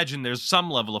to imagine there's some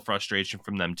level of frustration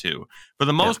from them too. For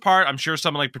the most part, I'm sure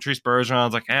someone like Patrice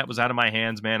Bergeron's like, it was out of my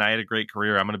hands, man. I had a great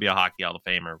career. I'm going to be a Hockey Hall of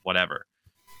Famer, whatever.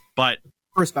 But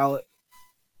First ballot.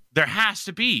 there has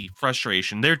to be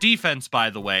frustration. Their defense, by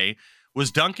the way,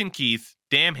 was Duncan Keith,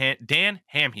 Dan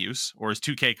Hamhuis, or as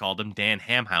 2K called him, Dan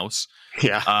Hamhouse.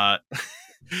 Yeah.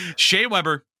 Shea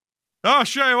Weber. Oh,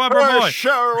 Shea Weber boy.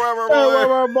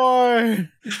 boy.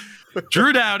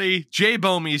 Drew Doughty, Jay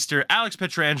Bowmeister, Alex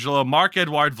Pietrangelo,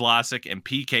 Marc-Edouard Vlasic, and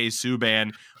PK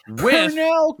Subban. With,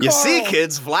 You see,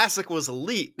 kids, Vlasic was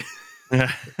elite.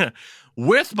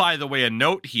 with, by the way, a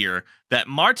note here that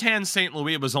Martin St.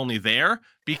 Louis was only there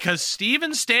because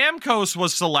Steven Stamkos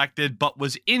was selected but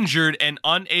was injured and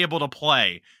unable to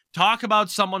play. Talk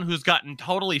about someone who's gotten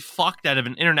totally fucked out of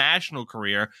an international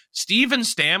career. Steven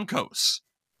Stamkos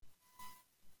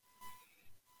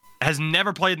has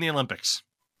never played in the Olympics.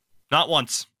 Not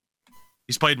once.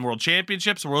 He's played in World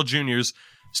Championships, World Juniors.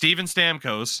 Steven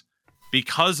Stamkos,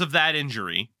 because of that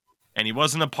injury, and he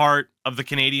wasn't a part of the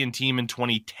Canadian team in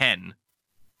 2010,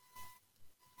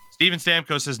 Steven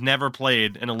Stamkos has never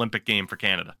played an Olympic game for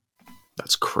Canada.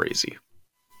 That's crazy.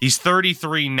 He's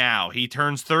 33 now. He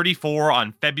turns 34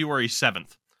 on February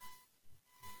 7th.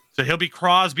 So he'll be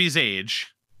Crosby's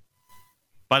age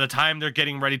by the time they're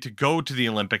getting ready to go to the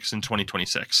Olympics in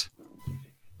 2026.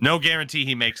 No guarantee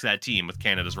he makes that team with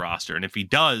Canada's roster. And if he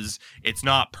does, it's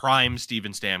not prime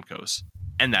Steven Stamkos.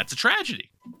 And that's a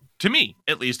tragedy. To me,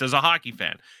 at least as a hockey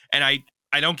fan. And I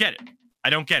don't get it. I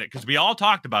don't get it, because we all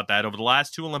talked about that over the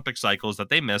last 2 Olympic cycles that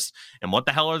they missed. And what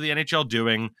the hell are the NHL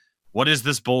doing? What is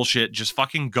this bullshit? Just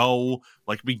fucking go.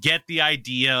 Like, we get the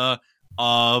idea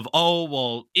of, oh,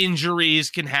 well, injuries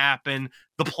can happen.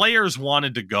 The players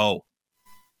wanted to go.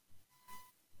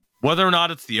 Whether or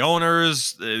not it's the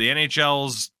owners, the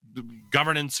NHL's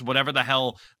governance, whatever the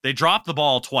hell, they dropped the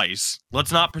ball twice.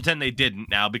 Let's not pretend they didn't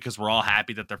now, because we're all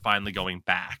happy that they're finally going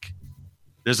back.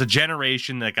 There's a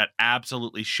generation that got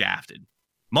absolutely shafted.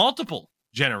 Multiple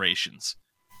generations.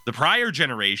 The prior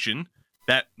generation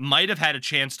that might have had a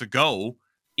chance to go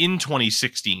in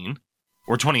 2016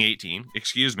 or 2018,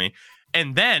 excuse me.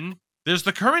 And then there's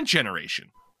the current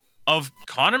generation of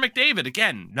Connor McDavid,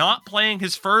 again, not playing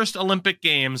his first Olympic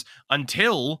Games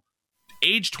until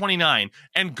age 29.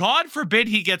 And God forbid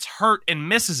he gets hurt and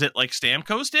misses it like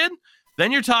Stamkos did.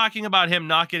 Then you're talking about him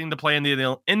not getting to play in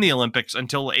the Olympics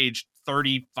until age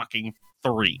 30 fucking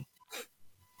 3.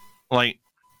 Like,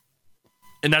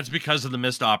 and that's because of the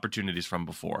missed opportunities from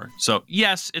before. So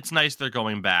yes, it's nice they're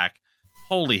going back.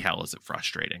 Holy hell, is it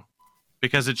frustrating?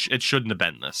 Because it shouldn't have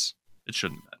been this. It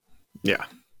shouldn't have been. Yeah.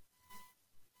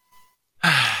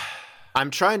 I'm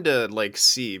trying to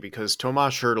see, because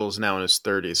Tomas Hertl is now in his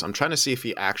 30s. I'm trying to see if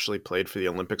he actually played for the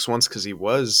Olympics once, because he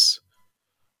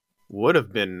would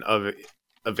have been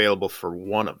available for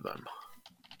one of them.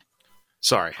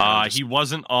 Sorry. He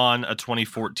wasn't on a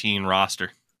 2014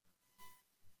 roster.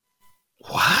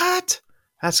 What?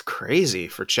 That's crazy.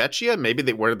 For Czechia? Maybe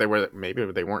they weren't there.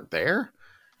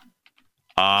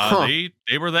 They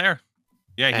were there.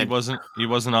 Yeah, he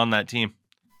wasn't on that team.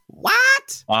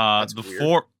 What? That's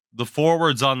weird. The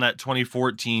forwards on that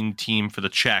 2014 team for the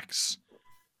Czechs.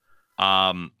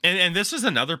 And this is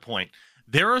another point.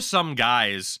 There are some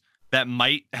guys that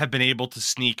might have been able to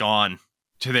sneak on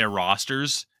to their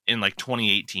rosters in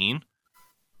 2018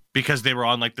 because they were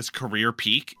on this career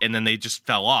peak, and then they just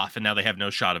fell off, and now they have no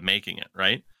shot of making it,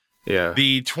 right? Yeah.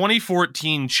 The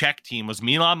 2014 Czech team was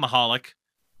Milan Mihalik,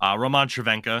 Roman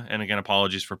Cervenka, and again,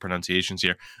 apologies for pronunciations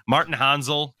here, Martin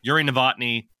Hansel, Yuri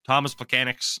Novotny, Thomas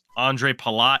Plekanec, Andre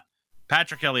Palat,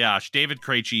 Patrick Elias, David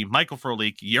Krejci, Michael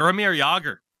Frolik, Jaromir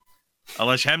Jagr,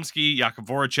 Aleš Hemsky, Jakub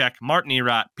Voracek, Martin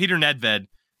Erat, Peter Nedved,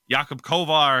 Jakub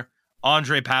Kovar,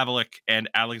 Andre Pavelik, and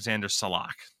Alexander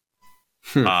Salak.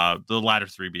 The latter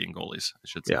 3 being goalies, I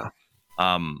should say.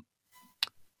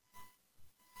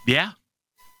 Yeah.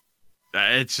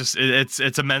 It's just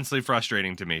it's immensely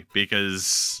frustrating to me,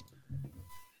 because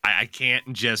I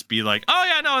can't just be like, oh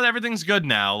yeah, no, everything's good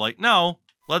now. No,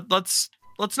 let's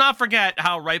let's not forget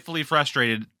how rightfully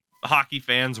frustrated hockey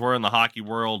fans were in the hockey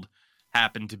world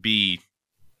happened to be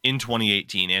in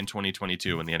 2018 and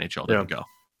 2022 when the NHL didn't go.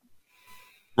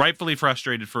 Rightfully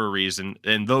frustrated for a reason,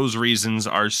 and those reasons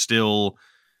are still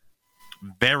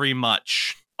very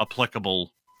much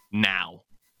applicable now,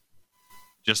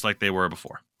 just like they were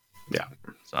before. Yeah.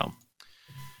 So,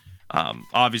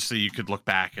 obviously, you could look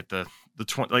back at the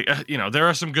there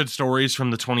are some good stories from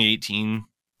the 2018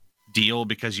 deal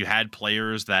because you had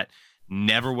players that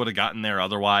never would have gotten there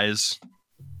otherwise,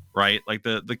 right? Like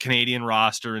the Canadian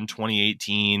roster in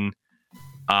 2018.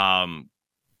 Carl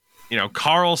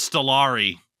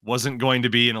Stolari wasn't going to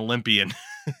be an Olympian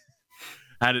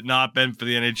had it not been for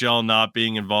the NHL not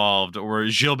being involved, or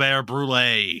Gilbert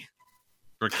Brulé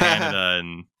for Canada.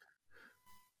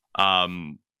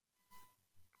 And,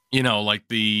 like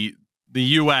the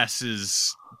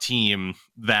US's team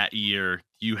that year,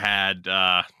 you had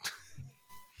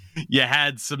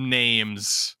some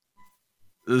names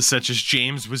such as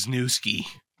James Wisniewski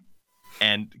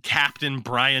and Captain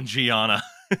Brian Gianna,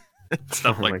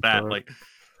 stuff like that. God. Like,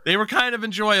 they were kind of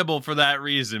enjoyable for that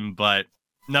reason, but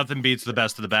nothing beats the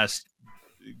best of the best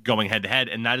going head to head.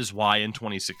 And that is why in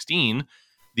 2016,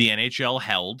 the NHL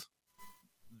held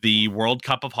the World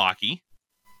Cup of Hockey,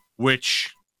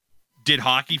 which did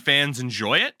hockey fans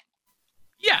enjoy it?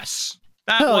 Yes.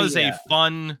 That was a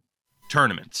fun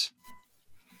tournament.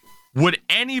 Would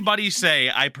anybody say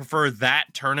I prefer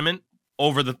that tournament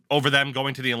over them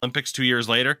going to the Olympics 2 years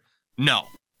later? No.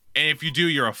 And if you do,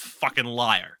 you're a fucking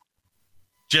liar.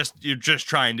 You're just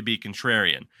trying to be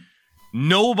contrarian.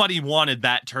 Nobody wanted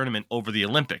that tournament over the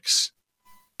Olympics.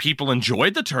 People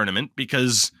enjoyed the tournament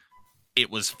because it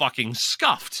was fucking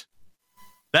scuffed.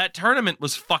 That tournament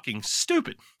was fucking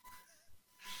stupid.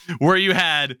 Where you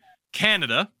had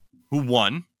Canada, who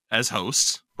won as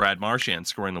hosts, Brad Marchand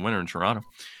scoring the winner in Toronto,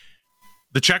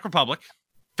 the Czech Republic,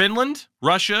 Finland,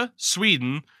 Russia,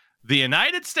 Sweden, the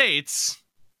United States,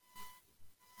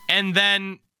 and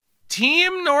then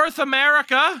Team North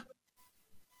America,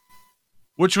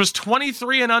 which was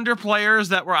 23 and under players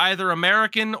that were either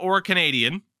American or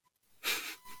Canadian.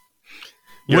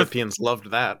 Europeans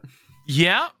loved that.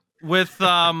 Yeah, with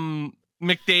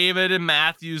McDavid and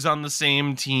Matthews on the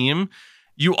same team.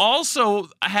 You also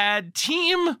had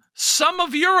Team Some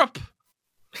of Europe,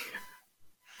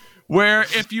 where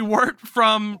if you weren't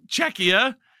from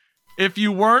Czechia, if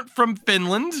you weren't from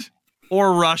Finland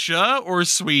or Russia or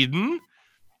Sweden,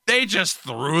 they just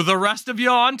threw the rest of you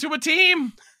onto a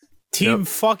team.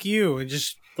 Fuck you, and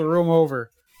just threw them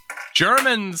over.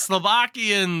 Germans,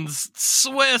 Slovakians,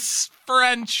 Swiss,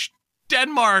 French,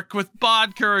 Denmark with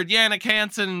Bodker, Yannick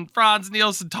Hansen, Franz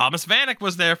Nielsen. Thomas Vanek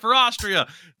was there for Austria.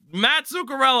 Matt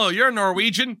Zuccarello, you're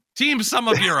Norwegian. Team Some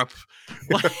of Europe.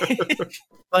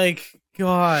 Like,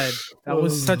 God, that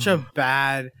was such a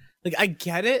bad... Like, I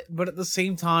get it, but at the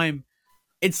same time,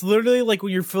 it's literally like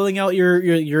when you're filling out your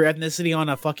ethnicity on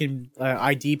a fucking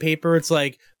ID paper. It's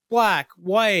like, black,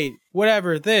 white,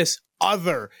 whatever, this,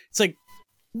 other. It's like,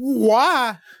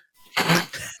 why?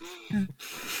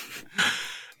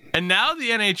 And now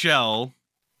the NHL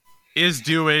is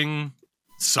doing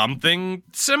something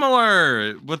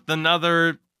similar with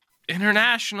another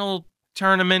international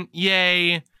tournament.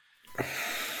 Yay.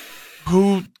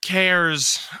 Who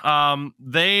cares?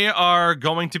 They are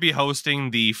going to be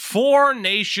hosting the Four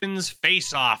Nations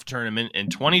Face-Off tournament in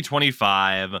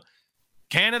 2025.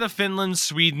 Canada, Finland,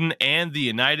 Sweden, and the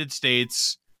United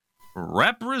States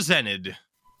represented.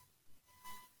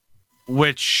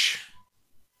 Which...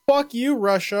 Fuck you,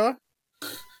 Russia.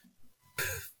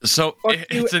 So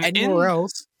it's anywhere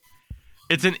else.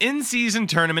 It's an in-season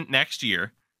tournament next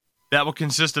year that will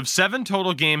consist of 7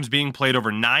 total games being played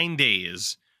over 9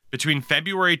 days between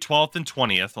February 12th and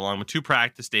 20th, along with 2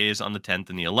 practice days on the 10th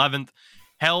and the 11th,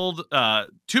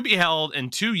 to be held in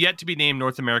 2 yet-to-be-named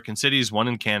North American cities, 1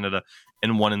 in Canada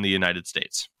and 1 in the United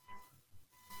States.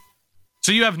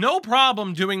 So you have no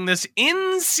problem doing this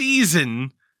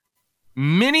in-season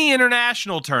mini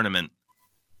international tournament.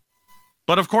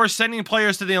 But of course, sending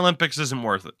players to the Olympics isn't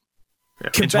worth it. Yeah.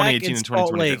 In 2018 and Salt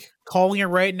 2022. Lake. Calling it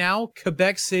right now,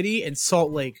 Quebec City and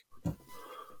Salt Lake.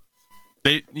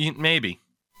 Maybe.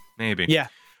 Yeah.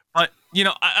 But,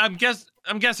 I'm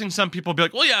guessing some people will be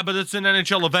like, well, yeah, but it's an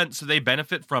NHL event, so they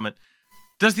benefit from it.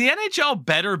 Does the NHL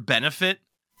better benefit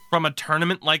from a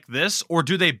tournament like this, or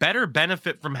do they better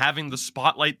benefit from having the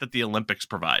spotlight that the Olympics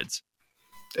provides?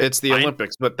 It's the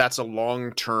Olympics, but that's a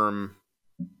long-term,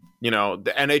 the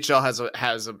NHL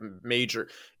has a major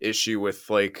issue with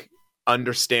like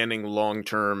understanding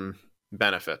long-term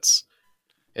benefits.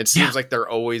 It seems like they're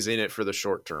always in it for the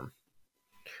short term.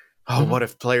 oh, what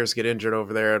if players get injured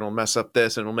over there? It'll mess up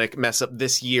this, and it'll mess up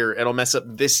this year. It'll mess up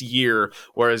this year.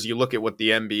 Whereas you look at what the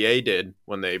NBA did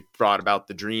when they brought about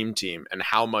the Dream Team and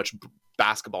how much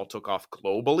basketball took off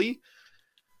globally,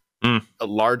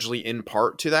 largely in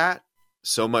part to that.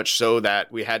 So much so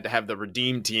that we had to have the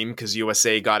Redeem Team because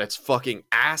USA got its fucking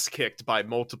ass kicked by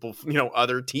multiple,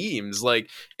 other teams. Like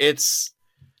it's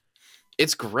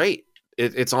great.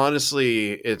 It's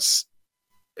honestly, it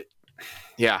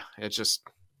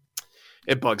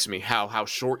bugs me how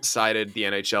short-sighted the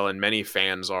NHL and many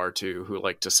fans are too, who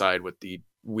like to side with the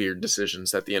weird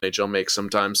decisions that the NHL makes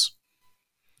sometimes.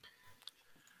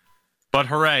 But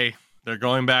hooray, they're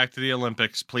going back to the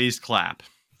Olympics. Please clap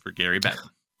for Gary Bettman.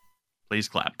 Please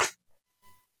clap.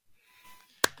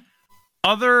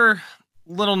 Other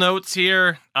little notes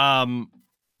here. Don't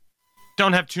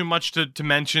have too much to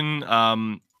mention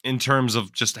in terms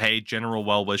of just, hey, general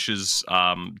well wishes to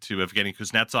Evgeny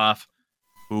Kuznetsov,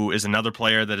 who is another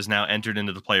player that is now entered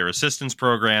into the player assistance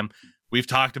program. We've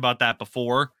talked about that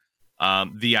before.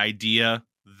 The idea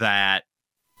that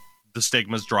the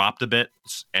stigma's dropped a bit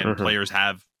and players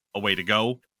have a way to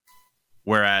go.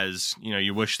 Whereas,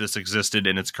 you wish this existed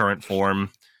in its current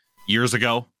form years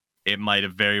ago. It might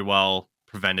have very well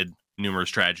prevented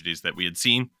numerous tragedies that we had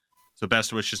seen. So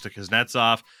best wishes to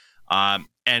Kuznetsov.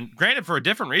 And granted, for a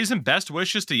different reason, best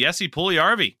wishes to Jesse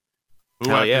Puljujarvi,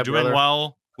 who after doing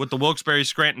well with the Wilkes-Barre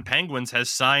Scranton Penguins has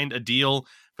signed a deal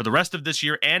for the rest of this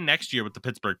year and next year with the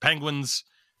Pittsburgh Penguins.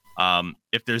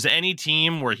 If there's any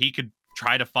team where he could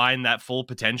try to find that full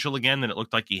potential again that it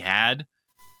looked like he had,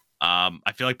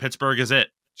 I feel like Pittsburgh is it.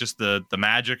 Just the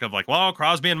magic of like, well,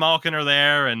 Crosby and Malkin are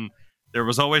there, and there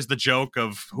was always the joke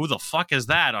of who the fuck is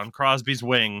that on Crosby's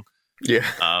wing?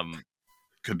 Yeah.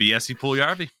 Could be Jesse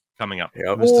Puljujarvi coming up.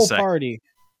 Yep. Whole party.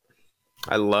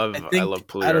 I love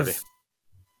Puljujarvi.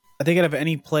 I think out of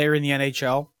any player in the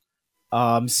NHL,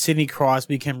 Sidney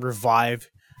Crosby can revive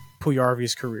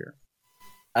Puljujarvi's career.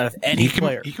 Out of any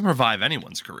player, he can revive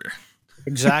anyone's career.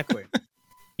 Exactly.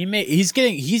 He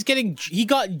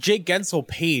got Jake Gensel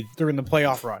paid during the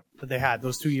playoff run that they had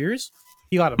those 2 years.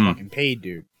 He got him fucking paid,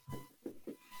 dude.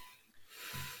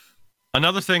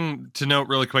 Another thing to note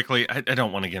really quickly, I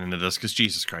don't want to get into this because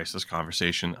Jesus Christ, this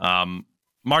conversation.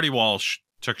 Marty Walsh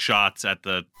took shots at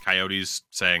the Coyotes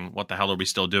saying, what the hell are we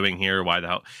still doing here? Why the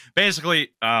hell? Basically,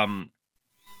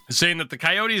 saying that the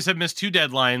Coyotes have missed 2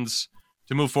 deadlines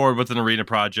to move forward with an arena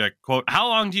project. Quote, how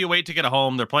long do you wait to get a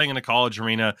home? They're playing in a college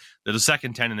arena. They're the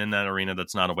second tenant in that arena.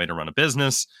 That's not a way to run a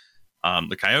business.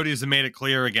 The Coyotes have made it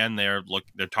clear again. They're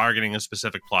targeting a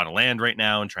specific plot of land right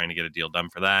now and trying to get a deal done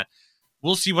for that.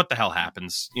 We'll see what the hell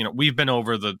happens. We've been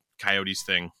over the Coyotes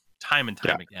thing time and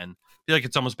time again. I feel like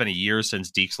it's almost been a year since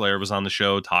Deke Slayer was on the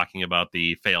show talking about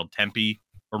the failed Tempe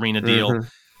arena deal.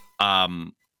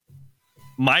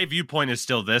 My viewpoint is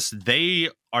still this. They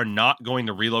are not going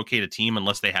to relocate a team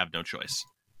unless they have no choice.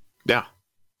 Yeah.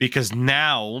 Because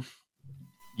now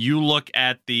you look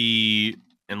at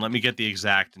and let me get the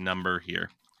exact number here.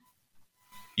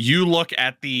 You look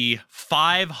at the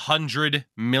 $500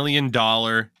 million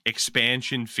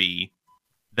expansion fee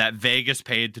that Vegas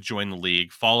paid to join the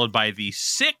league, followed by the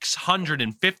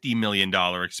 $650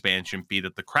 million expansion fee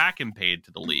that the Kraken paid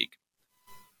to the league.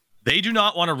 They do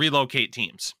not want to relocate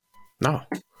teams. No.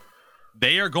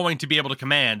 They are going to be able to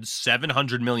command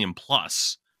 $700 million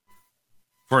plus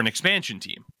for an expansion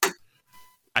team.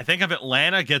 I think if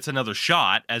Atlanta gets another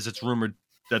shot, as it's rumored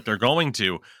that they're going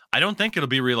to, I don't think it'll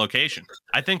be relocation.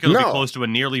 I think it'll be close to a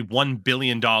nearly $1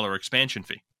 billion expansion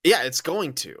fee. Yeah, it's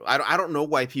going to. I don't know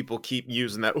why people keep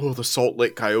using that. Oh, the Salt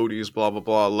Lake Coyotes, blah blah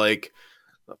blah. Like,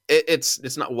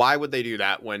 it's not. Why would they do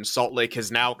that when Salt Lake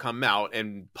has now come out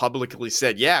and publicly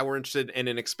said, "Yeah, we're interested in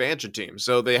an expansion team"?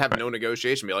 So they have no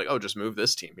negotiation. Be like, "Oh, just move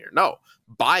this team here." No,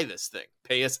 buy this thing.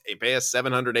 Pay us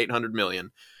 700, 800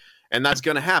 million, and that's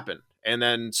going to happen. And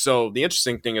then, so the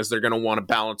interesting thing is they're going to want to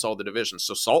balance all the divisions.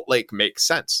 So Salt Lake makes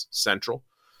sense. Central.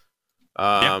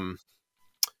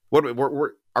 What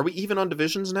are we even on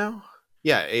divisions now?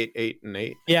 Yeah, 8 and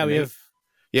 8. Yeah, we have.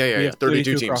 Yeah.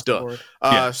 32 teams still.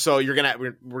 Yeah. So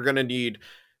we're gonna need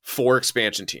 4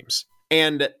 expansion teams.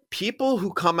 And people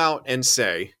who come out and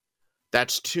say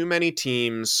that's too many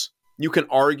teams, you can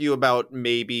argue about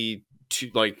maybe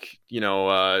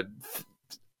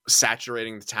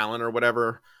saturating the talent or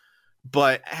whatever.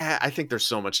 But I think there's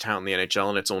so much talent in the NHL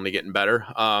and it's only getting better.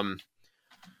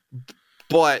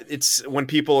 But it's when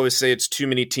people always say it's too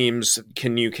many teams,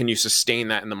 can you sustain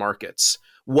that in the markets?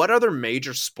 What other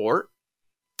major sport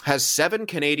has 7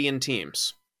 Canadian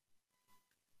teams?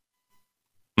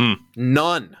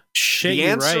 None. Shit, the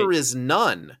answer is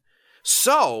none.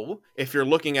 So if you're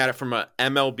looking at it from a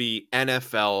MLB,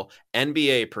 NFL,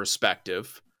 NBA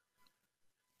perspective,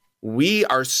 we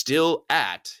are still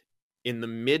in the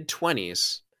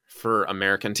mid-20s for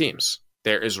American teams.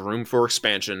 There is room for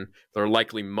expansion. They're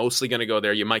likely mostly going to go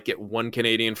there. You might get one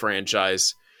Canadian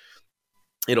franchise.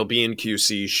 It'll be in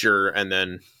QC, sure. And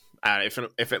then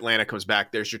if Atlanta comes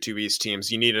back, there's your two East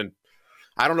teams.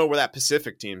 I don't know where that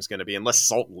Pacific team is going to be, unless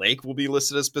Salt Lake will be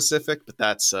listed as Pacific, but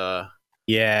that's a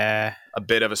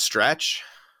bit of a stretch.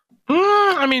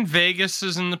 I mean, Vegas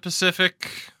is in the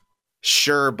Pacific.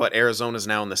 Sure, but Arizona's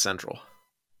now in the Central.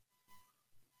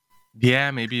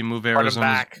 Yeah, maybe you move Arizona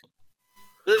back.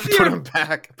 Put them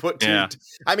back.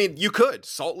 I mean, you could.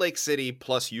 Salt Lake City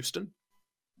plus Houston.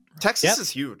 Texas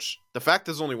is huge. The fact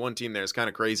there's only one team there is kind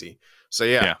of crazy. So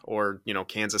yeah. Or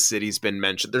Kansas City's been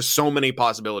mentioned. There's so many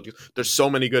possibilities. There's so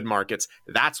many good markets.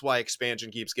 That's why expansion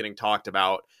keeps getting talked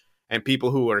about, and people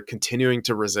who are continuing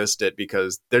to resist it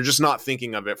because they're just not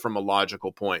thinking of it from a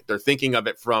logical point. They're thinking of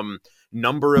it from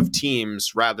number of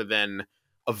teams rather than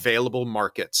available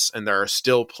markets, and there are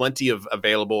still plenty of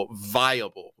available,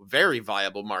 very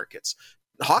viable markets.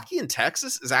 Hockey in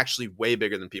Texas is actually way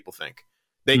bigger than people think.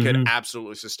 They could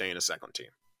absolutely sustain a second team.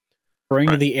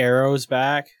 Bring the arrows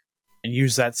back and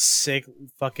use that sick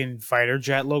fucking fighter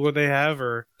jet logo they have,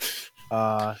 or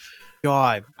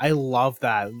God, I love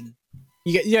that.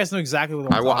 You guys know exactly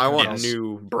what I want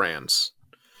new brands.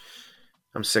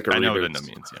 I'm sick of reboots. I know what that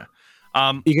means, yeah.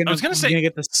 I was going to say...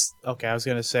 Get this. Okay, I was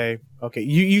going to say... Okay,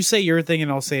 you say your thing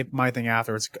and I'll say my thing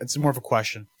afterwards. It's more of a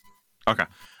question. Okay.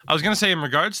 I was going to say, in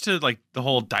regards to like the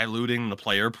whole diluting the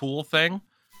player pool thing,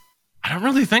 I don't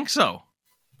really think so.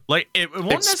 Like, it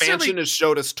won't Expansion has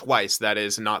showed us twice that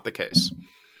is not the case.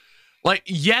 Like,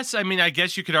 yes, I mean, I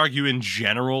guess you could argue in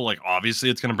general, like, obviously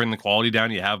it's going to bring the quality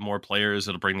down. You have more players,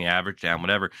 it'll bring the average down,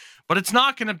 whatever. But it's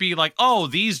not going to be like, oh,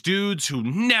 these dudes who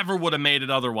never would have made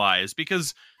it otherwise.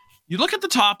 Because you look at the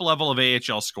top level of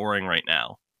AHL scoring right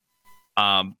now.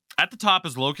 At the top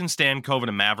is Logan Stankoven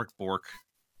and Maverick Bork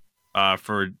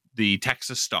for the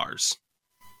Texas Stars,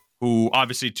 who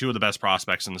obviously two of the best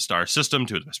prospects in the Star system,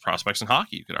 two of the best prospects in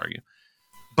hockey, you could argue.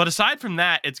 But aside from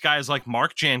that, it's guys like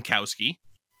Mark Jankowski,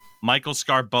 Michael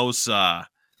Scarbosa,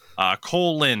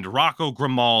 Cole Lind, Rocco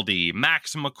Grimaldi,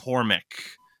 Max McCormick,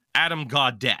 Adam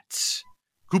Gaudette,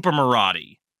 Cooper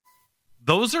Marotti.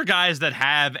 Those are guys that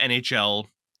have NHL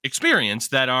experience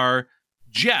that are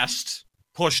just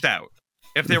pushed out.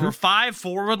 If there were 5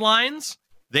 forward lines,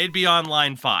 they'd be on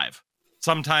line 5,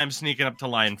 sometimes sneaking up to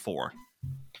line 4.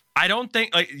 I don't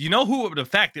think, who it would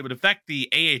affect? It would affect the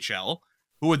AHL,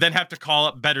 who would then have to call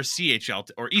up better CHL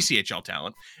or ECHL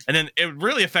talent, and then it would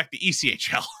really affect the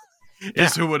ECHL.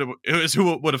 is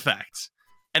who it would affect.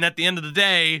 And at the end of the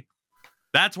day,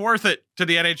 that's worth it to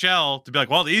the NHL to be like,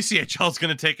 well, the ECHL is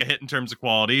going to take a hit in terms of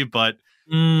quality, but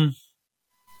the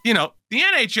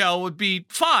NHL would be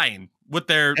fine with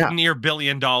their near $1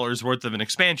 billion worth of an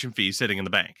expansion fee sitting in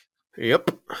the bank.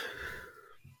 Yep.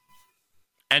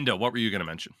 Endo, what were you going to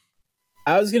mention?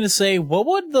 I was going to say, what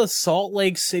would the Salt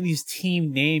Lake City's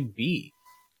team name be?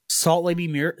 Salt Lake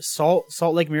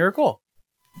Miracle?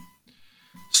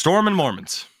 Storm and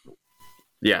Mormons.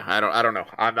 Yeah, I don't know.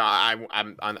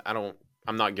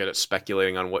 I'm not good at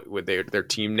speculating on what their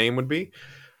team name would be.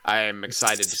 I am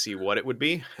excited to see what it would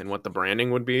be and what the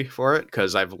branding would be for it,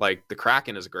 because the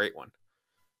Kraken is a great one.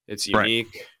 It's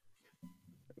unique. Right.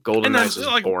 Golden Knights is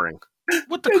boring.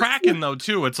 With the Kraken, though,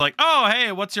 too, it's like, oh,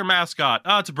 hey, what's your mascot?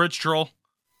 Oh, it's a bridge troll.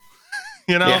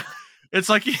 It's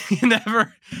like you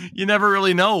never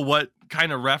really know what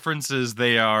kind of references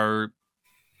they are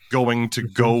going to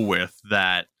go with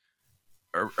that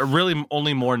are really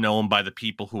only more known by the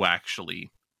people who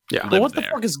actually live But what there. The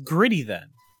fuck is Gritty, then?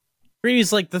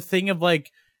 Gritty's like the thing of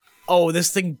like, oh,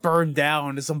 this thing burned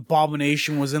down. This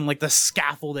abomination was in like the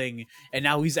scaffolding, and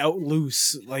now he's out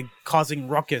loose, like causing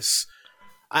ruckus.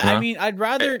 I mean, I'd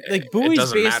rather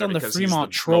Bowie's based on the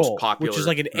Fremont Troll, which is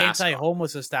like an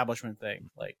anti-homeless establishment thing.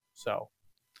 Like, so.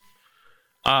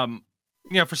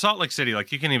 For Salt Lake City,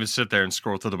 like, you can even sit there and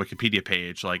scroll through the Wikipedia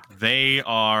page. Like, they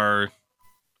are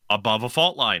above a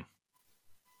fault line.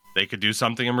 They could do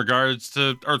something in regards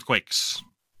to earthquakes,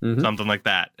 something like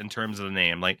that in terms of the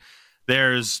name. Like,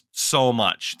 there's so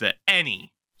much that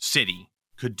any city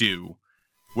could do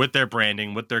with their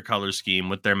branding, with their color scheme,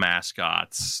 with their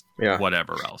mascots,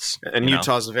 whatever else. And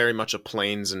Utah's very much a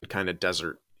plains and kind of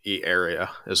desert-y area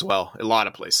as well. A lot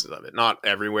of places of it. Not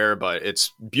everywhere, but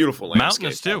it's beautiful landscape.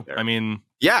 Mountainous, too. I mean...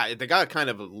 Yeah, they got kind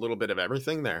of a little bit of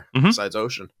everything there, besides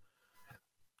ocean.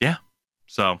 Yeah.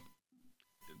 So,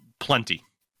 plenty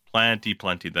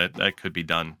that could be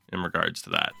done in regards to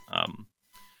that.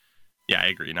 I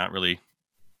agree. Not really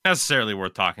necessarily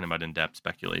worth talking about in depth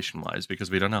speculation wise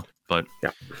because we don't know. But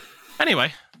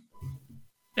anyway,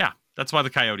 yeah, that's why the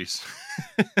Coyotes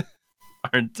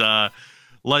aren't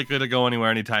likely to go anywhere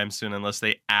anytime soon unless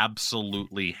they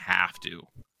absolutely have to.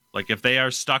 Like if they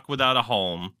are stuck without a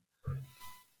home,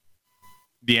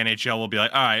 the NHL will be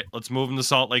like, all right, let's move them to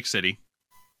Salt Lake City.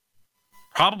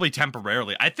 Probably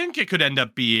temporarily. I think it could end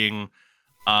up being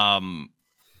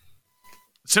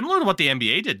similar to what the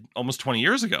NBA did almost 20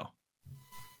 years ago.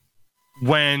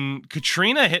 When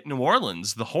Katrina hit New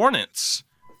Orleans, the Hornets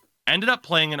ended up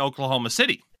playing in Oklahoma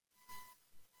City.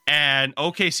 And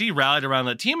OKC rallied around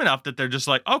that team enough that they're just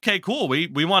like, okay, cool,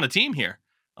 we want a team here.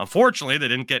 Unfortunately, they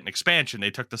didn't get an expansion.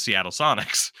 They took the Seattle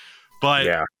Sonics. But,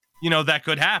 that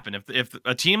could happen. If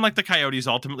a team like the Coyotes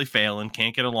ultimately fail and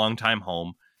can't get a long-time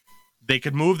home, they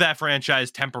could move that franchise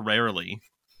temporarily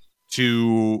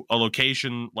to a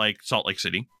location like Salt Lake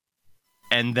City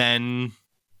and then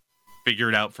figure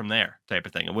it out from there type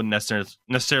of thing. It wouldn't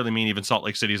necessarily mean even Salt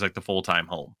Lake City is like the full-time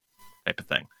home type of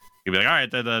thing. You'd be like, all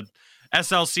right, the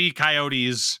SLC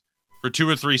Coyotes for 2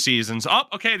 or 3 seasons. Oh,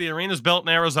 okay, the arena's built in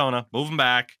Arizona. Move them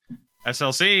back.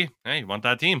 SLC, hey, you want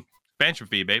that team. Expansion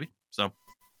fee, baby. So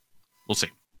we'll see.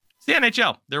 It's the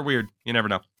NHL. They're weird. You never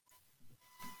know.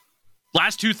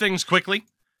 Last 2 things quickly.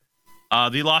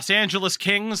 The Los Angeles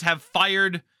Kings have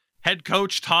fired head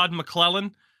coach Todd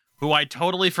McClellan, who I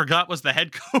totally forgot was the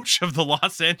head coach of the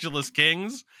Los Angeles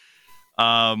Kings.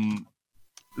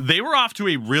 They were off to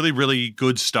a really, really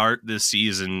good start this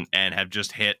season and have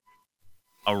just hit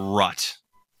a rut,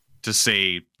 to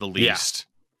say the least.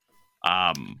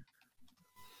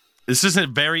 This is a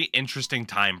very interesting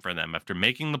time for them after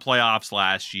making the playoffs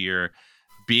last year,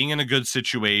 being in a good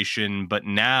situation, but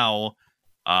now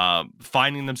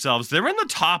finding themselves, they're in the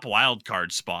top wild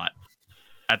card spot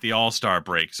at the All-Star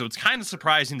break. So it's kind of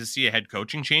surprising to see a head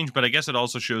coaching change, but I guess it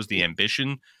also shows the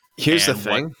ambition. Here's the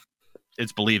thing.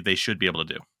 It's believed they should be able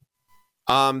to do.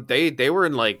 They were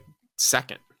in like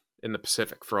second in the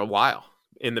Pacific for a while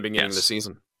in the beginning of the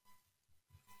season.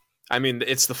 I mean,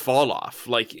 it's the fall off.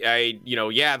 Like they're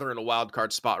in a wild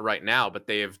card spot right now, but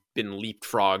they have been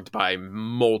leapfrogged by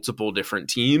multiple different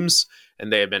teams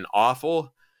and they have been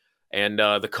awful. And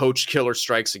the coach killer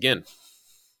strikes again.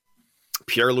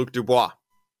 Pierre-Luc Dubois.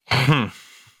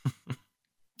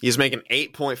 He's making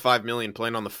 $8.5 million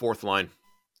playing on the 4th line.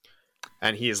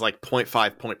 And he is like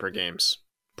 0.5 point per game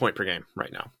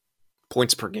right now.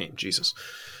 Points per game, Jesus.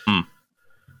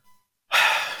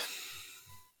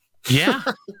 Yeah.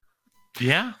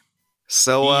 Yeah.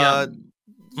 So, I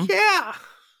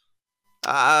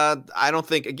don't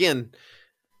think, again,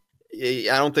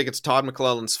 I don't think it's Todd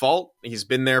McClellan's fault. He's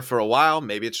been there for a while.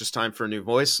 Maybe it's just time for a new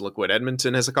voice. Look what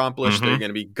Edmonton has accomplished. They're going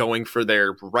to be going for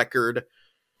their record,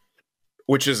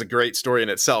 which is a great story in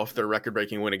itself. Their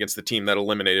record-breaking win against the team that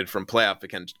eliminated from playoff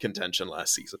contention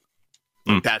last season.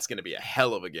 That's going to be a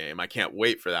hell of a game. I can't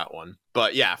wait for that one.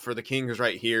 But yeah, for the Kings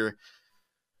right here,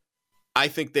 I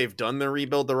think they've done their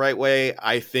rebuild the right way.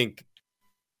 I think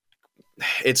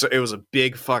it was a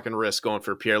big fucking risk going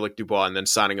for Pierre-Luc Dubois and then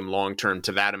signing him long-term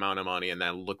to that amount of money, and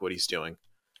then look what he's doing.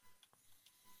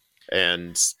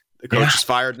 And the coach is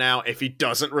fired now. If he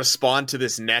doesn't respond to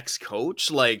this next coach,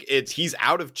 like he's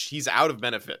out of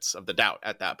benefits of the doubt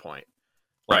at that point.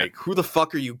 Like, who the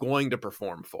fuck are you going to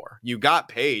perform for? You got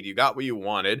paid. You got what you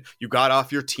wanted. You got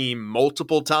off your team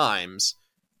multiple times.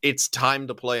 It's time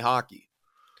to play hockey.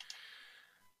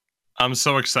 I'm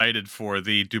so excited for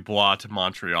the Dubois to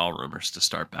Montreal rumors to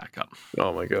start back up.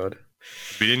 Oh my god.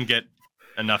 We didn't get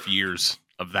enough years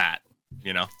of that.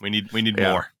 We need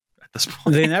more at this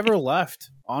point. They never left.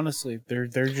 Honestly, they're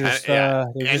just.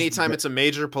 Anytime it's a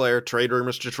major player, trade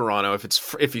rumors to Toronto.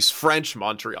 If he's French,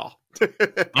 Montreal.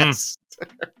 Yes.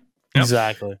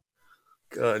 Exactly.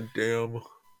 God damn.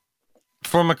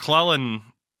 For McClellan,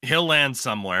 he'll land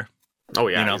somewhere. Oh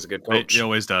yeah, he's a good coach. He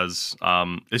always does.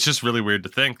 It's just really weird to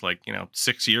think,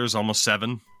 6 years, almost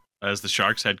 7, as the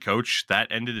Sharks head coach. That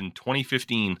ended in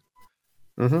 2015.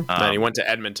 Then he went to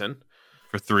Edmonton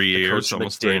for 3 years,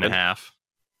 almost 3.5.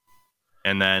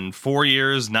 And then 4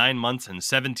 years, 9 months, and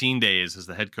 17 days as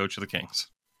the head coach of the Kings.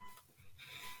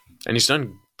 And he's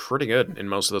done pretty good in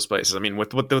most of those places. I mean, with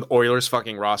the Oilers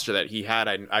fucking roster that he had,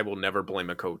 I will never blame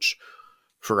a coach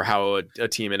for how a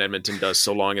team in Edmonton does,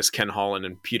 so long as Ken Holland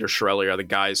and Peter Chiarelli are the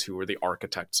guys who were the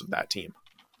architects of that team.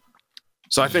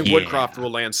 So I think Woodcroft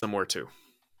will land somewhere too.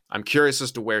 I'm curious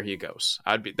as to where he goes.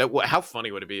 How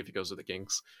funny would it be if he goes to the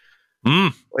Kings?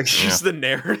 Just the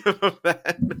narrative of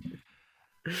that.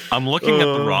 I'm looking at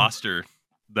the roster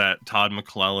that Todd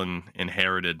McClellan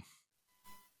inherited.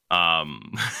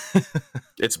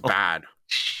 It's bad.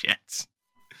 Shit.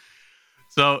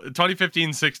 So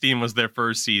 2015-16 was their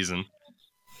first season.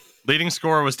 Leading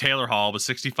scorer was Taylor Hall with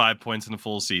 65 points in the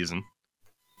full season.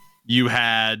 You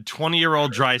had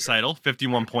 20-year-old Draisaitl,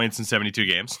 51 points in 72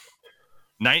 games.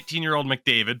 19-year-old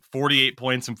McDavid, 48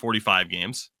 points in 45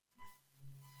 games.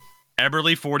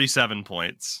 Eberle, 47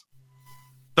 points.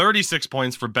 36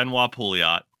 points for Benoit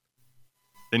Pouliot.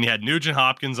 Then you had Nugent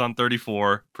Hopkins on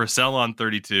 34, Purcell on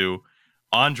 32,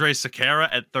 Andre Sekera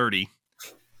at 30,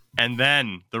 and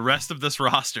then the rest of this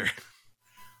roster: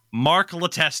 Mark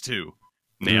Letestu,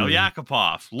 Nail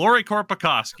Yakupov, Lori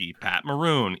Korpikoski, Pat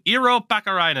Maroon, Eero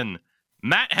Pakarainen,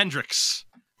 Matt Hendricks,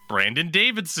 Brandon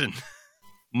Davidson,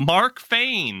 Mark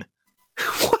Fain,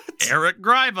 Eric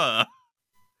Greiva,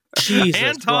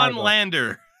 Anton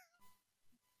Lander.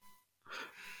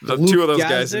 The two of those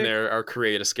guys in there are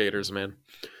creative skaters, man.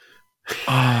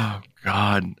 Oh,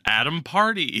 God. Adam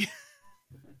Party.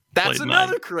 That's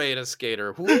another creative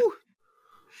skater. Woo.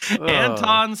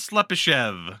 Anton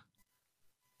Slepyshev.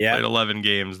 Yeah. Played 11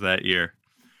 games that year.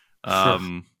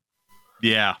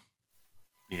 Yeah.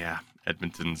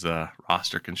 Edmonton's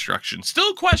roster construction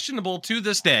still questionable to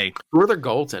this day. Who were their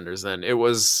goaltenders then? It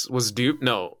was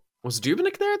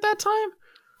Dubnyk there at that time?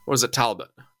 Or was it Talbot?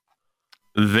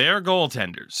 Their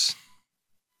goaltenders: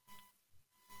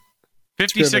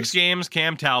 56 games,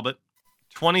 Cam Talbot;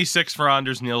 26 for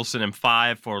Anders Nielsen; and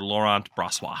 5 for Laurent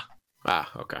Brossois.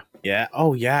 Ah, okay. Yeah.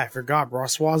 Oh, yeah. I forgot.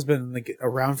 Brossois been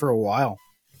around for a while.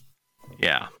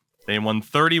 Yeah. They won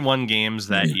 31 games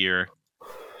that year.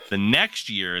 The next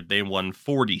year, they won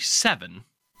 47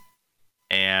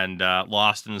 and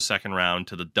lost in the second round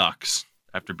to the Ducks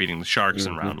after beating the Sharks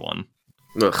in round one.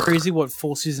 Ugh. Crazy what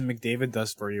full season McDavid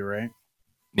does for you, right?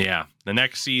 Yeah. The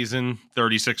next season,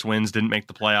 36 wins, didn't make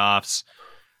the playoffs.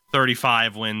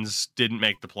 35 wins, didn't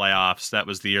make the playoffs. That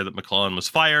was the year that McClellan was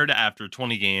fired after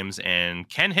 20 games, and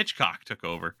Ken Hitchcock took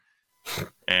over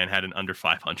and had an under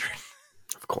 500.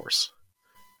 Of course.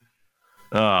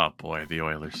 Oh, boy, the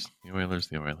Oilers. The Oilers.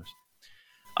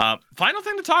 Final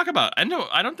thing to talk about. I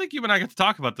don't think you and I got to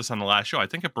talk about this on the last show. I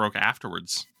think it broke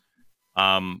afterwards.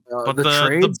 But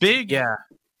the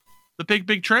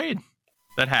big trade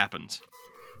that happened.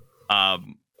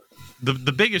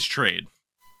 The biggest trade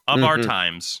of our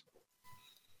times,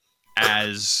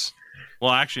 as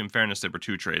well. Actually, in fairness, there were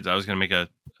 2 trades. I was going to make a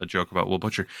joke about Will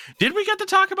Butcher. Did we get to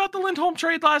talk about the Lindholm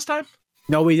trade last time?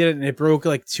 No, we didn't. It broke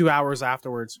like 2 hours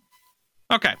afterwards.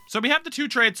 Okay, so we have the 2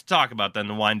 trades to talk about then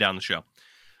to wind down the show.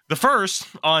 The first,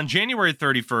 on January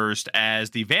 31st,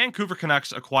 as the Vancouver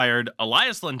Canucks acquired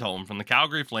Elias Lindholm from the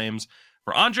Calgary Flames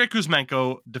for Andrei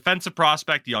Kuzmenko, defensive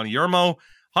prospect Joni Jurmo,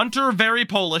 Hunter Very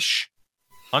Polish,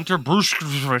 Hunter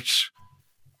Bruskevich,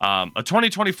 a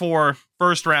 2024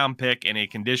 first-round pick, and a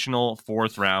conditional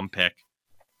 4th-round pick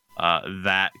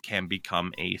that can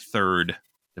become a 3rd,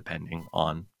 depending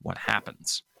on what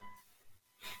happens.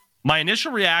 My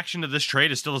initial reaction to this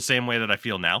trade is still the same way that I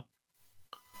feel now.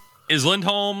 Is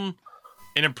Lindholm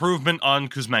an improvement on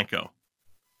Kuzmenko?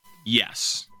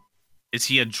 Yes. Is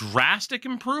he a drastic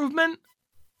improvement?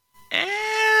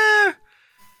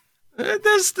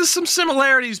 There's some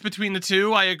similarities between the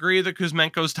two. I agree that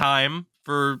Kuzmenko's time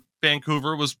for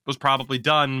Vancouver was probably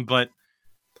done, but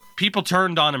people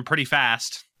turned on him pretty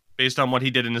fast based on what he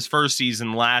did in his first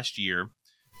season last year.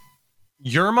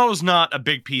 Yermo's not a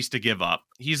big piece to give up.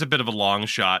 He's a bit of a long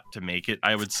shot to make it,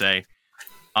 I would say.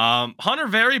 Hunter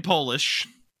Very Polish,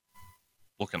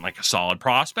 looking like a solid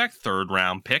prospect,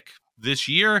 3rd-round pick this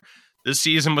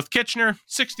season with Kitchener,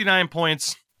 69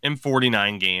 points in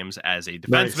 49 games as a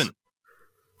defenseman. Nice.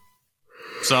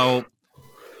 So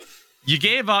you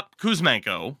gave up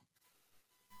Kuzmenko,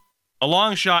 a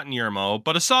long shot in Yermo,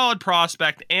 but a solid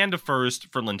prospect and a first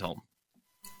for Lindholm.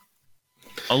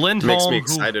 A Lindholm makes me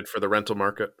excited for the rental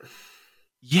market.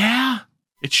 Yeah,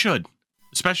 it should,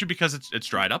 especially because it's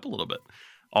dried up a little bit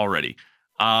already.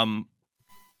 The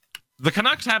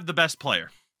Canucks have the best player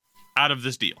out of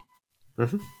this deal.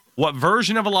 Mm-hmm. What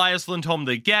version of Elias Lindholm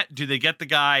they get? Do they get the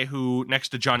guy who, next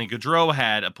to Johnny Gaudreau,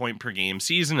 had a point per game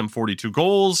season and 42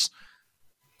 goals?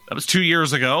 That was 2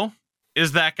 years ago.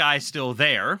 Is that guy still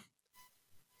there?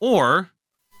 Or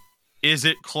is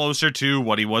it closer to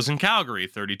what he was in Calgary,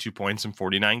 32 points in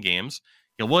 49 games?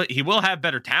 He will have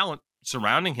better talent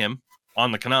surrounding him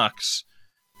on the Canucks.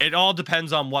 It all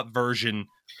depends on what version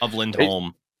of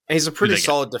Lindholm. He's a pretty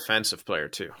solid defensive player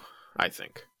too, I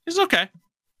think. He's okay.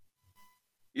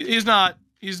 He's not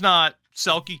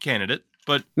Selke candidate,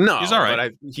 but no, he's all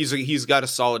right. But he's got a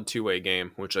solid 2-way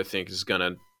game, which I think is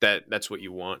that's what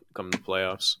you want come the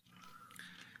playoffs.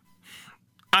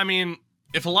 I mean,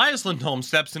 if Elias Lindholm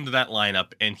steps into that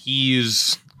lineup and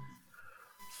he's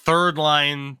 3rd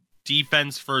line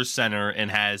defense first center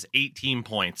and has 18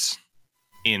 points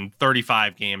in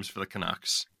 35 games for the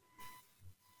Canucks.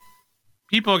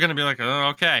 People are going to be like, oh,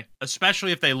 okay.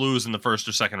 Especially if they lose in the first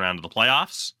or second round of the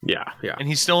playoffs. Yeah. And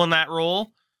he's still in that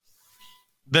role.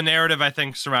 The narrative, I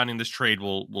think, surrounding this trade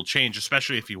will change,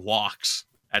 especially if he walks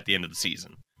at the end of the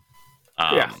season.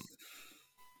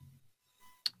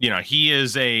 He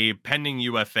is a pending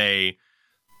UFA.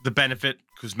 The benefit,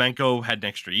 Kuzmenko had an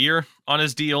extra year on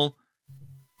his deal.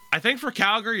 I think for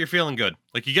Calgary, you're feeling good.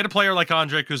 Like, you get a player like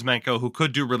Andrei Kuzmenko who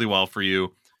could do really well for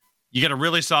you. You get a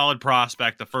really solid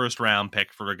prospect, the first-round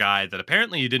pick for a guy that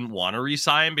apparently you didn't want to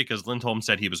re-sign because Lindholm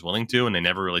said he was willing to, and they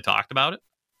never really talked about it.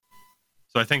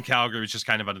 So I think Calgary was just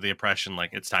kind of under the impression, like,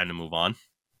 it's time to move on.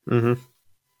 Mm-hmm.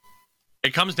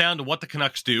 It comes down to what the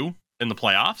Canucks do in the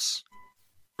playoffs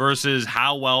versus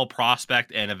how well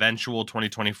prospect and eventual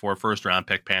 2024 first-round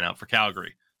pick pan out for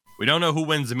Calgary. We don't know who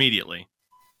wins immediately.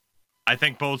 I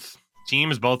think both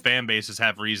teams, both fan bases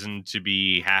have reason to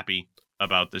be happy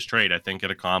about this trade. I think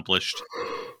it accomplished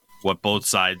what both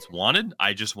sides wanted.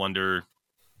 I just wonder,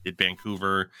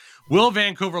 will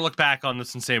Vancouver look back on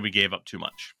this and say we gave up too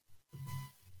much?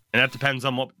 And that depends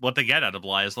on what they get out of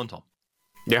Elias Lindholm.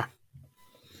 Yeah.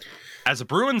 As a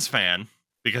Bruins fan,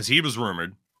 because he was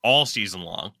rumored all season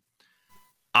long,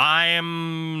 I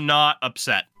am not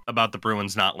upset about the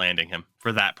Bruins not landing him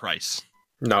for that price.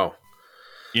 No.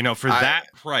 For that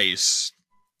price...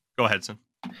 Go ahead, son.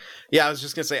 Yeah, I was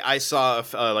just gonna say I saw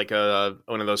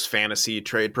one of those fantasy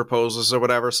trade proposals or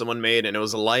whatever someone made, and it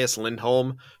was Elias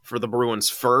Lindholm for the Bruins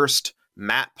first,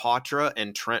 Matt Poitras,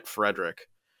 and Trent Frederick.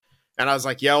 And I was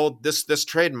like, this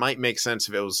trade might make sense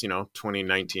if it was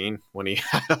 2019 when he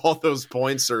had all those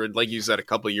points, or like you said a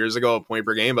couple of years ago, a point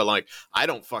per game. But like, I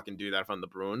don't fucking do that from the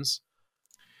Bruins.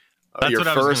 That's what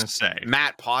I was gonna say.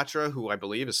 Matt Poitras, who I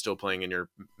believe is still playing in your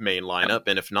main lineup,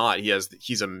 and if not,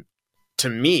 to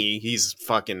me, he's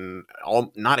fucking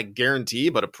not a guarantee,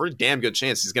 but a pretty damn good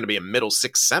chance he's going to be a middle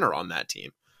six center on that team.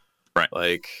 Right.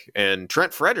 Like, and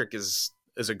Trent Frederick is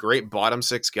a great bottom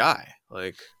six guy.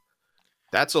 Like,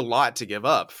 that's a lot to give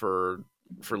up for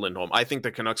Lindholm. I think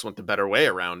the Canucks went the better way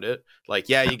around it. Like,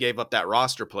 yeah, you gave up that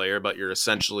roster player, but you're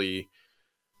essentially,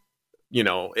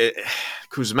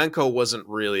 Kuzmenko wasn't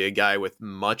really a guy with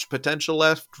much potential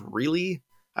left, really,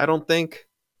 I don't think.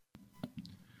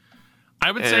 I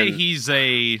would say he's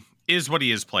is what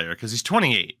he is player because he's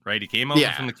 28, right? He came over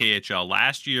from the KHL.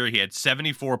 Last year, he had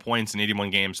 74 points in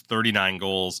 81 games, 39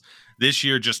 goals. This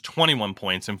year, just 21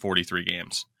 points in 43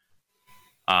 games.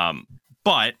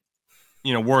 But,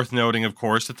 worth noting, of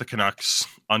course, that the Canucks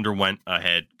underwent a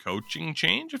head coaching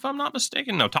change, if I'm not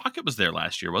mistaken. No, Tocchet was there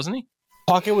last year, wasn't he?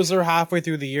 Tocchet was there halfway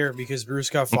through the year because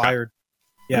Bruce got fired.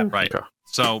 Okay. Yeah. Right. Okay.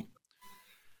 So...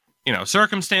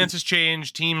 circumstances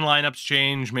change, team lineups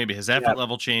change, maybe his effort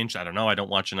level changed. I don't know. I don't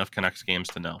watch enough Canucks games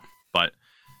to know. But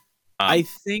I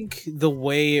think the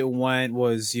way it went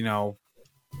was,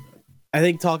 I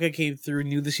think Tocchet came through,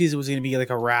 knew the season was going to be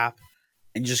like a wrap,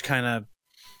 and just kind of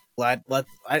I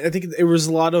think it was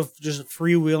a lot of just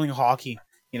freewheeling hockey.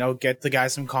 Get the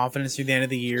guys some confidence through the end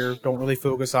of the year. Don't really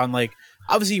focus on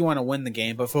obviously you want to win the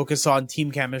game, but focus on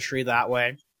team chemistry that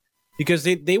way. Because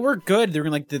they were good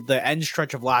during the end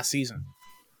stretch of last season,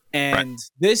 and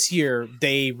this year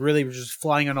they really were just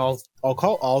flying on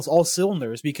all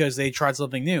cylinders because they tried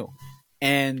something new,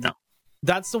 and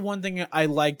that's the one thing I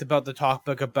liked about the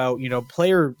talkbook about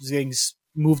players getting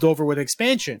moved over with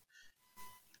expansion.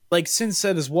 Like Sin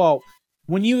said as well,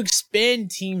 when you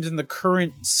expand teams in the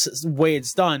current way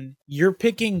it's done, you're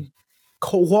picking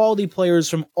quality players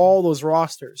from all those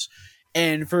rosters.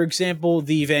 And for example,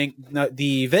 the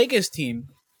Vegas team,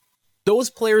 those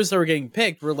players that were getting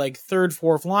picked were like third,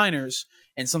 fourth liners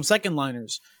and some second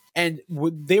liners, and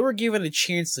they were given a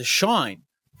chance to shine.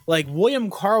 Like William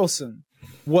Karlsson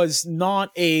was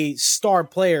not a star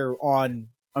player on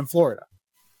Florida,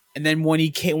 and then when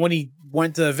he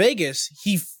went to Vegas,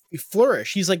 he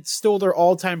flourished. He's like still their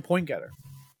all-time point getter,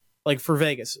 like for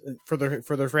Vegas for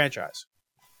their franchise,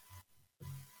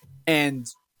 and.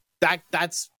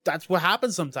 That's what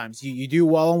happens sometimes. You do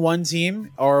well on one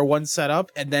team or one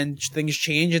setup, and then things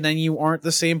change, and then you aren't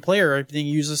the same player. Everything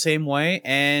you use the same way,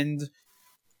 and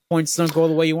points don't go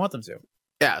the way you want them to.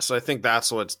 Yeah, so I think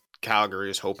that's what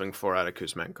Calgary is hoping for out of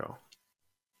Kuzmenko.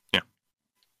 Yeah.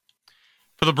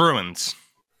 For the Bruins,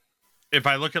 if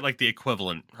I look at the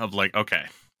equivalent of okay,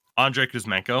 Andrei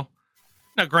Kuzmenko.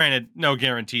 Now, granted, no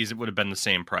guarantees it would have been the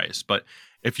same price, but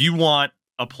if you want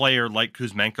a player like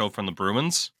Kuzmenko from the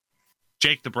Bruins,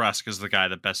 Jake DeBrusk is the guy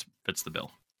that best fits the bill.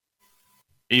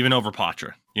 Even over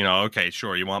Poitras. Okay,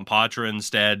 sure, you want Poitras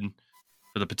instead.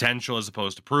 for the potential as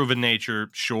opposed to proven nature,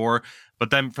 sure. But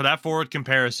then for that forward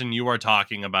comparison, you are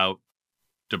talking about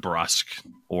DeBrusque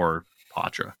or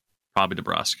Patra, probably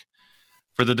DeBrusque.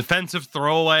 For the defensive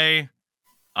throwaway,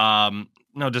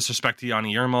 no disrespect to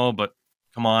Yanni Yermo, but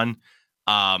come on.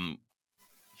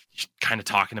 Kind of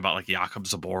talking about like Jakub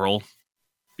Zaboral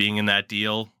being in that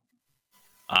deal.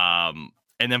 And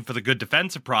then for the good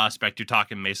defensive prospect, you're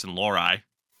talking Mason Lohrei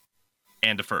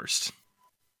and a first.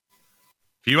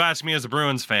 If you ask me as a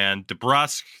Bruins fan,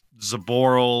 DeBrusque,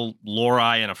 Zaboral,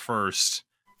 Lohrei, and a first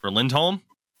for Lindholm,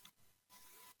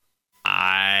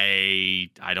 I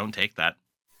don't take that.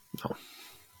 No.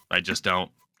 I just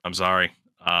don't. I'm sorry.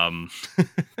 To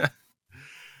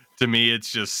me,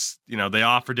 it's just, they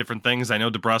offer different things. I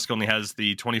know DeBrusque only has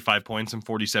the 25 points in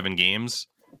 47 games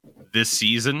this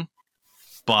season,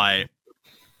 but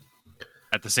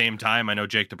at the same time, I know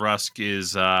Jake DeBrusque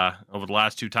is, over the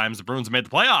last 2 times the Bruins have made the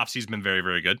playoffs, he's been very,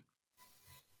 very good.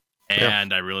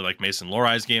 And I really like Mason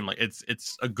Lohrai's game. Like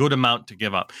it's a good amount to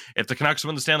give up. If the Canucks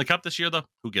win the Stanley Cup this year, though,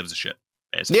 who gives a shit?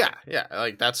 Basically. Yeah.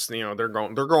 Like that's they're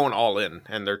going all in,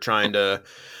 and they're trying to.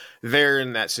 They're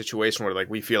in that situation where like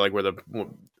we feel like we're the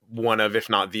one of, if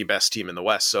not the best team in the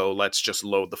West. So let's just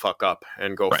load the fuck up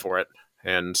and go for it.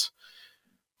 And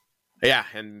yeah,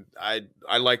 and I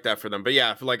like that for them. But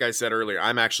yeah, like I said earlier,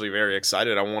 I'm actually very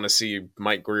excited. I want to see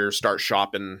Mike Greer start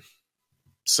shopping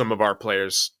some of our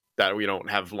players that we don't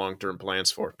have long-term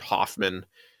plans for. Hoffman,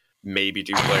 maybe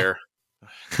Duclair.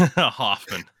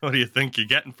 Hoffman. What do you think you're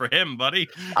getting for him, buddy?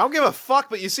 I don't give a fuck,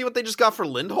 but you see what they just got for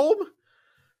Lindholm?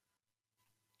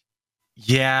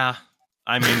 Yeah.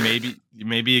 I mean,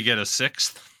 maybe you get a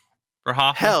 6th for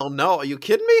Hoffman. Hell no. Are you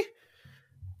kidding me?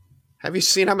 Have you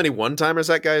seen how many one-timers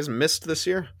that guy's missed this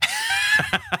year?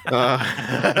 Oh.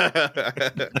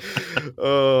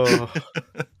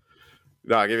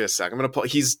 No, I'll give you a sec. I'm gonna pull.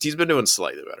 He's been doing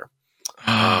slightly better.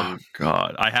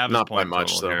 God, I have not his point by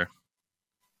much total here.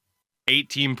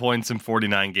 18 points in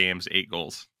 49 games, 8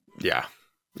 goals. Yeah.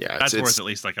 That's worth at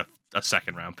least like a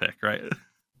second round pick, right?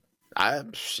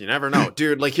 You never know,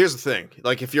 dude. Like, here's the thing.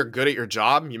 Like, if you're good at your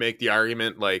job, you make the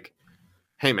argument like,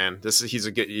 "Hey, man, he's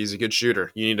a good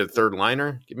shooter. You need a third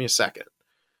liner? Give me a second."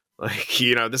 Like,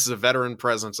 this is a veteran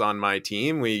presence on my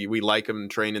team. We like him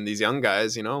training these young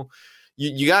guys.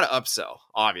 You got to upsell,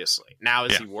 obviously. Now,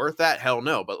 is he worth that? Hell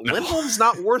no. But Lindholm's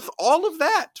not worth all of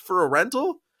that for a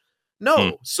rental.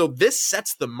 No. So this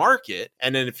sets the market.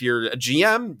 And then if you're a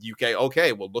GM, you can,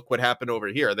 okay, well, look what happened over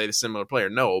here. Are they a similar player?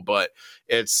 No, but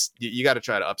you got to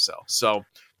try to upsell. So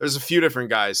there's a few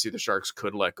different guys who the Sharks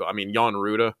could let go. I mean, Jan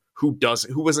Ruda, who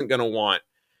isn't going to want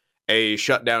a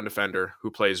shutdown defender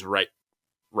who plays right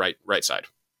side?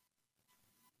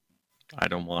 I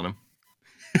don't want him.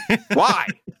 Why?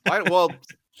 Well,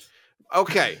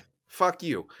 okay. Fuck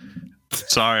you.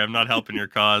 Sorry, I'm not helping your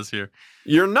cause here.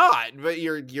 You're not, but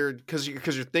you're because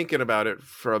you're thinking about it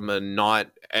from a not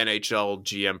NHL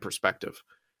GM perspective.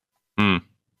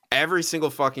 Every single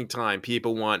fucking time,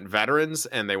 people want veterans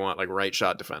and they want like right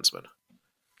shot defensemen.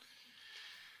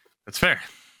 That's fair.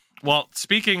 Well,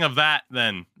 speaking of that,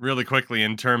 then really quickly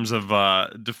in terms of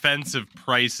defensive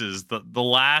prices, the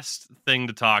last thing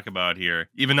to talk about here,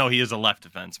 even though he is a left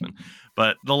defenseman,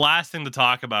 but the last thing to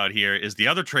talk about here is the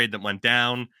other trade that went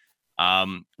down.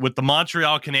 With the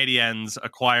Montreal Canadiens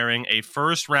acquiring a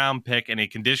first-round pick and a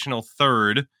conditional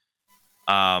third.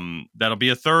 That'll be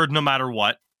a third no matter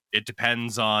what. It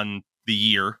depends on the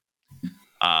year.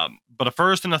 But a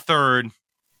first and a third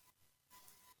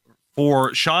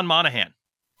for Sean Monahan.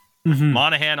 Mm-hmm.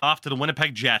 Monahan off to the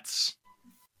Winnipeg Jets.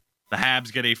 The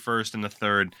Habs get a first and a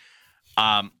third.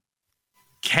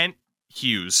 Kent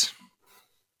Hughes,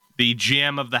 the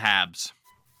GM of the Habs.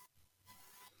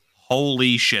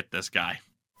 Holy shit, this guy.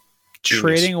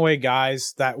 Trading away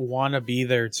guys that want to be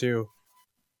there too.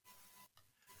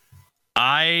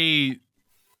 Right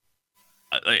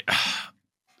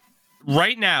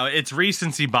now, it's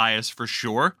recency bias for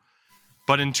sure.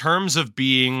 But in terms of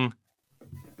being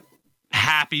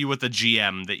happy with the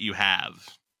GM that you have,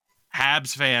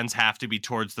 Habs fans have to be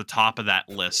towards the top of that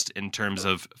list in terms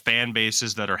of fan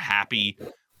bases that are happy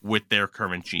with their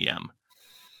current GM.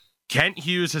 Kent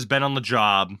Hughes has been on the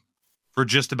job for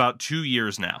just about 2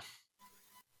 years now.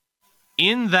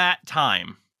 In that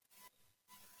time,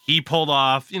 he pulled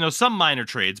off, some minor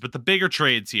trades, but the bigger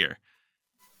trades here.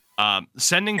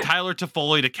 Sending Tyler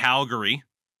Toffoli to Calgary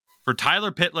for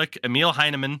Tyler Pitlick, Emil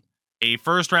Heineman, a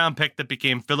first-round pick that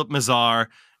became Philip Mazar,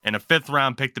 and a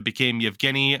fifth-round pick that became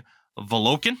Yevgeny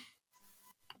Volokin.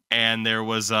 And there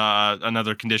was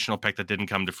another conditional pick that didn't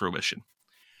come to fruition.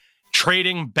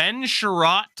 Trading Ben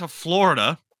Sherratt to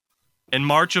Florida in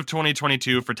March of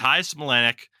 2022 for Ty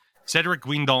Smolenic, Cedric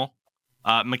Guindon,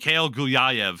 Mikhail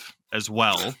Gulyayev as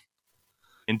well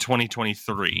in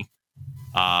 2023.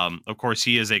 Of course,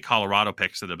 he is a Colorado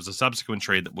pick, so there was a subsequent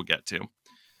trade that we'll get to.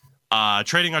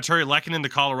 Trading Arturi Lehkonen to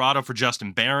Colorado for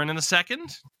Justin Barron in a second.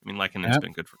 I mean, Lehkonen's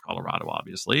been good for Colorado,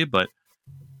 obviously, but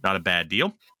not a bad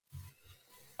deal.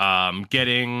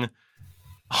 Getting,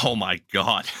 oh my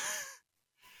God,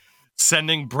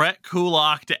 sending Brett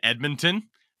Kulak to Edmonton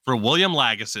for William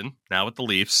Lagesson, now with the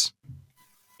Leafs.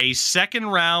 A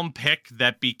second-round pick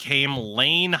that became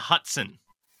Lane Hutson.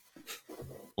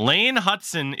 Lane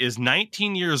Hutson is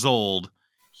 19 years old.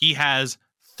 He has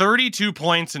 32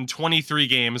 points in 23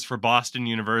 games for Boston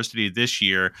University this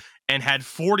year and had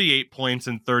 48 points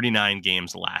in 39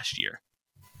 games last year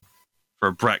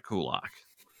for Brett Kulak.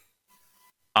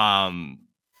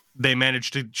 They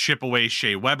managed to ship away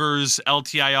Shea Weber's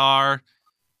LTIR.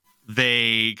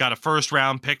 They got a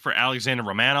first-round pick for Alexander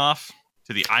Romanov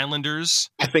to the Islanders.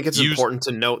 I think it's important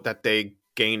to note that they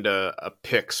gained a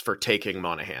picks for taking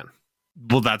Monahan.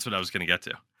 Well, that's what I was going to get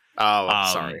to. Oh,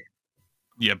 sorry.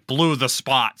 You blew the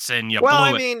spots and you blew it.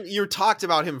 I mean, you talked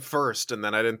about him first, and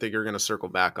then I didn't think you were going to circle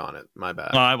back on it. My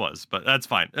bad. No, I was, but that's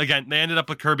fine. Again, they ended up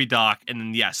with Kirby Dach, and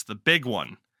then, yes, the big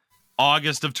one,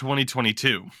 August of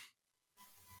 2022.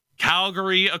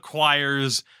 Calgary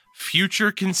acquires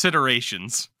future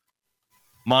considerations.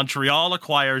 Montreal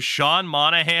acquires Sean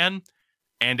Monahan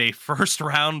and a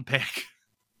first-round pick.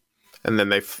 And then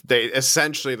they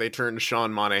essentially turned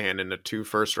Sean Monahan into 2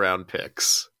 first-round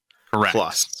picks. Correct.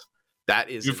 Plus. That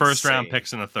is 2 first-round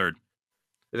picks and a third.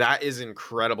 That is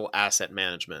incredible asset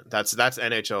management. That's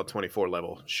NHL 24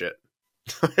 level shit.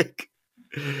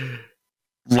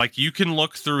 Like, you can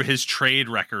look through his trade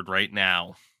record right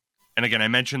now. And again, I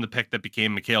mentioned the pick that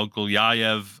became Mikhail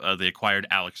Gulyayev. They acquired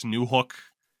Alex Newhook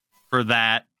for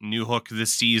that. Newhook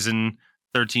this season,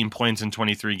 13 points in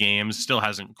 23 games. Still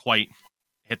hasn't quite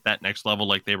hit that next level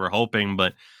like they were hoping,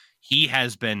 but he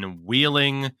has been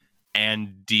wheeling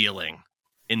and dealing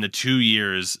in the 2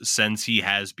 years since he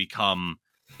has become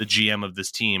the GM of this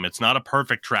team. It's not a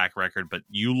perfect track record, but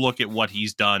you look at what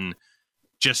he's done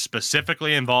just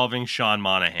specifically involving Sean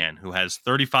Monahan, who has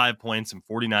 35 points in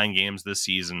 49 games this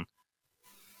season.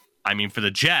 I mean, for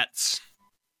the Jets,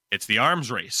 it's the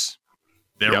arms race.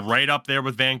 They're right up there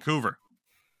with Vancouver.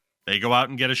 They go out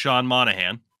and get a Sean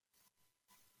Monahan.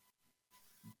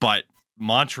 But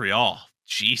Montreal,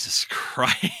 Jesus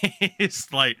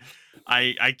Christ, like,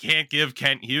 I can't give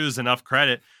Kent Hughes enough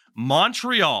credit.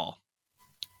 Montreal,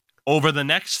 over the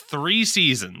next 3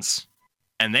 seasons,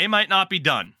 and they might not be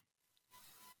done,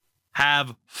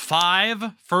 have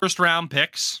 5 first-round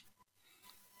picks,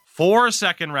 4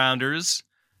 second-rounders,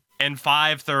 and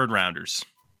 5 third-rounders.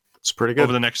 It's pretty good.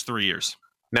 Over the next 3 years.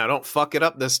 Now, don't fuck it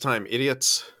up this time,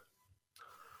 idiots.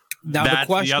 Now, that's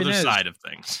the other side of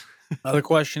things. Another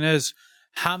question is,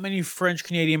 how many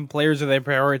French-Canadian players do they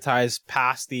prioritize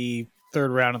past the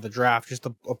 3rd round of the draft just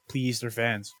to please their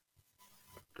fans?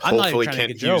 Hopefully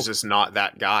Kent Hughes is not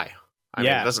that guy. I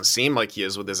mean, it doesn't seem like he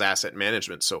is with his asset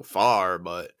management so far,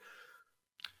 but...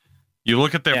 You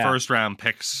look at their first-round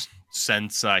picks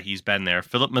since he's been there.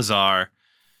 Philip Mazar,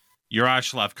 Juraj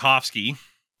Slavkovsky,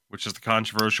 which is the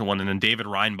controversial one, and then David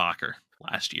Reinbacher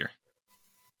last year.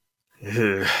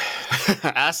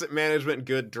 Asset management,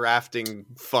 good. Drafting,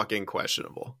 fucking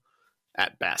questionable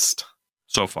at best.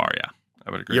 So far, yeah,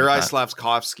 I would agree. Juraj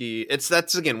Slavkovsky.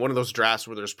 That's again one of those drafts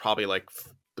where there's probably like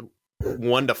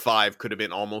 1 to 5 could have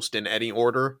been almost in any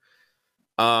order,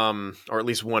 or at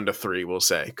least 1 to 3, we'll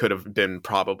say, could have been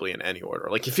probably in any order.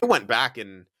 Like if you went back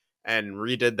and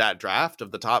redid that draft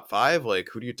of the top 5, like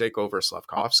who do you take over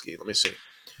Slavkovsky? Let me see.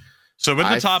 So with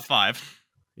the top 5.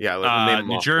 Yeah,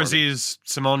 New Jersey's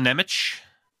Simone Nemec,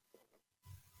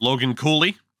 Logan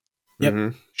Cooley,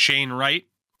 Shane Wright,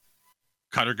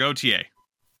 Cutter Gauthier,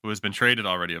 who has been traded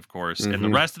already, of course. And the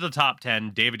rest of the top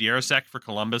 10, David Yarosek for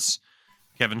Columbus,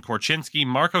 Kevin Korchinski,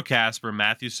 Marco Kasper,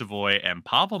 Matthew Savoy, and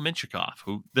Pavel Minchikov,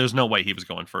 who there's no way he was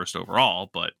going first overall,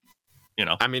 but, you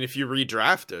know. I mean, if you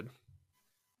redrafted.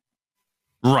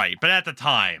 Right, but at the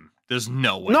time, there's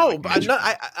no way. No, but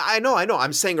I know.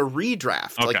 I'm saying a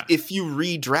redraft. Okay. Like, if you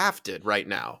redrafted right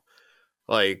now,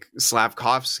 like,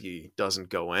 Slavkovsky doesn't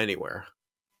go anywhere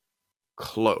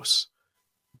close.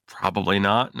 Probably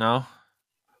not, no.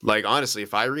 Like, honestly,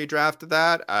 if I redrafted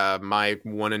that, my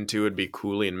 1 and 2 would be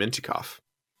Cooley and Mintikov.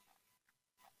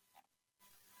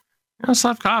 You know,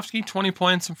 Slavkovsky, 20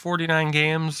 points in 49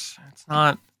 games. It's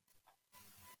not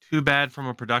too bad from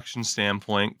a production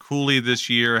standpoint. Cooley this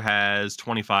year has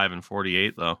 25 and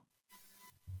 48, though.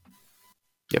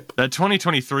 Yep. That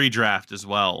 2023 draft as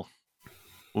well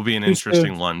will be an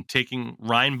interesting one. Taking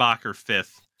Reinbacher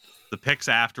 5th The picks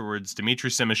afterwards: Dmitry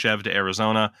Simashev to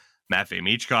Arizona, Matvey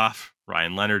Michkov,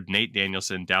 Ryan Leonard, Nate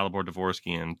Danielson, Dalibor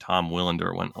Dvorsky, and Tom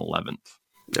Willander went 11th.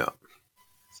 Yeah.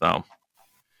 So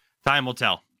time will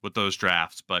tell with those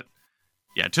drafts. But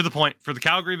yeah, to the point, for the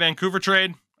Calgary-Vancouver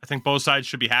trade, I think both sides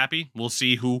should be happy. We'll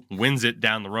see who wins it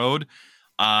down the road.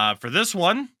 For this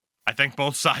one, I think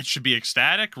both sides should be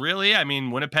ecstatic, really. I mean,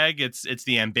 Winnipeg, it's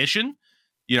the ambition.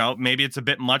 You know, maybe it's a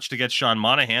bit much to get Sean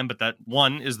Monahan, but that,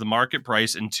 one, is the market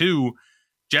price, and two,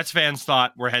 Jets fans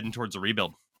thought we're heading towards a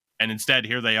rebuild. And instead,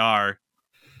 here they are,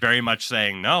 very much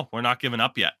saying, no, we're not giving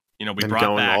up yet. You know, we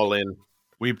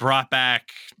brought back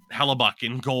Hellebuck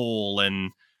in goal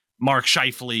and Mark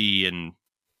Scheifele, and,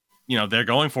 you know, they're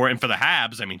going for it. And for the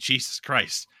Habs, I mean, Jesus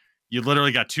Christ, you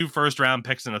literally got 2 first-round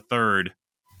picks and a third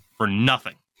for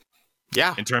nothing.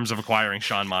 Yeah. In terms of acquiring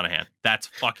Sean Monahan. That's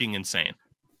fucking insane.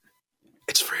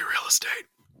 It's free real estate.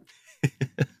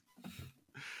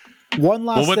 One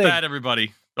last thing. Well, with that,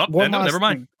 everybody. Oh, never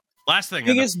mind. Last thing.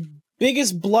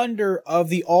 Biggest blunder of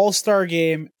the All-Star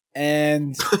game,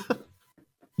 and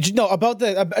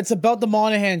it's about the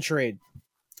Monahan trade.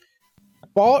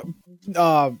 What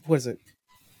is it?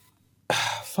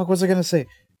 Fuck, what was I gonna say?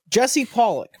 Jesse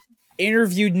Pollock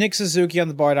interviewed Nick Suzuki on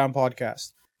the Bar Down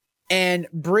podcast and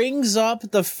brings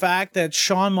up the fact that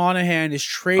Sean Monahan is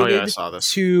traded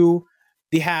to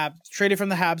the Habs, traded from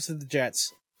the Habs to the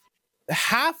Jets.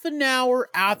 Half an hour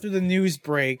after the news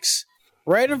breaks,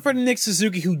 right in front of Nick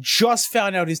Suzuki, who just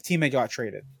found out his teammate got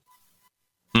traded.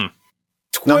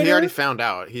 No, he already found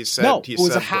out. He said it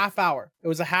was a half hour. It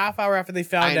was a half hour after they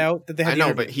found out that they had. I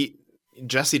know, but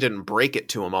Jesse didn't break it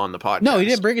to him on the podcast. No, he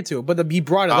didn't break it to him, but he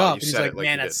brought it up. And he's like,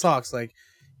 man, that sucks. Like,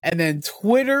 and then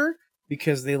Twitter,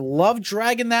 because they love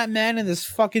dragging that man in this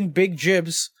fucking big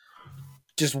jibs,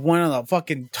 just went on a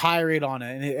fucking tirade on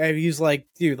it. And he's like,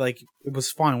 dude, like, it was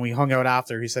fun. We hung out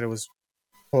after. He said it was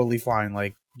totally fine.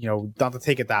 Like, you know, not to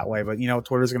take it that way, but, you know,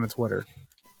 Twitter's going to Twitter.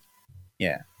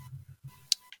 Yeah.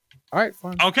 All right,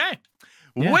 fine. Okay.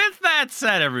 Yeah. With that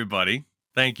said, everybody,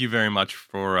 thank you very much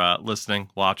for listening,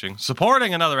 watching,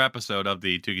 supporting another episode of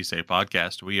the Tougie Say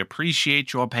podcast. We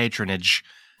appreciate your patronage.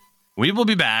 We will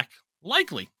be back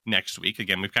likely next week.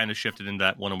 Again, we've kind of shifted into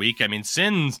that one a week. I mean,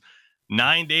 Sin's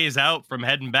 9 days out from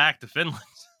heading back to Finland.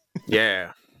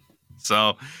 Yeah.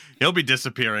 So he'll be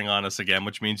disappearing on us again,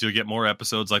 which means you'll get more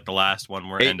episodes like the last one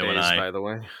where Endo and I. By the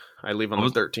way, I leave on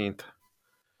the 13th.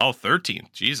 Oh,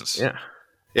 13th. Jesus. Yeah.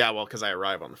 Yeah, well, because I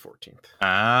arrive on the 14th.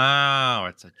 Oh,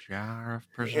 it's a jar of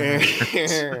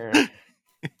preservatives.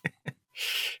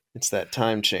 It's that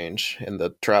time change in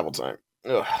the travel time.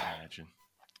 Ugh. Imagine.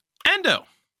 Endo,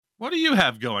 what do you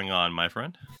have going on, my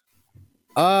friend?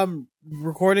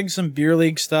 Recording some beer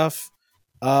league stuff.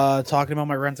 Talking about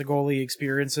my rent-a-goalie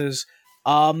experiences.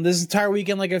 This entire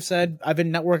weekend, like I've said, I've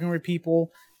been networking with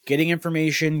people, getting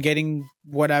information, getting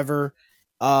whatever.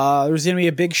 There's going to be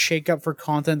a big shakeup for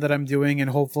content that I'm doing, and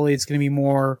hopefully it's going to be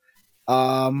more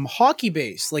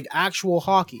hockey-based, like actual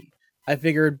hockey. I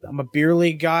figured I'm a beer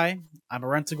league guy. I'm a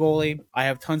rent-a-goalie. I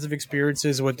have tons of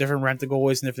experiences with different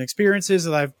rent-a-goalies and different experiences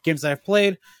games that I've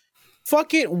played.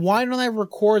 Fuck it, why don't I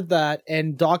record that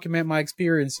and document my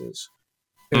experiences?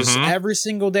 Because every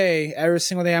single day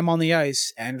I'm on the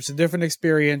ice, and it's a different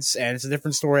experience, and it's a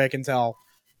different story I can tell.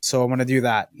 So I'm going to do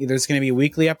that. Either it's going to be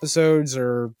weekly episodes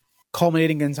or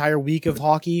culminating an entire week of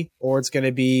hockey, or it's going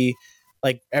to be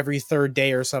like every third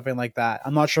day or something like that.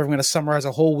 I'm not sure if I'm going to summarize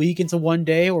a whole week into one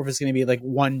day, or if it's going to be like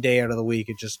one day out of the week.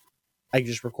 I can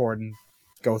just record and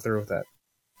go through with it.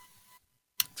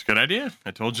 It's a good idea.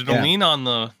 I told you to lean on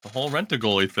the whole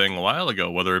rent-a-goalie thing a while ago,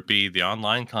 whether it be the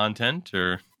online content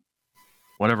or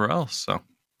whatever else. So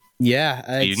yeah,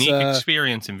 a unique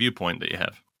experience and viewpoint that you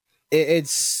have.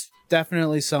 It's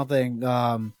definitely something.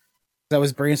 I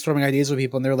was brainstorming ideas with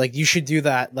people, and they're like, you should do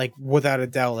that, like, without a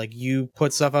doubt. Like, you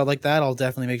put stuff out like that, I'll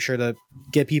definitely make sure to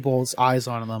get people's eyes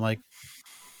on it. I'm like,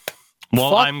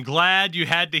 well, fuck. I'm glad you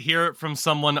had to hear it from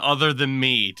someone other than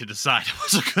me to decide it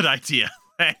was a good idea.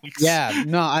 Thanks. Yeah,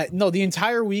 no, the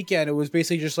entire weekend, it was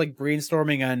basically just, like,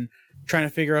 brainstorming and trying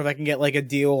to figure out if I can get, like, a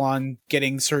deal on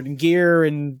getting certain gear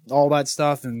and all that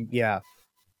stuff, and yeah.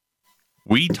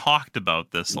 We talked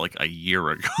about this like a year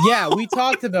ago. Yeah, we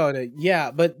talked about it. Yeah,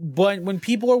 but when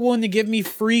people are willing to give me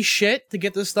free shit to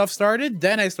get this stuff started,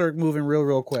 then I start moving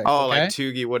real quick. Oh, okay? Like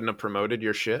Tougie wouldn't have promoted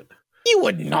your shit? You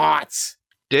would not.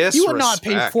 Disrespect. You would not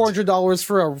pay $400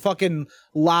 for a fucking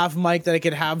lav mic that I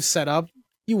could have set up.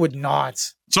 You would not.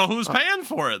 So who's paying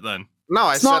for it then?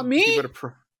 No, it's not me. He would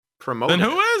have promoted. Then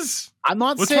who is? I'm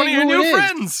not What's saying one of your new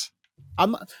friends?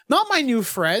 I'm not my new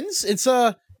friends. It's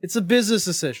a business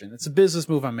decision. It's a business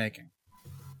move I'm making.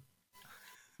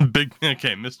 Big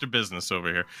okay, Mr. Business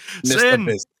over here. Mr. Sin,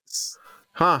 Business.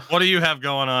 Huh. what do you have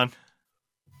going on?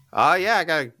 Yeah, I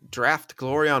got Draft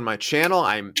Glory on my channel.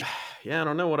 I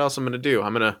don't know what else I'm gonna do.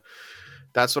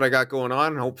 That's what I got going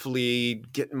on. Hopefully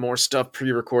getting more stuff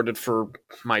pre-recorded for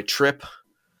my trip.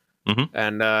 Mm-hmm.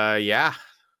 And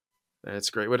it's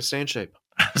a great way to stay in shape.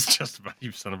 I was just about,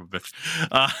 you son of a bitch.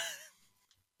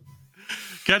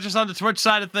 Catch us on the Twitch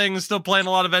side of things. Still playing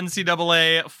a lot of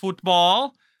NCAA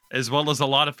football, as well as a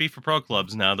lot of FIFA Pro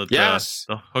Clubs now that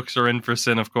the hooks are in for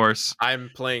Sin, of course. I'm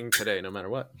playing today, no matter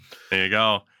what. There you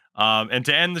go. And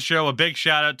to end the show, a big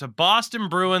shout out to Boston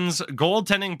Bruins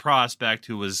goaltending prospect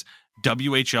who was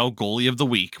WHL Goalie of the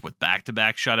Week with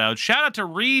back-to-back shutouts. Shout out to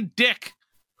Reed Dick.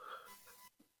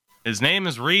 His name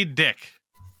is Reed Dick.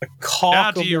 The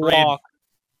cock of the walk.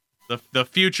 The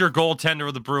future goaltender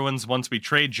of the Bruins once we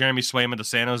trade Jeremy Swayman to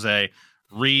San Jose.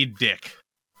 Reed Dick.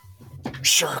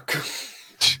 Shark.